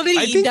I know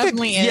that he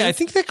definitely is. Yeah, I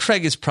think that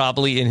Craig is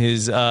probably in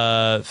his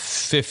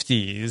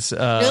 50s.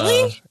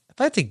 Really? If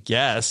I had to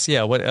guess,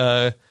 yeah.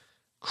 What?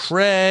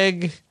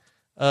 Craig,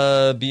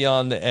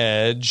 Beyond the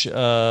Edge.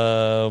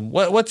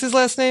 What's his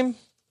last name?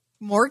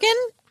 Morgan?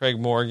 Craig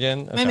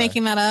Morgan. Okay. Am I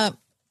making that up?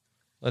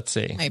 Let's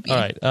see. Might be. All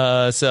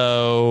right.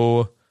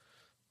 So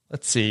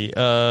let's see.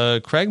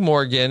 Craig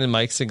Morgan and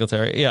Mike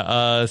Singletary.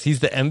 Yeah.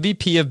 He's the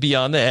MVP of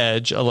Beyond the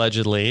Edge,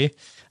 allegedly.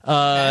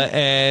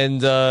 And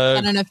is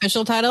that an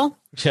official title?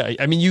 Yeah.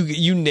 I mean,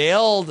 you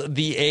nailed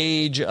the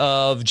age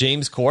of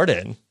James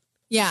Corden.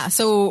 Yeah.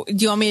 So do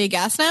you want me to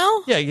guess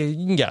now? Yeah, you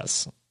can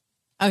guess.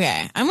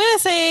 Okay. I'm going to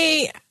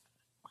say,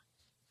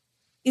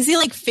 is he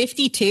like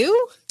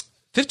 52?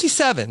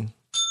 57.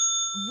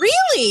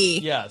 Really?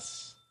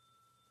 Yes.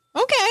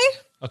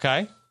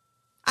 Okay.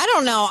 I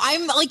don't know.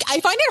 I'm like, I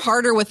find it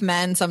harder with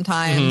men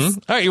sometimes.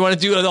 Mm-hmm. All right. You want to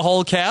do the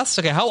whole cast?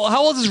 Okay. How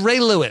old is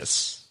Ray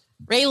Lewis?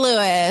 Ray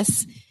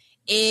Lewis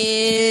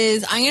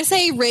is, I'm going to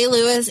say Ray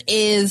Lewis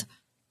is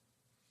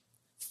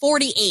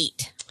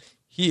 48.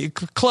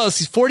 Close.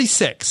 He's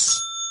 46.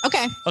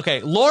 Okay.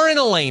 Lauren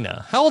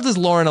Elena. How old is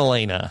Lauren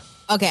Elena?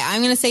 Okay,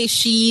 I'm going to say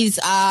she's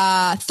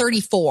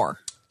 34.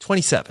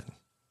 27.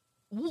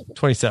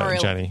 27, Sorry.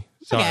 Jenny.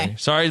 Okay.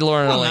 Sorry,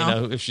 Lauren I don't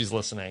Elena, know. if she's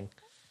listening.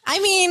 I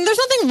mean, there's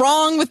nothing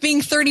wrong with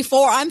being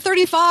 34. I'm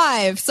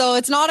 35, so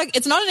it's not an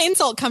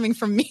insult coming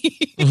from me.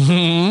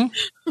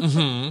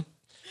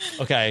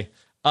 Okay.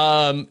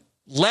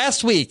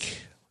 Last week,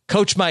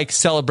 Coach Mike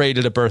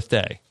celebrated a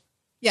birthday.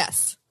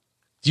 Yes.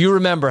 Do you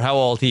remember how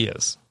old he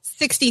is?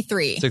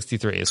 63.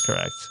 63 is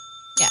correct.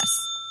 Yes.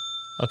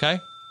 Okay.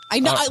 I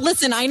know.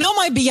 Listen, I know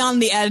my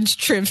Beyond the Edge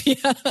trivia.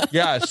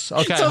 Yes.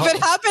 Okay. So if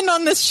it happened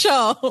on this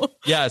show.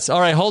 Yes. All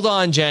right. Hold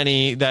on,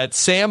 Jenny. That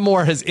Sam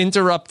Moore has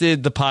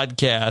interrupted the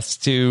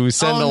podcast to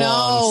send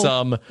along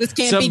some. This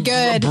can't be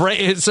good.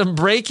 Some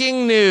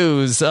breaking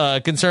news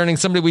concerning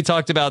somebody we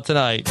talked about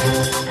tonight.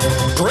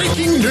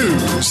 Breaking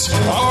news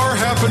are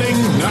happening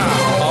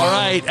now. All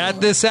right.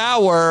 At this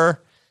hour,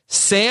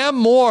 Sam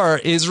Moore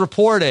is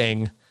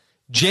reporting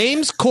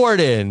James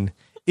Corden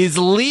is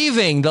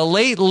leaving the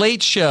Late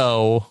Late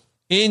Show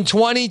in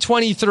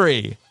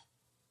 2023.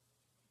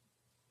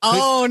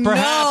 Oh,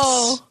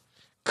 Perhaps, no.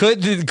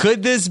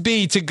 Could this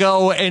be to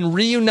go and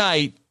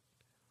reunite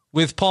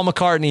with Paul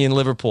McCartney in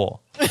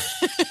Liverpool?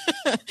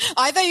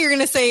 I thought you were going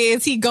to say,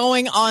 is he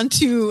going on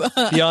to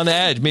Beyond the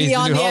Edge?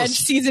 Beyond the Edge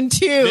season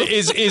 2?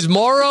 Is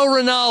Mauro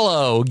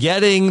Ranallo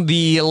getting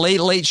the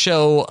Late Late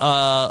Show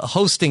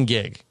hosting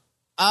gig?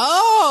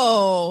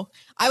 Oh,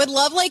 I would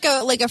love like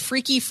a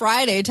Freaky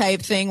Friday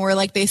type thing where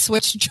like they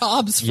switch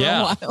jobs for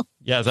a while.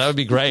 Yeah, that would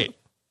be great.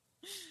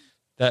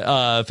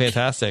 That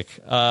fantastic.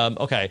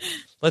 Okay,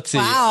 let's see.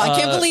 Wow, I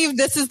can't believe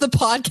this is the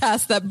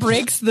podcast that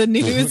breaks the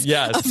news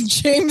of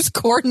James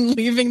Corden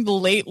leaving the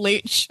Late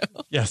Late Show.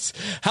 Yes.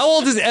 How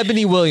old is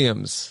Ebony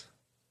Williams?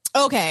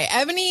 Okay,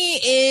 Ebony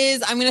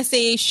is, I'm going to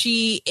say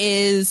she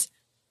is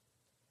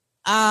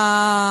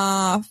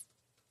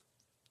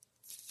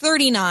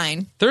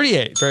 39.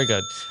 38. Very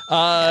good.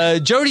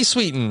 Jodie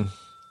Sweetin.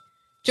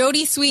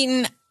 Jodie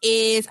Sweetin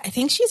is, I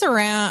think she's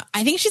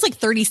like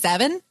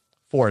 37.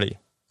 40.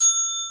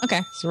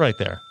 Okay. So right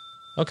there.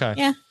 Okay.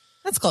 Yeah,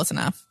 that's close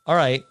enough. All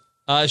right.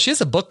 She has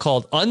a book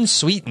called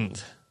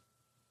Unsweetened.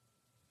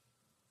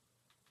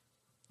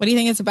 What do you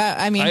think it's about?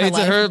 I mean, it's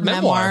her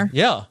memoir.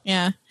 Yeah.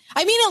 Yeah.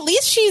 I mean, at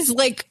least she's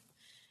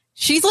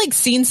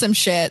seen some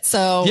shit.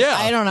 So yeah.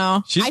 I don't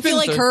know. I feel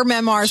like her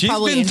memoir is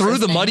probably She's been through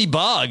the muddy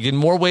bog in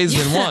more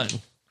ways than one.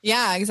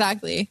 Yeah,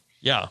 exactly.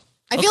 Yeah.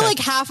 I feel like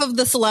half of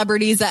the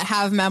celebrities that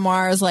have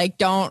memoirs like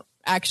don't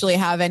actually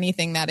have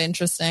anything that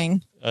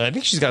interesting. I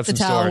think she's got some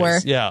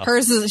stories. Yeah.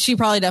 Hers is, she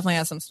probably definitely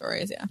has some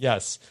stories. Yeah.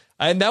 Yes.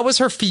 And that was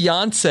her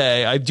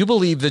fiance. I do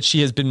believe that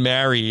she has been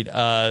married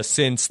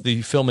since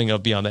the filming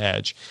of Beyond the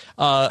Edge.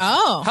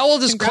 How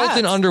old is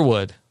Colton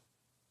Underwood?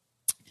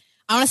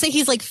 I want to say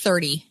he's like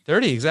 30.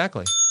 30,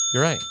 exactly.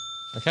 You're right.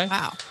 Okay.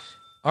 Wow.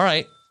 All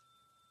right.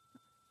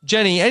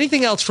 Jenny,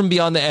 anything else from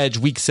Beyond the Edge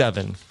week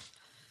 7?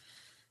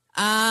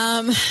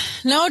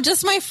 No,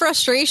 just my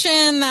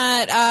frustration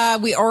that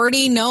we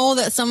already know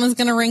that someone's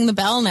going to ring the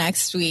bell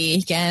next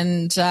week,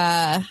 and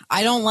I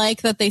don't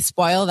like that they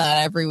spoil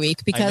that every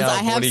week because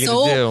I have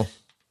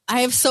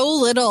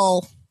so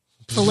little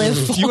to live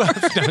for.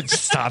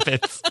 Just stop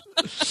it.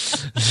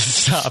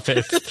 Stop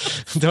it.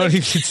 Don't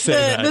even say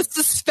that. The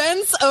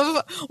suspense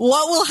of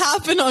what will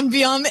happen on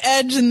Beyond the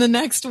Edge in the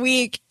next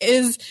week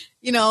is,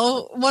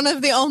 one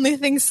of the only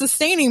things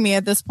sustaining me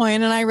at this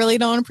point, and I really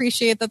don't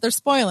appreciate that they're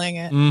spoiling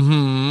it.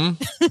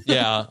 Mm-hmm.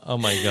 Yeah. Oh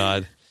my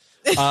God.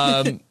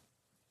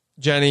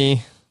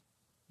 Jenny,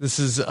 this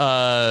is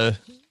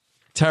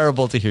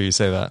terrible to hear you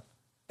say that.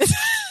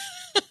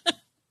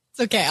 It's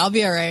okay. I'll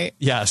be all right.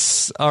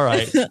 Yes. All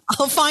right.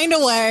 I'll find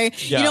a way.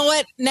 Yeah. You know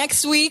what?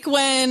 Next week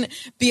when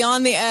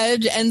Beyond the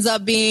Edge ends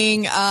up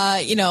being,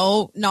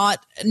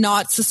 not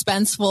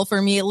suspenseful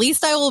for me, at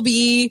least I will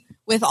be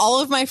with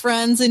all of my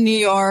friends in New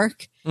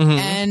York,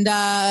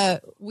 and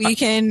we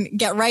can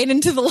get right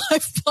into the live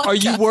podcast. Are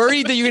you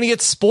worried that you're going to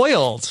get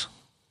spoiled?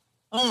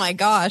 Oh my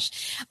gosh.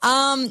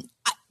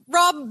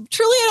 Rob,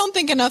 truly, I don't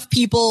think enough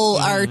people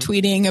are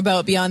tweeting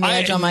about Beyond the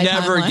Edge on my timeline. I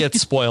never get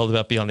spoiled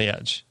about Beyond the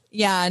Edge.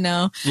 Yeah,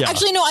 no. Yeah.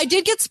 Actually, no, I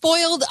did get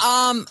spoiled.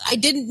 I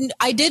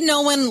did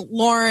know when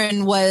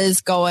Lauren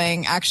was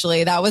going,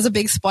 actually. That was a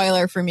big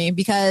spoiler for me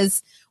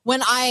because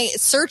when I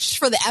searched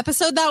for the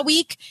episode that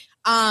week,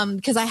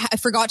 because I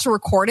forgot to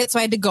record it, so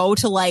I had to go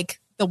to like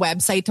the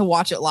website to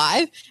watch it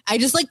live. I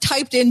just like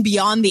typed in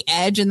Beyond the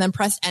Edge and then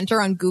pressed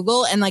enter on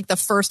Google, and like the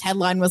first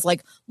headline was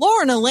like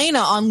Lauren Elena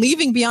on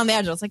leaving Beyond the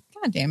Edge. I was like,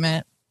 God damn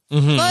it.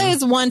 Mm-hmm. That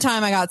is one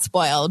time I got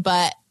spoiled,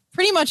 but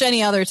pretty much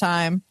any other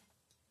time,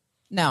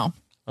 no.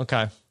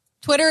 Okay.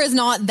 Twitter is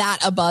not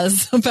that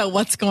abuzz about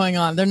what's going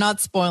on. They're not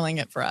spoiling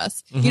it for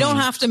us. You don't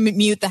have to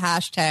mute the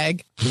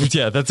hashtag.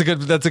 Yeah, that's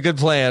a good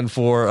plan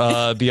for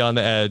Beyond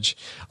the Edge.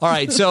 All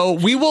right, so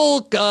we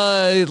will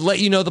let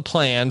you know the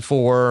plan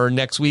for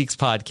next week's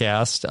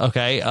podcast.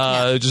 Okay,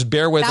 just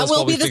bear with us. That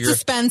will be the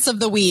suspense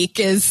of the week: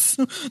 is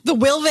the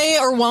will they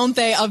or won't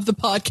they of the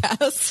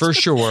podcast. For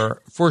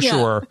sure.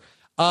 Sure.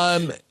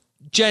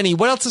 Jenny,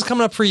 what else is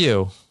coming up for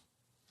you?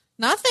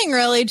 Nothing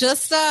really.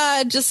 Just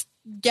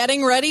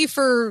getting ready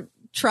for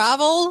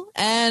travel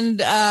and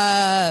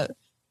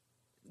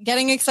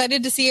getting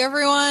excited to see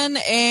everyone,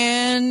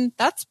 and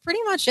that's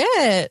pretty much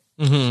it.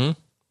 Mm-hmm.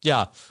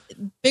 Yeah.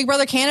 Big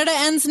Brother Canada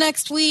ends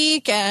next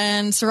week,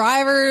 and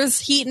Survivor's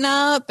heating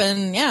up,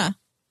 and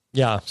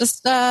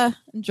just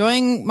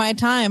enjoying my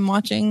time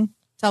watching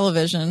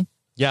television.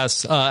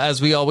 Yes,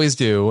 as we always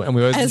do, and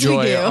we always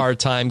enjoy our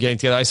time getting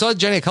together. I saw,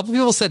 Jenny, a couple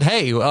people said,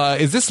 hey,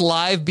 is this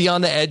live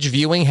Beyond the Edge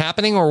viewing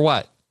happening or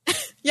what?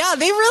 Yeah,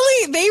 they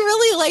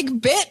really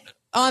like bit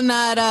on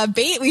that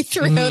bait we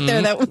threw out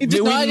there that we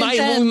did not intend.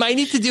 What we might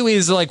need to do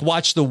is like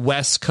watch the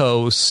West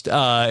Coast.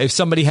 If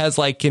somebody has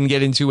can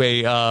get into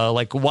a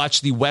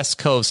watch the West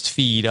Coast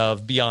feed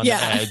of Beyond the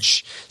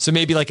Edge. So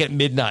maybe like at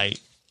midnight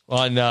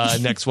on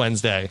next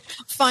Wednesday.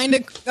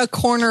 Find a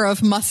corner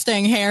of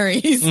Mustang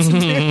Harry's.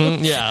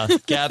 Yeah,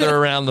 gather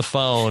around the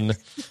phone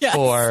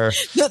for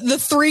the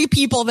 3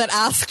 people that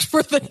asked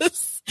for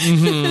this.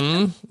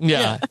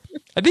 Yeah.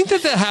 I think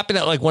that happened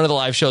at like one of the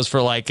live shows for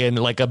in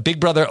a Big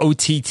Brother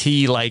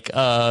OTT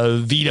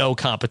veto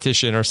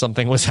competition or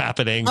something was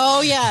happening.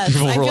 Oh yes,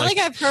 I feel like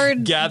I've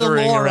heard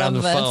gathering the lore around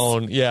the this.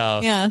 phone. Yeah,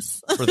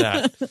 yes, for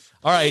that.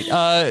 All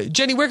right,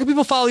 Jenny, where can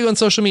people follow you on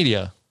social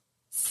media?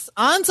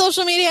 On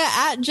social media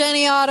at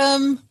Jenny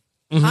Autumn.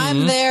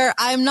 I'm there.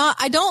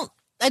 I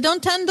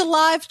don't tend to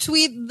live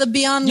tweet the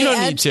Beyond the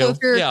Edge. So if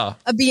you're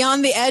a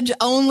Beyond the Edge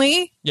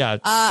only, for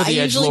the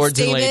Edge Lords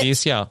and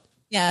Ladies,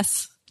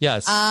 yes.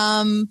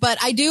 But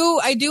I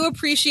do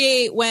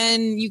appreciate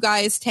when you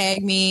guys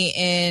tag me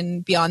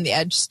in Beyond the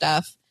Edge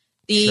stuff.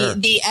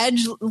 The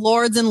Edge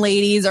Lords and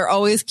Ladies are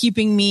always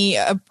keeping me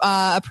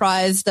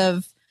apprised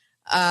of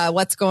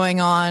what's going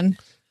on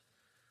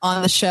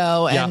the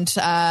show. And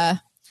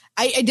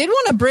I did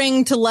want to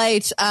bring to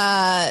light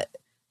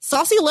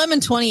Saucy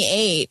Lemon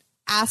 28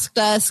 asked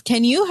us,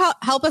 can you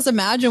help us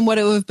imagine what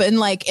it would have been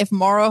like if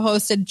Mauro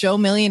hosted Joe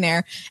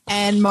Millionaire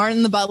and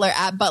Martin the Butler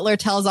at Butler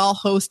Tells All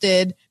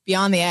hosted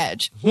Beyond the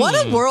Edge? What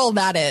a world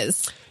that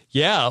is.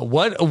 Yeah,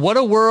 what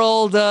a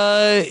world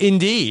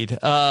indeed. We've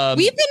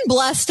been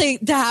blessed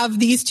to have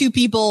these two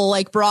people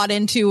brought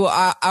into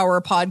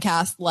our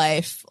podcast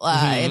life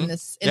in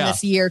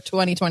this year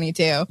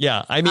 2022.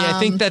 Yeah, I mean, I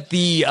think that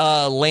the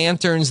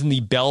lanterns and the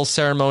bell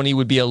ceremony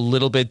would be a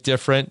little bit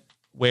different.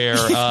 Where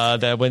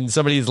that when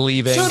somebody's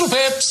leaving, Toodle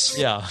pips.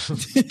 Yeah,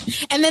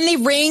 and then they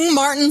ring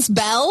Martin's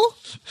bell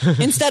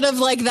instead of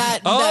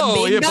that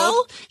big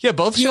bell.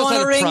 Both shows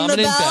had a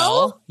prominent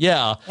bell.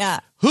 Yeah.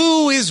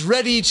 Who is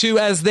ready to,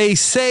 as they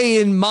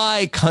say in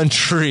my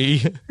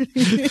country,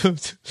 ring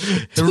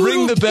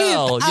the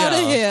bell? Out of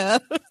here.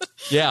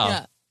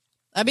 Yeah,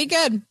 that'd be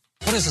good.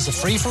 What is this, a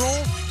free for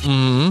all?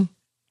 Mm-hmm.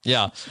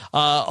 Yeah.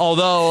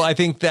 Although I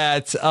think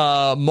that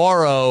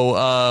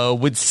Mauro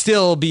would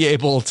still be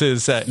able to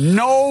say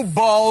no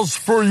balls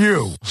for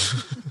you.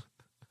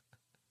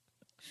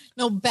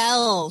 No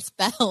bells.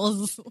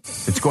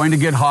 It's going to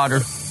get hotter.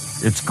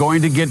 It's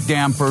going to get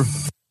damper.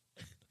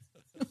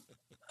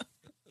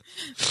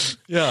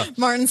 Yeah.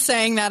 Martin's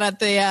saying that at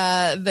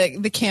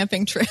the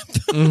camping trip.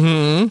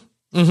 Mm-hmm.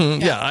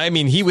 Mm-hmm. Yeah, I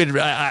mean, he would.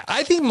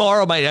 I think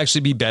Mauro might actually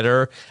be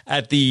better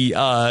at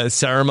the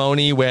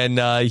ceremony when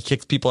he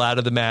kicks people out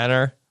of the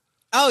manor.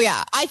 Oh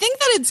yeah, I think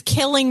that it's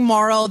killing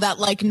Mauro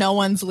that no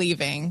one's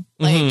leaving,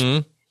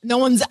 no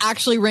one's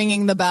actually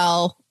ringing the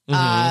bell,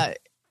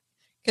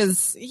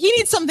 because he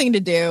needs something to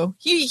do.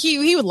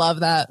 He would love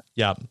that.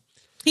 Yeah.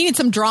 He needs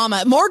some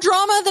drama, more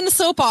drama than a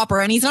soap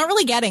opera, and he's not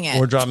really getting it.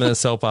 More drama than a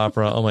soap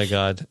opera. Oh my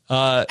God.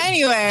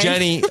 Anyway,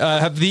 Jenny,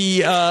 have the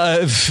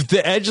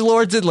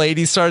Edgelords and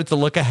Ladies started to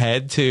look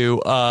ahead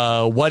to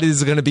what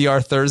is going to be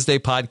our Thursday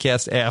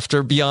podcast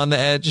after Beyond the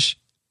Edge?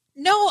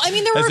 No, I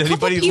mean there were a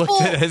couple people.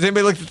 Has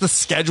anybody looked at the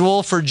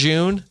schedule for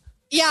June?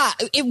 Yeah,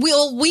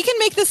 we can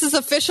make this as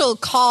official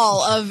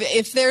call of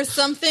if there's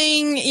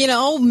something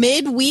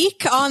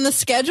midweek on the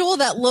schedule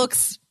that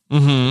looks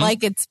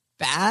like it's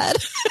bad.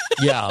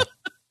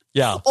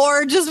 Yeah.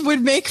 Or just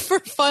would make for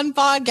fun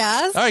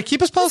podcast. All right,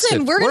 keep us posted.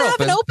 Listen, we're going to have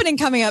an opening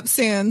coming up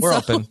soon. We're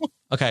open.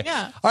 Okay.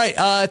 Yeah. All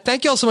right.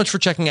 Thank you all so much for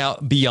checking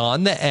out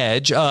Beyond the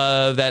Edge. Should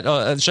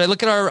I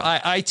look at our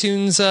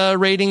iTunes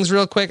ratings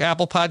real quick?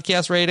 Apple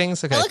Podcast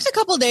ratings? Okay. I looked a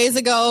couple days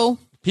ago.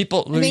 You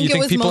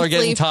think people are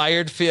getting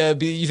tired?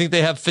 You think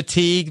they have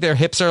fatigue? Their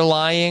hips are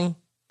lying?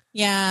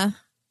 Yeah.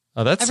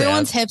 Oh, that's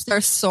Everyone's sad. hips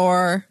are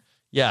sore.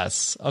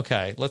 Yes.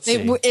 Okay. Let's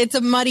see. It's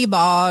a muddy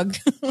bog.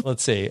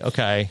 Let's see.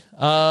 Okay.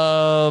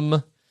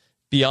 Beyond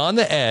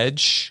the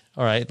Edge.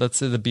 All right. Let's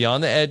see the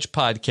Beyond the Edge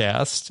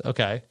podcast.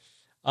 Okay.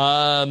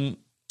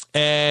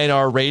 And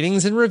our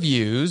ratings and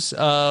reviews.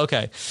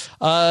 Okay.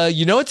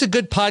 It's a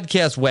good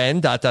podcast when ...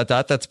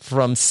 That's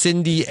from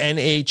Cindy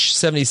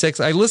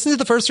NH76. I listened to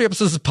the first 3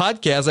 episodes of the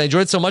podcast. I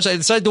enjoyed it so much I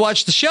decided to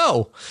watch the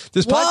show.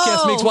 This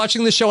podcast makes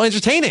watching the show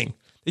entertaining.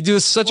 They do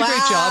such a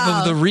great job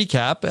of the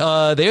recap.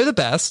 They are the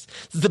best.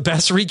 It's the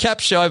best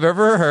recap show I've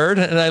ever heard,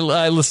 and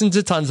I listened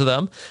to tons of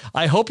them.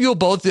 I hope you'll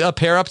both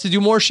pair up to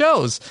do more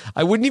shows.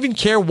 I wouldn't even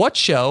care what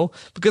show,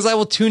 because I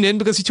will tune in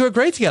because you two are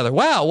great together.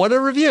 Wow, what a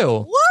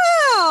review.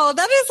 Wow,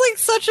 that is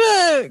such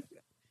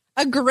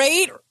a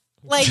great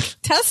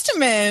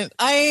testament.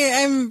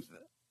 I'm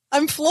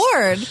I'm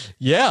floored.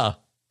 Yeah.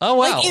 Oh,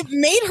 wow. Like, it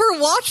made her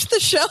watch the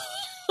show.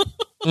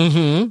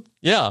 Mm-hmm.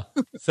 Yeah.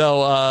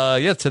 So,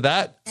 to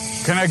that.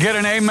 Can I get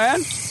an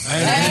amen?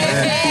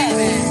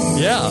 Amen.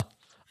 Yeah.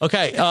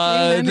 Okay.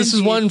 This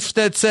is one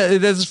this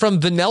is from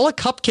Vanilla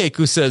Cupcake,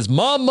 who says,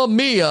 Mamma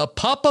Mia,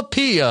 Papa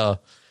Pia.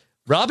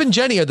 Rob and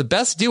Jenny are the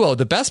best duo,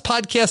 the best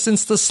podcast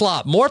since the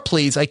slop. More,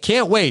 please. I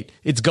can't wait.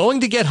 It's going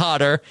to get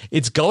hotter.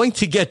 It's going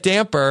to get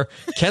damper.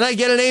 Can I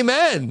get an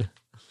amen?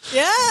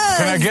 Yes.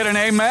 Can I get an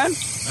amen?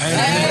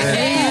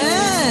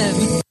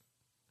 Amen.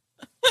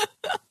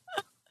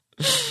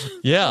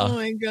 Yeah. Oh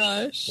my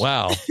gosh.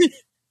 Wow.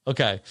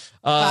 Okay.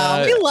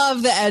 Wow, we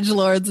love the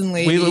edgelords and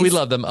ladies. We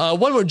love them.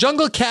 One more.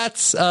 Jungle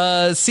Cats,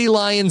 Sea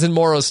Lions, and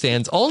Moro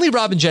Stands. Only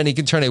Rob and Jenny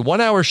can turn a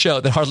 1-hour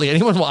show that hardly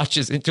anyone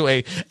watches into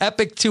a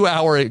epic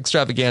 2-hour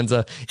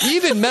extravaganza.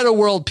 Even Meta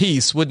World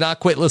Peace would not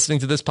quit listening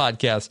to this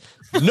podcast.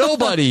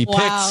 Nobody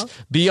Wow.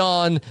 picks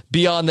Beyond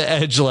the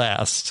Edge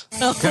last.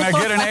 Can I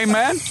get an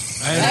amen?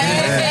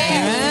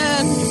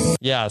 Amen.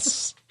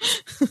 Yes.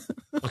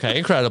 Okay,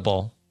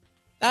 incredible.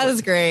 That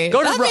is great.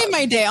 Go to That made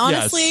my day.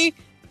 Honestly,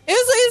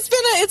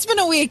 it's been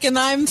a week and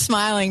I'm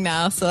smiling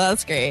now, so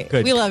that's great.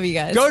 Good. We love you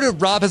guys. Go to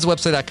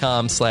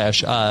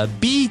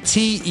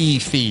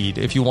robhasawebsite.com/BTE feed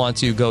if you want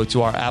to go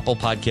to our Apple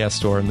Podcast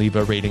store and leave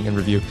a rating and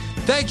review.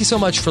 Thank you so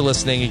much for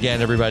listening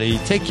again, everybody.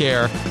 Take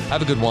care.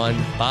 Have a good one.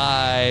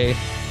 Bye.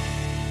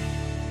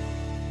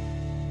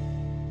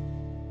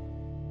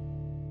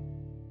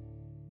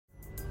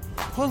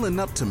 Pulling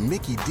up to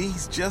Mickey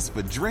D's just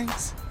for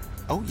drinks?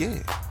 Oh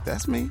yeah,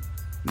 that's me.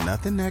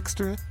 Nothing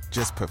extra,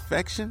 just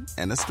perfection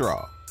and a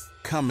straw.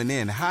 Coming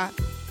in hot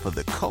for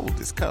the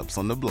coldest cups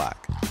on the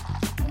block.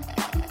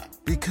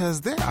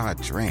 Because there are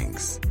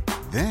drinks.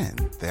 Then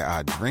there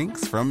are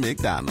drinks from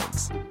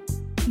McDonald's.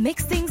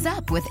 Mix things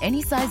up with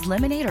any size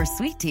lemonade or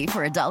sweet tea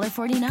for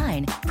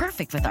 $1.49.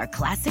 Perfect with our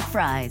classic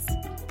fries.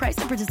 Price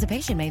and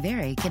participation may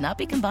vary. Cannot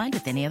be combined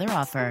with any other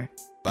offer.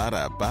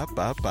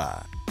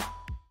 Ba-da-ba-ba-ba.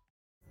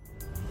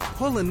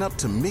 Pulling up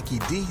to Mickey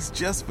D's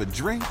just for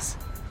drinks?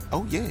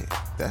 Oh yeah,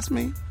 that's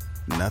me.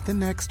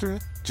 Nothing extra,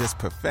 just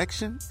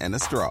perfection and a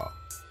straw.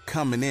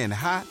 Coming in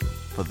hot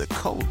for the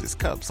coldest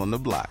cups on the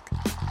block.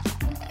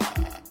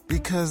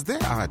 Because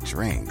there are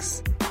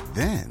drinks.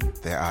 Then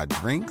there are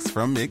drinks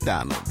from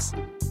McDonald's.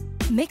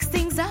 Mix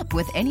things up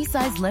with any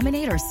size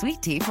lemonade or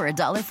sweet tea for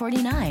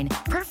 $1.49.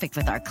 Perfect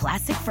with our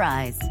classic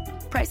fries.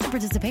 Price and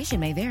participation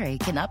may vary.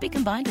 Cannot be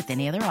combined with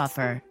any other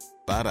offer.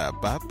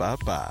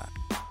 Ba-da-ba-ba-ba.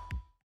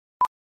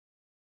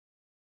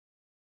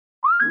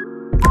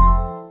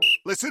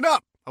 Listen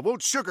up. I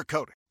won't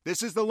sugarcoat it.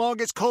 This is the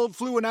longest cold,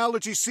 flu, and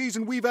allergy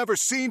season we've ever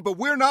seen, but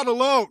we're not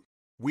alone.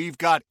 We've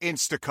got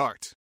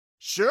Instacart.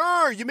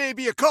 Sure, you may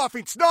be a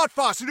coughing snot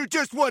faucet who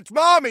just wants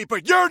mommy,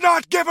 but you're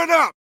not giving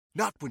up.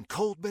 Not when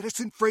cold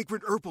medicine,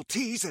 fragrant herbal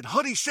teas, and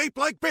honey shaped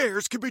like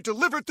bears can be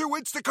delivered through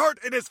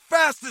Instacart in as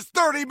fast as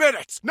 30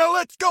 minutes. Now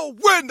let's go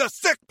win the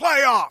sick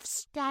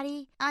playoffs.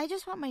 Daddy, I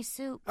just want my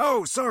soup.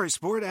 Oh, sorry,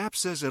 Sport. App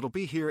says it'll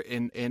be here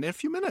in a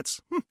few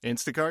minutes.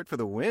 Instacart for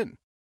the win.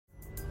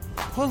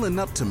 Pulling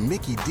up to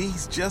Mickey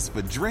D's just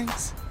for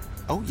drinks?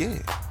 Oh yeah,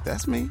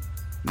 that's me.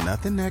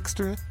 Nothing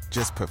extra,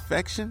 just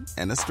perfection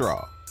and a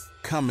straw.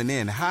 Coming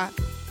in hot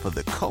for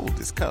the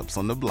coldest cups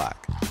on the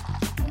block.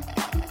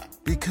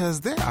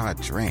 Because there are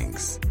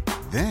drinks.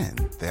 Then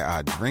there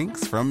are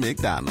drinks from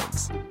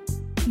McDonald's.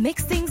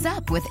 Mix things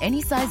up with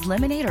any size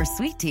lemonade or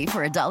sweet tea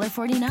for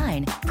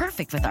 $1.49.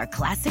 Perfect with our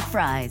classic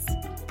fries.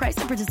 Price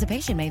and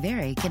participation may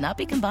vary. Cannot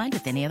be combined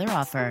with any other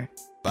offer.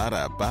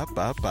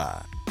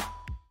 Ba-da-ba-ba-ba.